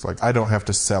works. Like, I don't have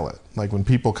to sell it. Like, when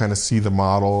people kind of see the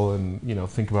model and, you know,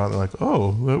 think about it, they're like,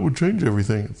 oh, that would change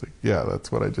everything. It's like, yeah,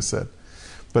 that's what I just said.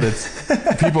 But it's,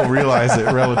 people realize it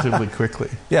relatively quickly.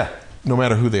 Yeah. No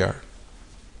matter who they are.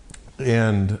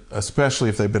 And especially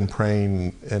if they've been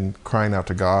praying and crying out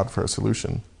to God for a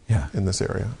solution in this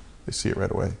area. They see it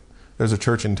right away. There's a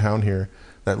church in town here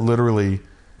that literally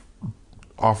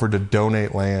offered to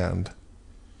donate land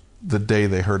the day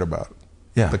they heard about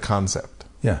the concept.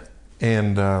 Yeah.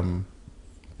 And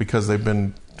because they've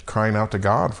been crying out to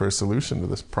God for a solution to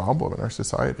this problem in our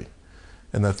society,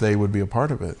 and that they would be a part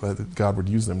of it, that God would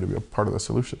use them to be a part of the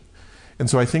solution. And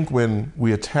so I think when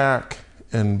we attack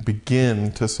and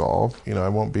begin to solve, you know, I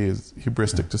won't be as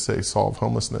hubristic to say solve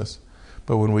homelessness,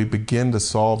 but when we begin to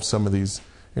solve some of these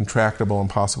intractable,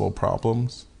 impossible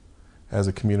problems as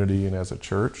a community and as a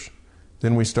church,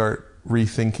 then we start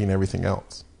rethinking everything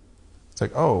else. It's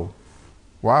like, oh,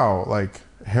 wow, like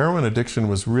heroin addiction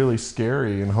was really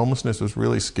scary and homelessness was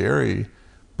really scary,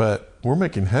 but we're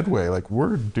making headway. Like,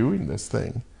 we're doing this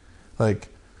thing. Like,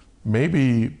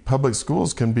 maybe public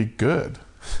schools can be good,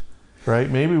 right?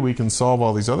 Maybe we can solve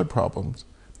all these other problems.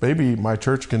 Maybe my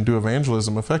church can do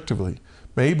evangelism effectively.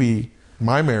 Maybe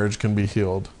my marriage can be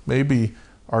healed. Maybe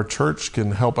our church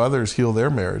can help others heal their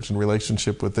marriage and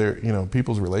relationship with their, you know,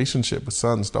 people's relationship with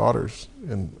sons, daughters,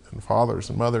 and fathers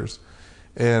and mothers.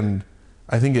 And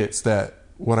I think it's that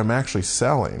what I'm actually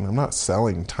selling, I'm not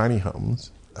selling tiny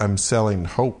homes. I'm selling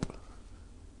hope.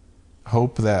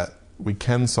 Hope that we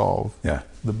can solve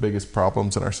the biggest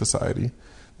problems in our society,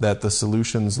 that the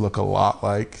solutions look a lot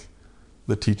like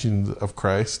the teachings of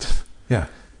Christ. Yeah.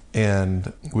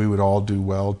 And we would all do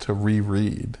well to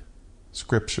reread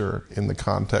Scripture in the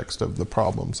context of the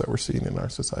problems that we're seeing in our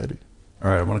society. All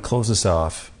right, I want to close this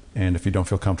off, and if you don't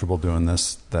feel comfortable doing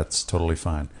this, that's totally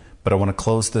fine. But I want to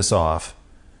close this off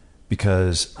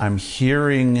because I'm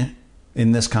hearing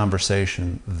in this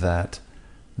conversation that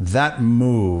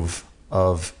move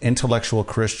of intellectual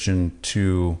Christian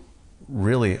to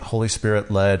really Holy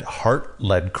Spirit-led,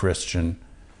 heart-led Christian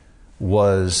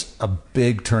was a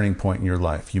big turning point in your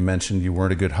life. You mentioned you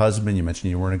weren't a good husband. You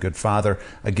mentioned you weren't a good father.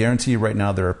 I guarantee you right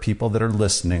now there are people that are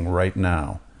listening right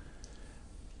now.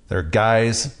 There are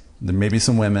guys, there may be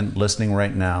some women listening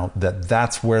right now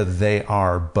that's where they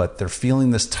are, but they're feeling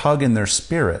this tug in their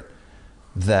spirit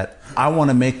that I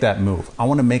want to make that move. I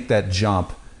want to make that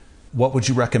jump. What would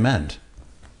you recommend?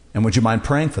 And would you mind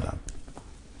praying for them?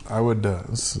 I would,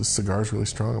 this cigar's really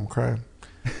strong, I'm crying.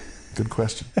 Good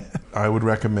question. I would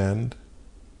recommend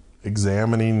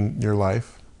examining your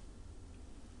life.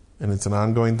 And it's an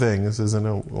ongoing thing. This isn't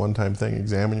a one-time thing.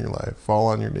 Examine your life. Fall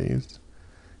on your knees.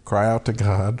 Cry out to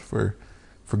God for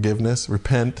forgiveness.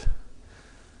 Repent.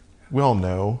 We all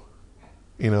know,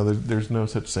 you know, there's no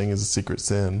such thing as a secret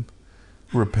sin.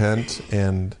 Repent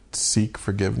and seek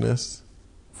forgiveness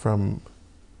from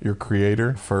your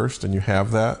Creator first, and you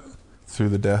have that through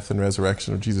the death and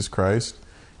resurrection of Jesus Christ.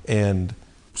 And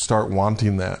start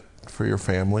wanting that for your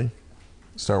family.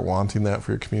 Start wanting that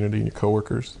for your community and your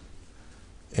coworkers.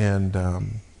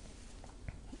 And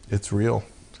it's real.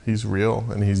 He's real.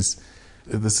 And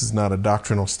this is not a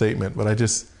doctrinal statement, but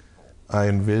I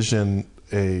envision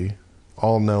a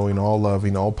all-knowing,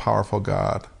 all-loving, all-powerful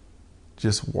God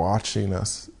just watching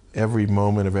us every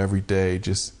moment of every day,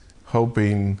 just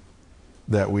hoping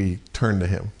that we turn to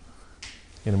Him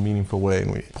in a meaningful way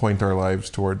and we point our lives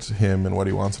towards Him and what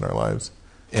He wants in our lives.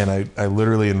 And I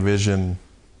literally envision,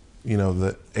 you know,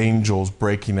 the angels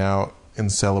breaking out in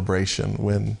celebration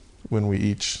when we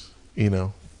each, you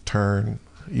know, turn,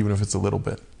 even if it's a little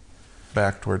bit,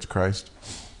 back towards Christ.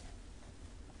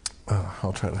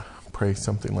 I'll try to pray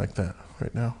something like that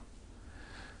right now.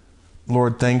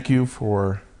 Lord, thank you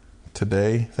for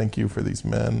today. Thank you for these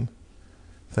men.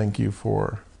 Thank you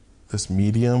for this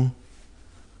medium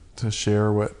to share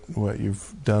what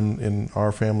you've done in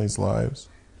our families' lives.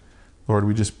 Lord,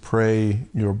 we just pray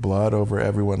your blood over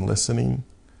everyone listening.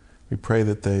 We pray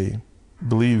that they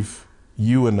believe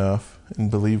you enough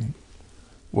and believe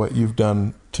what you've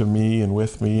done to me and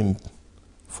with me and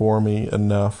for me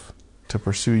enough to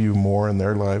pursue you more in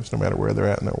their lives, no matter where they're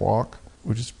at in their walk.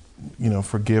 We just, you know,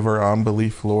 forgive our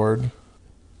unbelief, Lord.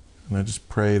 And I just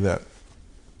pray that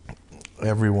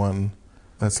everyone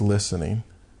that's listening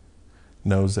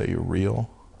knows that you're real,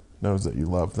 knows that you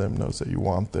love them, knows that you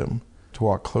want them to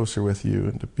walk closer with you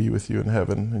and to be with you in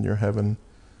heaven, in your heaven,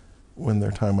 when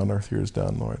their time on earth here is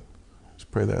done, Lord. Just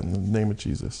pray that in the name of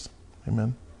Jesus.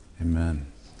 Amen. Amen.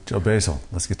 Joe Basil,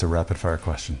 let's get to rapid fire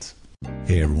questions.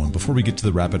 Hey everyone, before we get to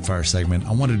the rapid fire segment,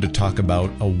 I wanted to talk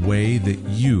about a way that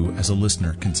you as a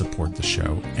listener can support the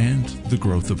show and the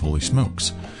growth of Holy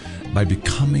Smokes by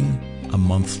becoming a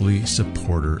monthly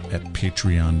supporter at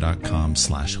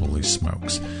patreon.com/Holy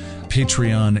Smokes.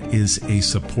 Patreon is a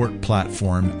support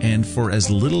platform, and for as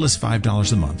little as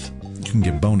 $5 a month, you can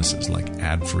get bonuses like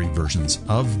ad-free versions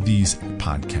of these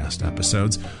podcast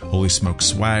episodes, Holy Smoke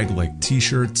swag like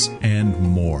t-shirts, and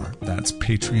more. That's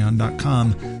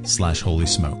patreon.com/Holy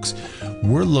Smokes.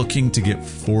 We're looking to get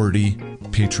 40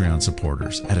 Patreon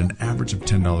supporters at an average of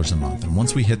 $10 a month. And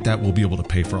once we hit that, we'll be able to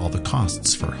pay for all the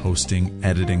costs for hosting,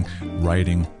 editing,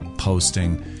 writing,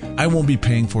 posting. I won't be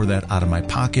paying for that out of my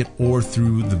pocket or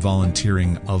through the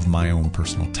volunteering of my own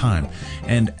personal time.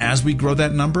 And as we grow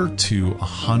that number to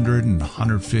 100 and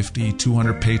 150,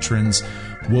 200 patrons,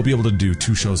 we'll be able to do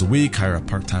 2 shows a week, hire a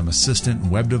part-time assistant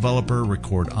and web developer,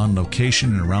 record on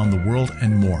location and around the world,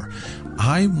 and more.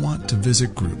 I want to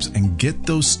visit groups and get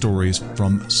those stories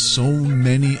from so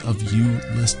many of you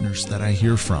listeners that I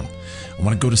hear from. I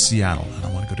want to go to Seattle, and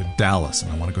I want to go to Dallas,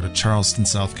 and I want to go to Charleston,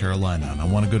 South Carolina, and I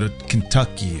want to go to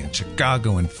Kentucky and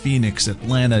Chicago and Phoenix,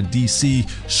 Atlanta, DC,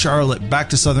 Charlotte, back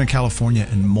to Southern California,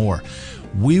 and more.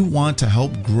 We want to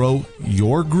help grow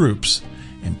your groups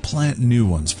and plant new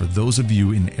ones for those of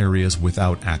you in areas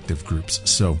without active groups.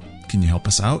 So, can you help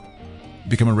us out?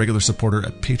 Become a regular supporter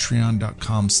at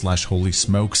patreon.com/Holy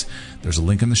Smokes. There's a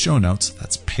link in the show notes.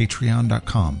 That's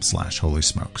patreon.com/Holy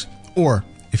Smokes. Or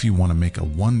if you want to make a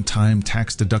one-time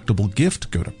tax-deductible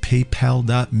gift, go to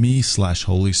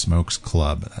paypal.me/Holy Smokes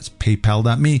Club. That's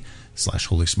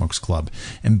paypal.me/Holy Smokes Club.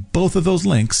 And both of those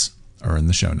links are in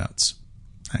the show notes.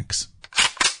 Thanks.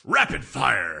 Rapid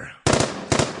fire.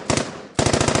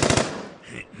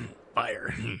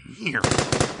 Fire. Here.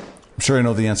 I'm sure I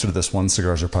know the answer to this one.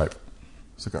 Cigars or pipe?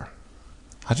 Cigar.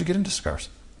 How'd you get into cigars?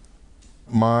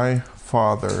 My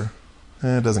father,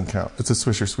 it doesn't count. It's a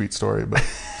Swisher Sweet story, but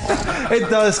It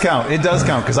does count. It does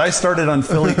count because I started on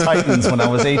Philly Titans when I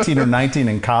was 18 or 19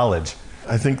 in college.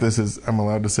 I think this is, I'm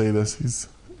allowed to say this. He's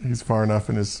far enough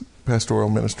in his pastoral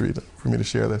ministry for me to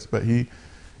share this, but he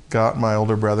got my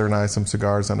older brother and I some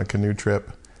cigars on a canoe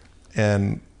trip,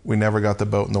 and we never got the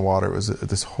boat in the water. It was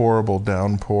this horrible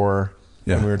downpour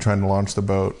when we were trying to launch the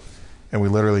boat, and we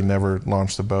literally never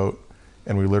launched the boat.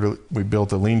 And we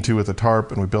built a lean-to with a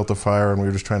tarp, and we built a fire, and we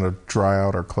were just trying to dry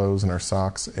out our clothes and our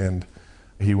socks. And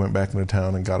he went back into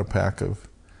town and got a pack of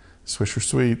Swisher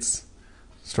Sweets,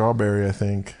 strawberry, I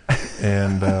think.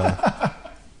 And I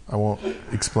won't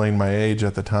explain my age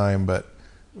at the time,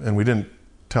 and we didn't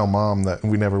tell Mom that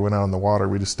we never went out on the water.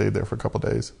 We just stayed there for a couple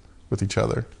of days with each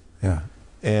other. Yeah.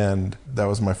 And that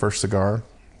was my first cigar.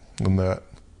 And that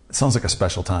It sounds like a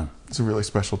special time. it's a really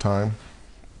special time.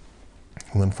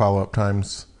 And then follow-up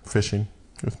times fishing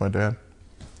with my dad.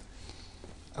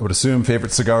 I would assume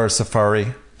favorite cigar is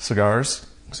Safari Cigars.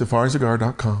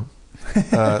 SafariCigar.com.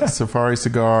 Safari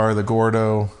Cigar, the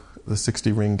Gordo, the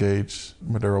 60 ring gauge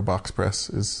Maduro box press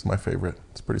is my favorite.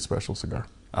 It's a pretty special cigar.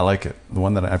 I like it. The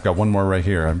one that I've got one more right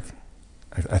here.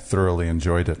 I thoroughly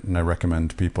enjoyed it, and I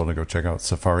recommend people to go check out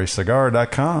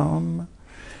SafariCigar.com.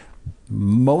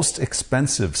 Most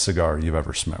expensive cigar you've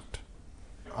ever smoked?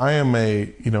 I am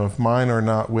if mine are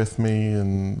not with me,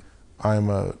 and I'm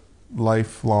a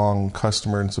lifelong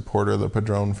customer and supporter of the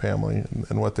Padron family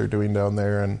and what they're doing down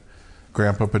there. And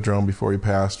Grandpa Padron, before he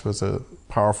passed, was a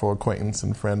powerful acquaintance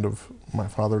and friend of my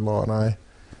father-in-law and I.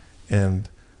 And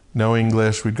no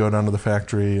English, we'd go down to the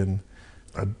factory, and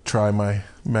I'd try my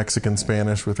Mexican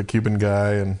Spanish with a Cuban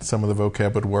guy, and some of the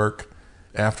vocab would work.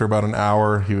 After about an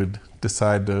hour, he would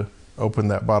decide to open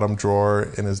that bottom drawer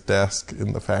in his desk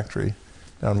in the factory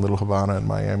down in Little Havana in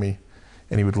Miami,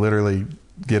 and he would literally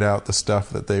get out the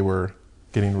stuff that they were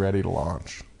getting ready to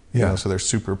launch. Yeah. So they're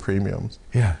super premiums.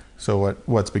 Yeah. So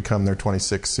what's become their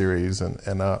 26 series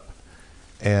and up.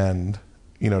 And,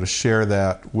 to share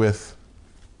that with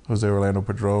Jose Orlando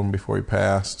Padron before he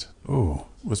passed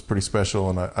was pretty special,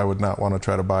 and I would not want to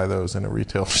try to buy those in a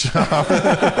retail shop.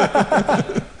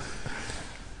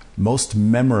 Most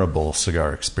memorable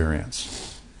cigar experience?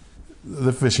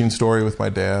 The fishing story with my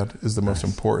dad is the most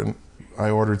important. I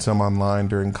ordered some online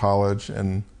during college,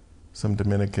 and some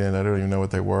Dominican, I don't even know what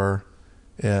they were,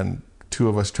 and two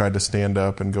of us tried to stand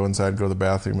up and go inside and go to the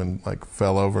bathroom, and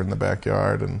fell over in the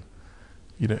backyard. And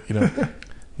you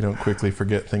don't quickly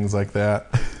forget things like that.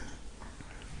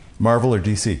 Marvel or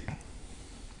DC?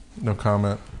 No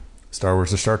comment. Star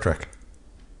Wars or Star Trek?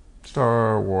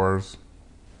 Star Wars.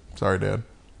 Sorry, Dad.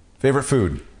 Favorite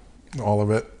food? All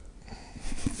of it.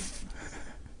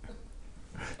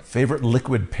 Favorite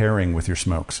liquid pairing with your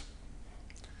smokes?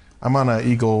 I'm on an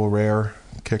Eagle Rare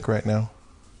kick right now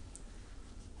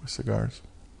with cigars.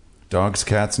 Dogs,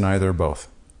 cats, neither, or both?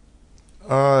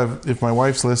 If my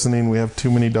wife's listening, we have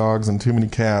too many dogs and too many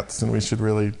cats, and we should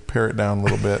really pare it down a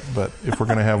little bit. But if we're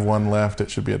going to have one left, it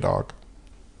should be a dog.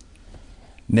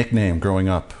 Nickname growing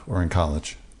up or in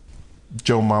college?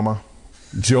 Joe Mama.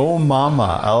 Joe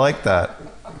Mama. I like that.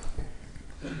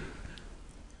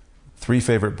 3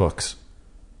 favorite books,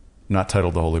 not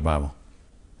titled the Holy Bible.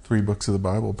 3 books of the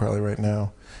Bible probably right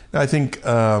now. I think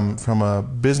from a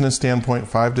business standpoint,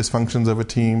 5 Dysfunctions of a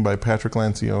Team by Patrick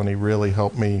Lencioni really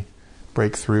helped me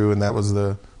break through, and that was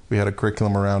we had a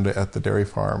curriculum around it at the dairy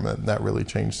farm, and that really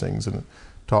changed things and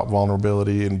taught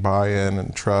vulnerability and buy-in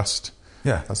and trust.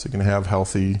 Yeah. So you can have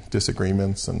healthy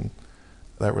disagreements, and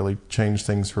that really changed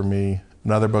things for me.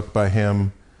 Another book by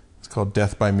him, it's called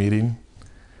Death by Meeting,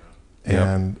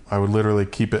 and I would literally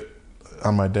keep it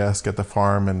on my desk at the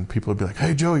farm, and people would be like,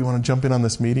 "Hey Joe, you want to jump in on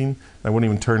this meeting?" And I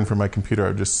wouldn't even turn from my computer. I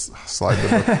would just slide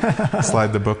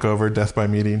the book over. Death by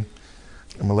Meeting.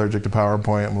 I'm allergic to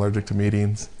PowerPoint. I'm allergic to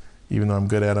meetings, even though I'm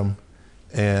good at them.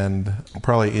 And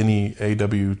probably any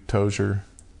A.W. Tozier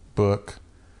book.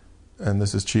 And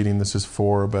this is cheating. This is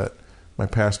 4, but my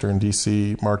pastor in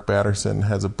D.C., Mark Batterson,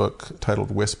 has a book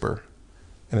titled Whisper,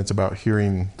 and it's about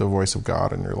hearing the voice of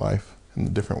God in your life and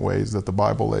the different ways that the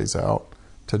Bible lays out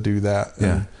to do that.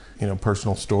 Yeah. And,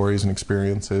 personal stories and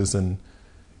experiences, and,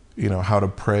 how to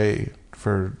pray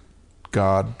for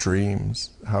God dreams,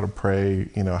 how to pray,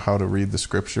 how to read the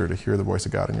scripture to hear the voice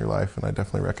of God in your life. And I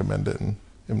definitely recommend it, and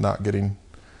am not getting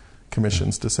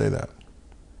commissions to say that.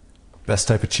 Best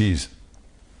type of cheese?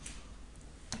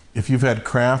 If you've had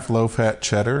Kraft low-fat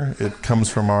cheddar, it comes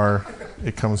from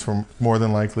more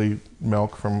than likely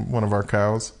milk from one of our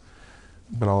cows.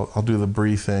 But I'll do the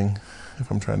brie thing if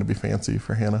I'm trying to be fancy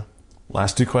for Hannah.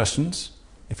 Last 2 questions.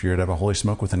 If you were to have a holy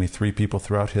smoke with any 3 people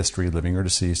throughout history, living or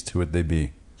deceased, who would they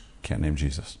be? Can't name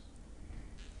Jesus.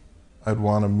 I'd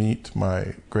want to meet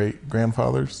my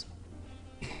great-grandfathers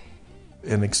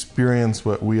and experience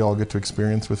what we all get to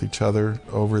experience with each other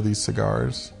over these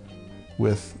cigars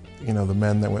with, the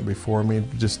men that went before me,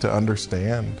 just to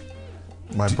understand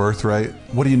my birthright.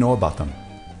 What do you know about them?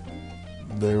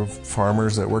 They're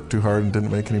farmers that worked too hard and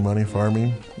didn't make any money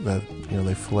farming, that,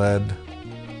 they fled,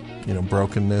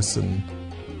 brokenness and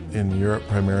in Europe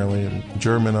primarily, and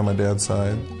German on my dad's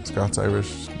side,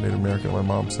 Scots-Irish, Native American on my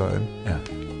mom's side. Yeah.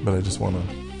 But I just want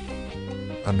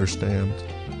to understand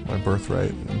my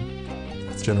birthright and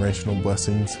generational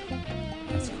blessings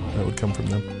That's cool. that would come from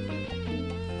them.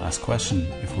 Last question.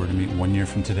 If we were to meet 1 year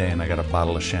from today and I got a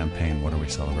bottle of champagne, what are we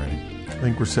celebrating? I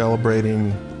think we're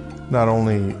celebrating not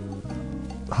only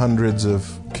hundreds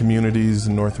of communities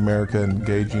in North America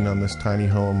engaging on this tiny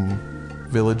home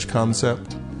village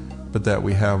concept, but that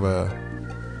we have a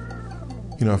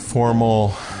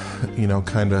formal,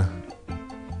 kind of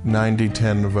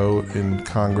 90-10 vote in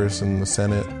Congress and the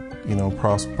Senate,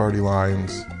 across party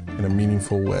lines in a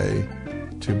meaningful way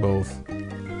to both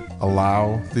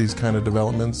allow these kind of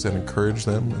developments and encourage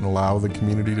them, and allow the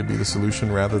community to be the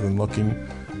solution rather than looking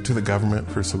to the government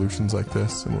for solutions like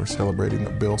this. And we're celebrating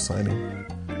the bill signing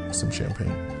with some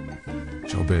champagne.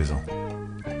 Joe Basil,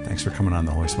 thanks for coming on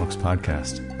the Holy Smokes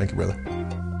podcast. Thank you,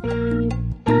 brother.